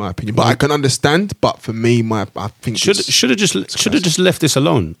 That's my opinion. But I can understand. But for me, I think should have just left this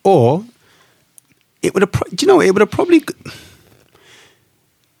alone, or it would have. Do you know? It would have probably.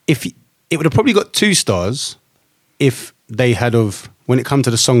 If it would have probably got 2 stars, if they had of when it come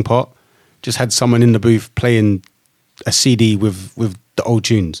to the song part, just had someone in the booth playing a CD with the old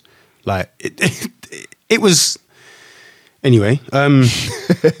tunes. Like it was. Anyway, I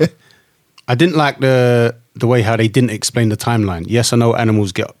didn't like the way how they didn't explain the timeline. Yes, I know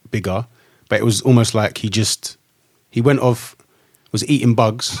animals get bigger, but it was almost like he went off, was eating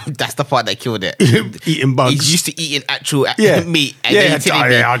bugs. That's the part that killed it. Eating bugs. He's used to eating actual meat. And Yeah,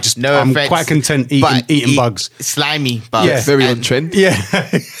 eating I'm quite content eating bugs. Slimy bugs. Yeah. very on trend. Yeah.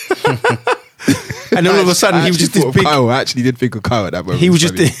 And then all of a sudden, he was just this big. Kyle. I actually did think of Kyle at that moment. He was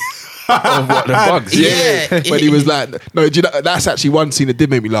just. Of what, the bugs? Yeah. When he was like, no, do you know, that's actually one scene that did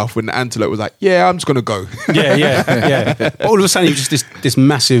make me laugh when the antelope was like, yeah, I'm just going to go. Yeah. But all of a sudden, he was just this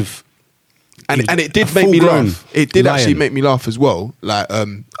massive. And it did make me laugh. It did actually make me laugh as well. Like,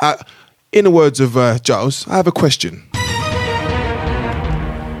 in the words of Giles, I have a question.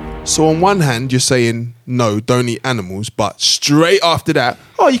 So on one hand, you're saying, no, don't eat animals. But straight after that,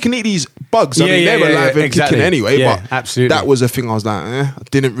 you can eat these bugs. I mean, they're alive and kicking anyway. Yeah, but absolutely. that was a thing I was like, I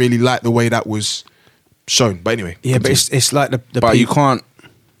didn't really like the way that was shown. But anyway. Yeah, but it's like the But you can't.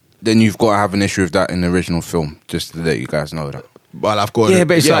 Then you've got to have an issue with that in the original film, just to let you guys know that. Well, I've got. Yeah,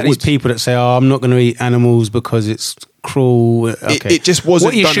 but it's like these people that say, I'm not going to eat animals because it's cruel. Okay. It just wasn't.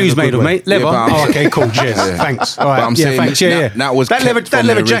 What are your done in shoes a good made of, way. mate? Leather? Yeah, Okay, cool. Cheers. Thanks. All right. But I'm saying thanks. that was that kept leather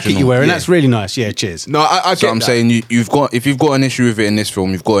from the jacket you original. wearing. Yeah. That's really nice. Yeah, cheers. No, I get So I'm that. saying you've got, if you've got an issue with it in this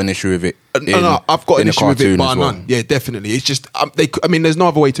film, you've got an issue with it. No, I've got in an the issue with it, cartoon bar as well. none. Yeah, definitely. It's just I mean, there's no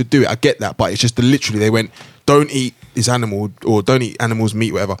other way to do it. I get that, but it's just literally they went, don't eat this animal or don't eat animals'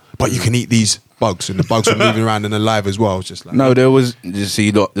 meat, whatever. But you can eat these bugs, and the bugs were moving around and alive as well. I was just like, No, there was. You see,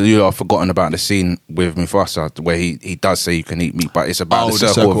 you lot have forgotten about the scene with Mufasa where he does say you can eat meat, but it's about the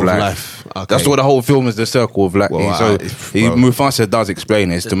circle of life. Okay. That's what the whole film is, the circle of life. Well, So well. Mufasa does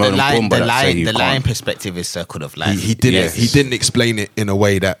explain it. It's Timon and Pumbaa that say you the can't. lion perspective is circle of life. He didn't. Yes. He didn't explain it in a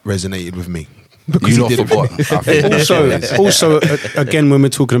way that resonated with me. You lot forgot. I think. Also, again, when we're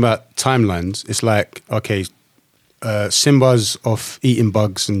talking about timelines, it's like, okay, Simba's off eating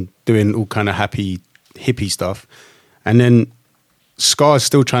bugs and doing all kind of happy hippie stuff, and then Scar's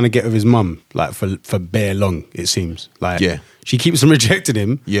still trying to get with his mum, like for bare long. It seems like Yeah. she keeps on rejecting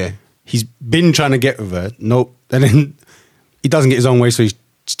him. Yeah. He's been trying to get with her. Nope, and then he doesn't get his own way, so he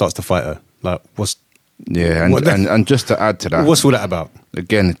starts to fight her. Like, Yeah, What the- and just to add to that, what's all that about?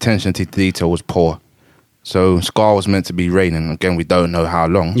 again, the attention to detail was poor. So Scar was meant to be reigning. Again, we don't know how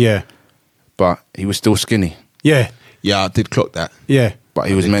long. Yeah, But he was still skinny. yeah, Yeah, I did clock that. yeah. But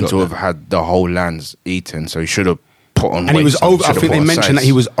he was did meant to clock have had the whole lands eaten. So he should have put on And he weight, was so over. I should have think put they on mentioned that size.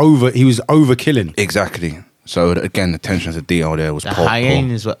 he was over killing. Exactly. So again, the attention to detail there was The poor.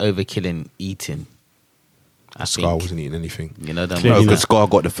 hyenas were overkilling eating. I Scar think. wasn't eating anything. You know, them Clearly No, not. because Scar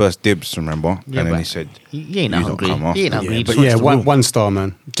got the first dibs, remember? Yeah, and then but he said, you ain't "You not don't hungry. come off." You ain't hungry. You But just want yeah, the raw. one star,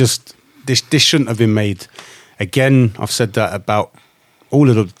 man. Just this shouldn't have been made. Again, I've said that about all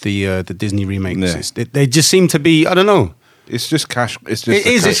of the Disney remakes. Yeah. They just seem to be. I don't know. it's just cash. It's just It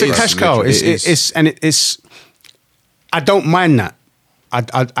is. It's a cash cow. literally. It's. I don't mind that.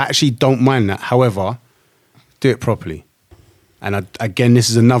 I actually don't mind that. However, do it properly. And again, this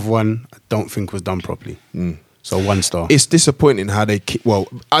is another one I don't think was done properly. So 1 star. It's disappointing how they. Well,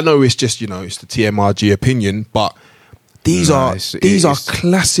 I know it's just it's the TMRG opinion, but these No, are it's-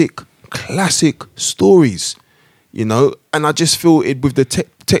 classic stories, And I just feel it with the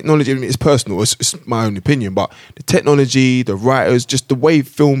technology. I mean, it's personal. It's my own opinion, but the technology, the writers, just the way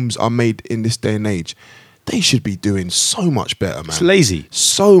films are made in this day and age, they should be doing so much better, man. It's lazy.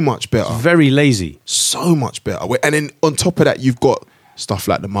 So much better. Very lazy. So much better. And then on top of that, you've got stuff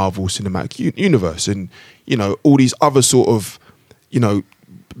like the Marvel Cinematic Universe and, all these other sort of,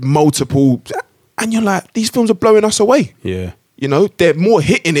 multiple. And you're like, these films are blowing us away. Yeah. They're more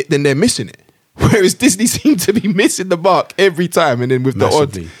hitting it than they're missing it. Whereas Disney seem to be missing the mark every time. And then with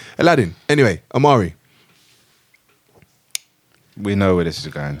Massively. the odd Aladdin. Anyway, Amari. We know where this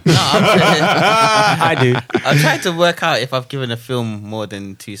is going. I do. I'm trying to work out if I've given a film more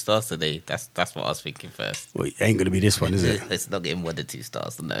than 2 stars today. That's what I was thinking first. Well, it ain't going to be this one, is it? It's not getting more than 2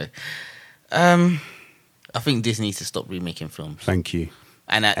 stars, no. I think Disney needs to stop remaking films. Thank you.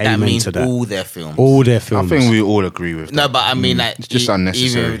 And that Amen means to that. all their films. All their I films. think we all agree with No, that. but I mean, like, It's just unnecessary.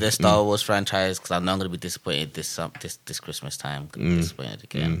 Even with the Star Wars franchise, because I know I'm going to be disappointed this Christmas time. Gonna be disappointed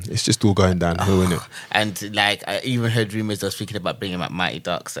again. It's just all going downhill, isn't it? And like, I even heard rumors they were speaking about bringing back Mighty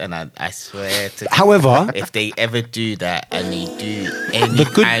Ducks, and I swear to God, However, if they ever do that and they do any The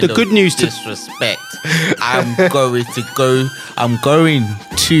good- kind the good of news to- disrespect, I'm going to go. I'm going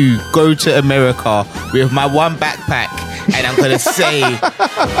to go to America with my one backpack, and I'm going to say,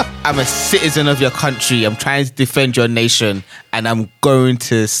 I'm a citizen of your country. I'm trying to defend your nation, and I'm going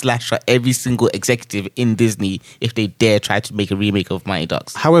to slash at every single executive in Disney if they dare try to make a remake of Mighty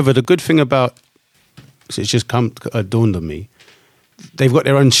Ducks. however, the good thing about it's just dawned on me. They've got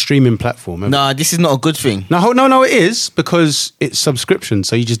their own streaming platform. No, this is not a good thing. No, it is because it's subscription,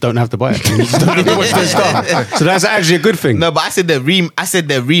 so you just don't have to buy it. You just don't have to watch their stuff. So that's actually a good thing. No, but I said the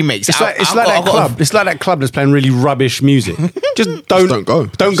remakes. It's like that club. It's like that club that's playing really rubbish music. Just don't go.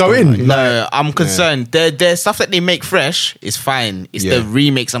 Don't go in. No, I'm concerned. The stuff that they make fresh is fine. It's the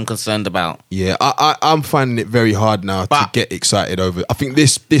remakes I'm concerned about. Yeah, I'm finding it very hard now to get excited over. I think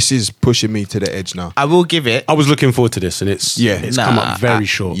this is pushing me to the edge now. I will give it. I was looking forward to this, and it's come up very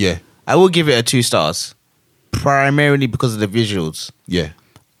short. Yeah, I will give it a 2 stars, primarily because of the visuals. yeah.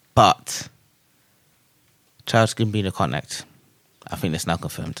 But Childish Gambino can't act. I think that's now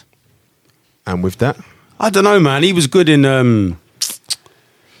confirmed. And with that, I don't know, man. He was good in Yeah,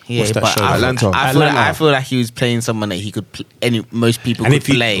 What's that but show? Atlanta. I feel like he was playing someone that he could most people And could if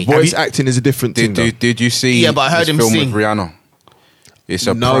you- play. voice acting is a different thing. Did you see? Yeah, but I heard this him film sing. with Rihanna. It's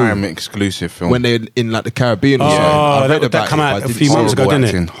a No. Prime exclusive film. When they're in like the Caribbean. or something. I read that about come it, out but I a didn't few see months it. ago, horrible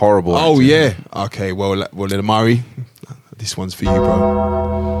didn't it? acting, horrible. Oh acting. yeah. Okay. Well, then Amari, this one's for you,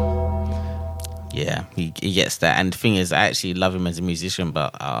 bro. Yeah, he gets that. And the thing is, I actually love him as a musician,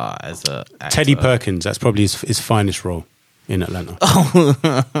 but as a actor, Teddy Perkins. That's probably his finest role in Atlanta.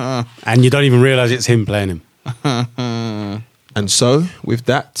 And you don't even realise it's him playing him. And so, with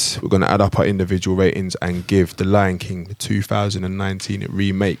that, we're going to add up our individual ratings and give The Lion King, the 2019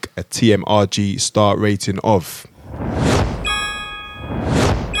 remake, a TMRG star rating of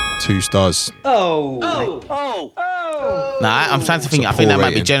 2 stars. Nah, I'm trying to think. I It's a think that poor might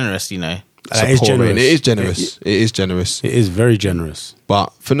be rating. generous, you know. It's a It is poor generous. rating. It is generous. It is generous. It is very generous.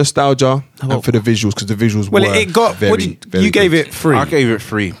 But for nostalgia and for the visuals, because the visuals Well, were it got. very, very you gave good. it 3. I gave it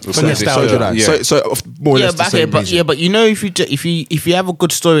 3. So did I. Yeah. So more or less the same reason. but you know, if you have a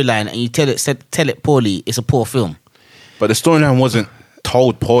good storyline and you tell it poorly, it's a poor film. But the storyline wasn't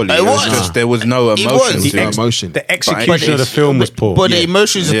told poorly. It was. just there was no It emotion. was. to it. Emotion. The execution of the film was poor. But the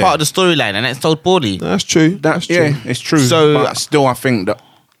emotions are Yeah. part of the storyline, and that's told poorly. That's true. That's true. Yeah, it's true. So- but still, I think that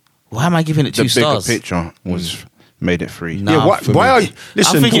Why am I giving it the 2 bigger stars? picture was made it 3. No. Yeah, for why me. are you,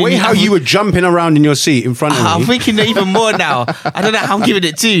 listen, I'm thinking the way how you were jumping around in your seat in front of I'm me. thinking even more now. I don't know how I'm giving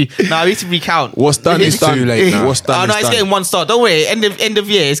it 2. No, I need to recount. What's done is done. too late now. What's done Oh is no, it's done. getting 1 star. Don't worry. End of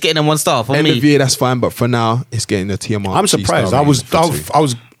year, it's getting a 1 star for End me. of year, that's fine. But for now, it's getting a TMR. I'm surprised. I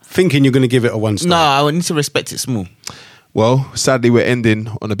was thinking you're going to give it a 1 star. No, I need to respect it small. Well, sadly, we're ending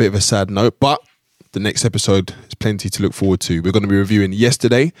on a bit of a sad note, but the next episode is plenty to look forward to. We're going to be reviewing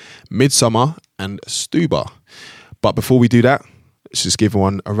Yesterday, Midsummer, and Stuba. But before we do that, let's just give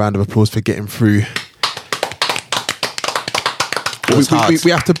everyone a round of applause for getting through. was hard.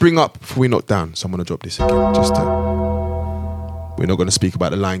 We have to bring up, before we knock down, so I'm going to drop this again. We're not going to speak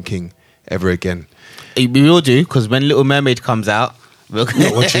about The Lion King ever again. We will do, because when Little Mermaid comes out, we're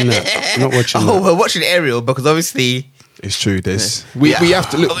Not watching that. Not watching that. we're watching Ariel, because obviously It's true. We have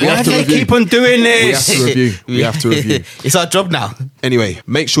to look. We Why have do to they review. keep on doing We have this? to review. We have to review. it's our job now. Anyway,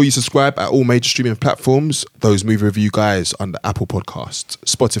 make sure you subscribe at all major streaming platforms. Those movie review guys under Apple Podcasts,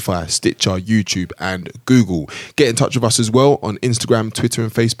 Spotify, Stitcher, YouTube, and Google. Get in touch with us as well on Instagram, Twitter,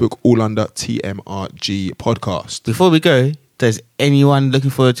 and Facebook, all under TMRG Podcast. Before we go, does anyone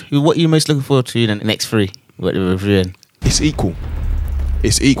looking forward to, what are you most looking forward to in the next 3? What we're reviewing? It's equal.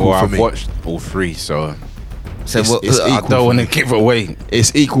 It's equal Well, for I've me. watched all 3, so So It's I equal don't for want to me. give away.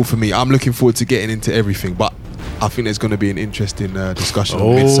 It's equal for me. I'm looking forward to getting into everything, but I think there's going to be an interesting discussion Oh,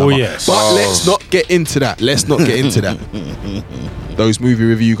 on Midsummer. yes. But let's not get into that. Let's not get into that. Those movie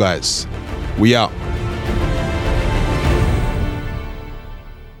review guys, we out.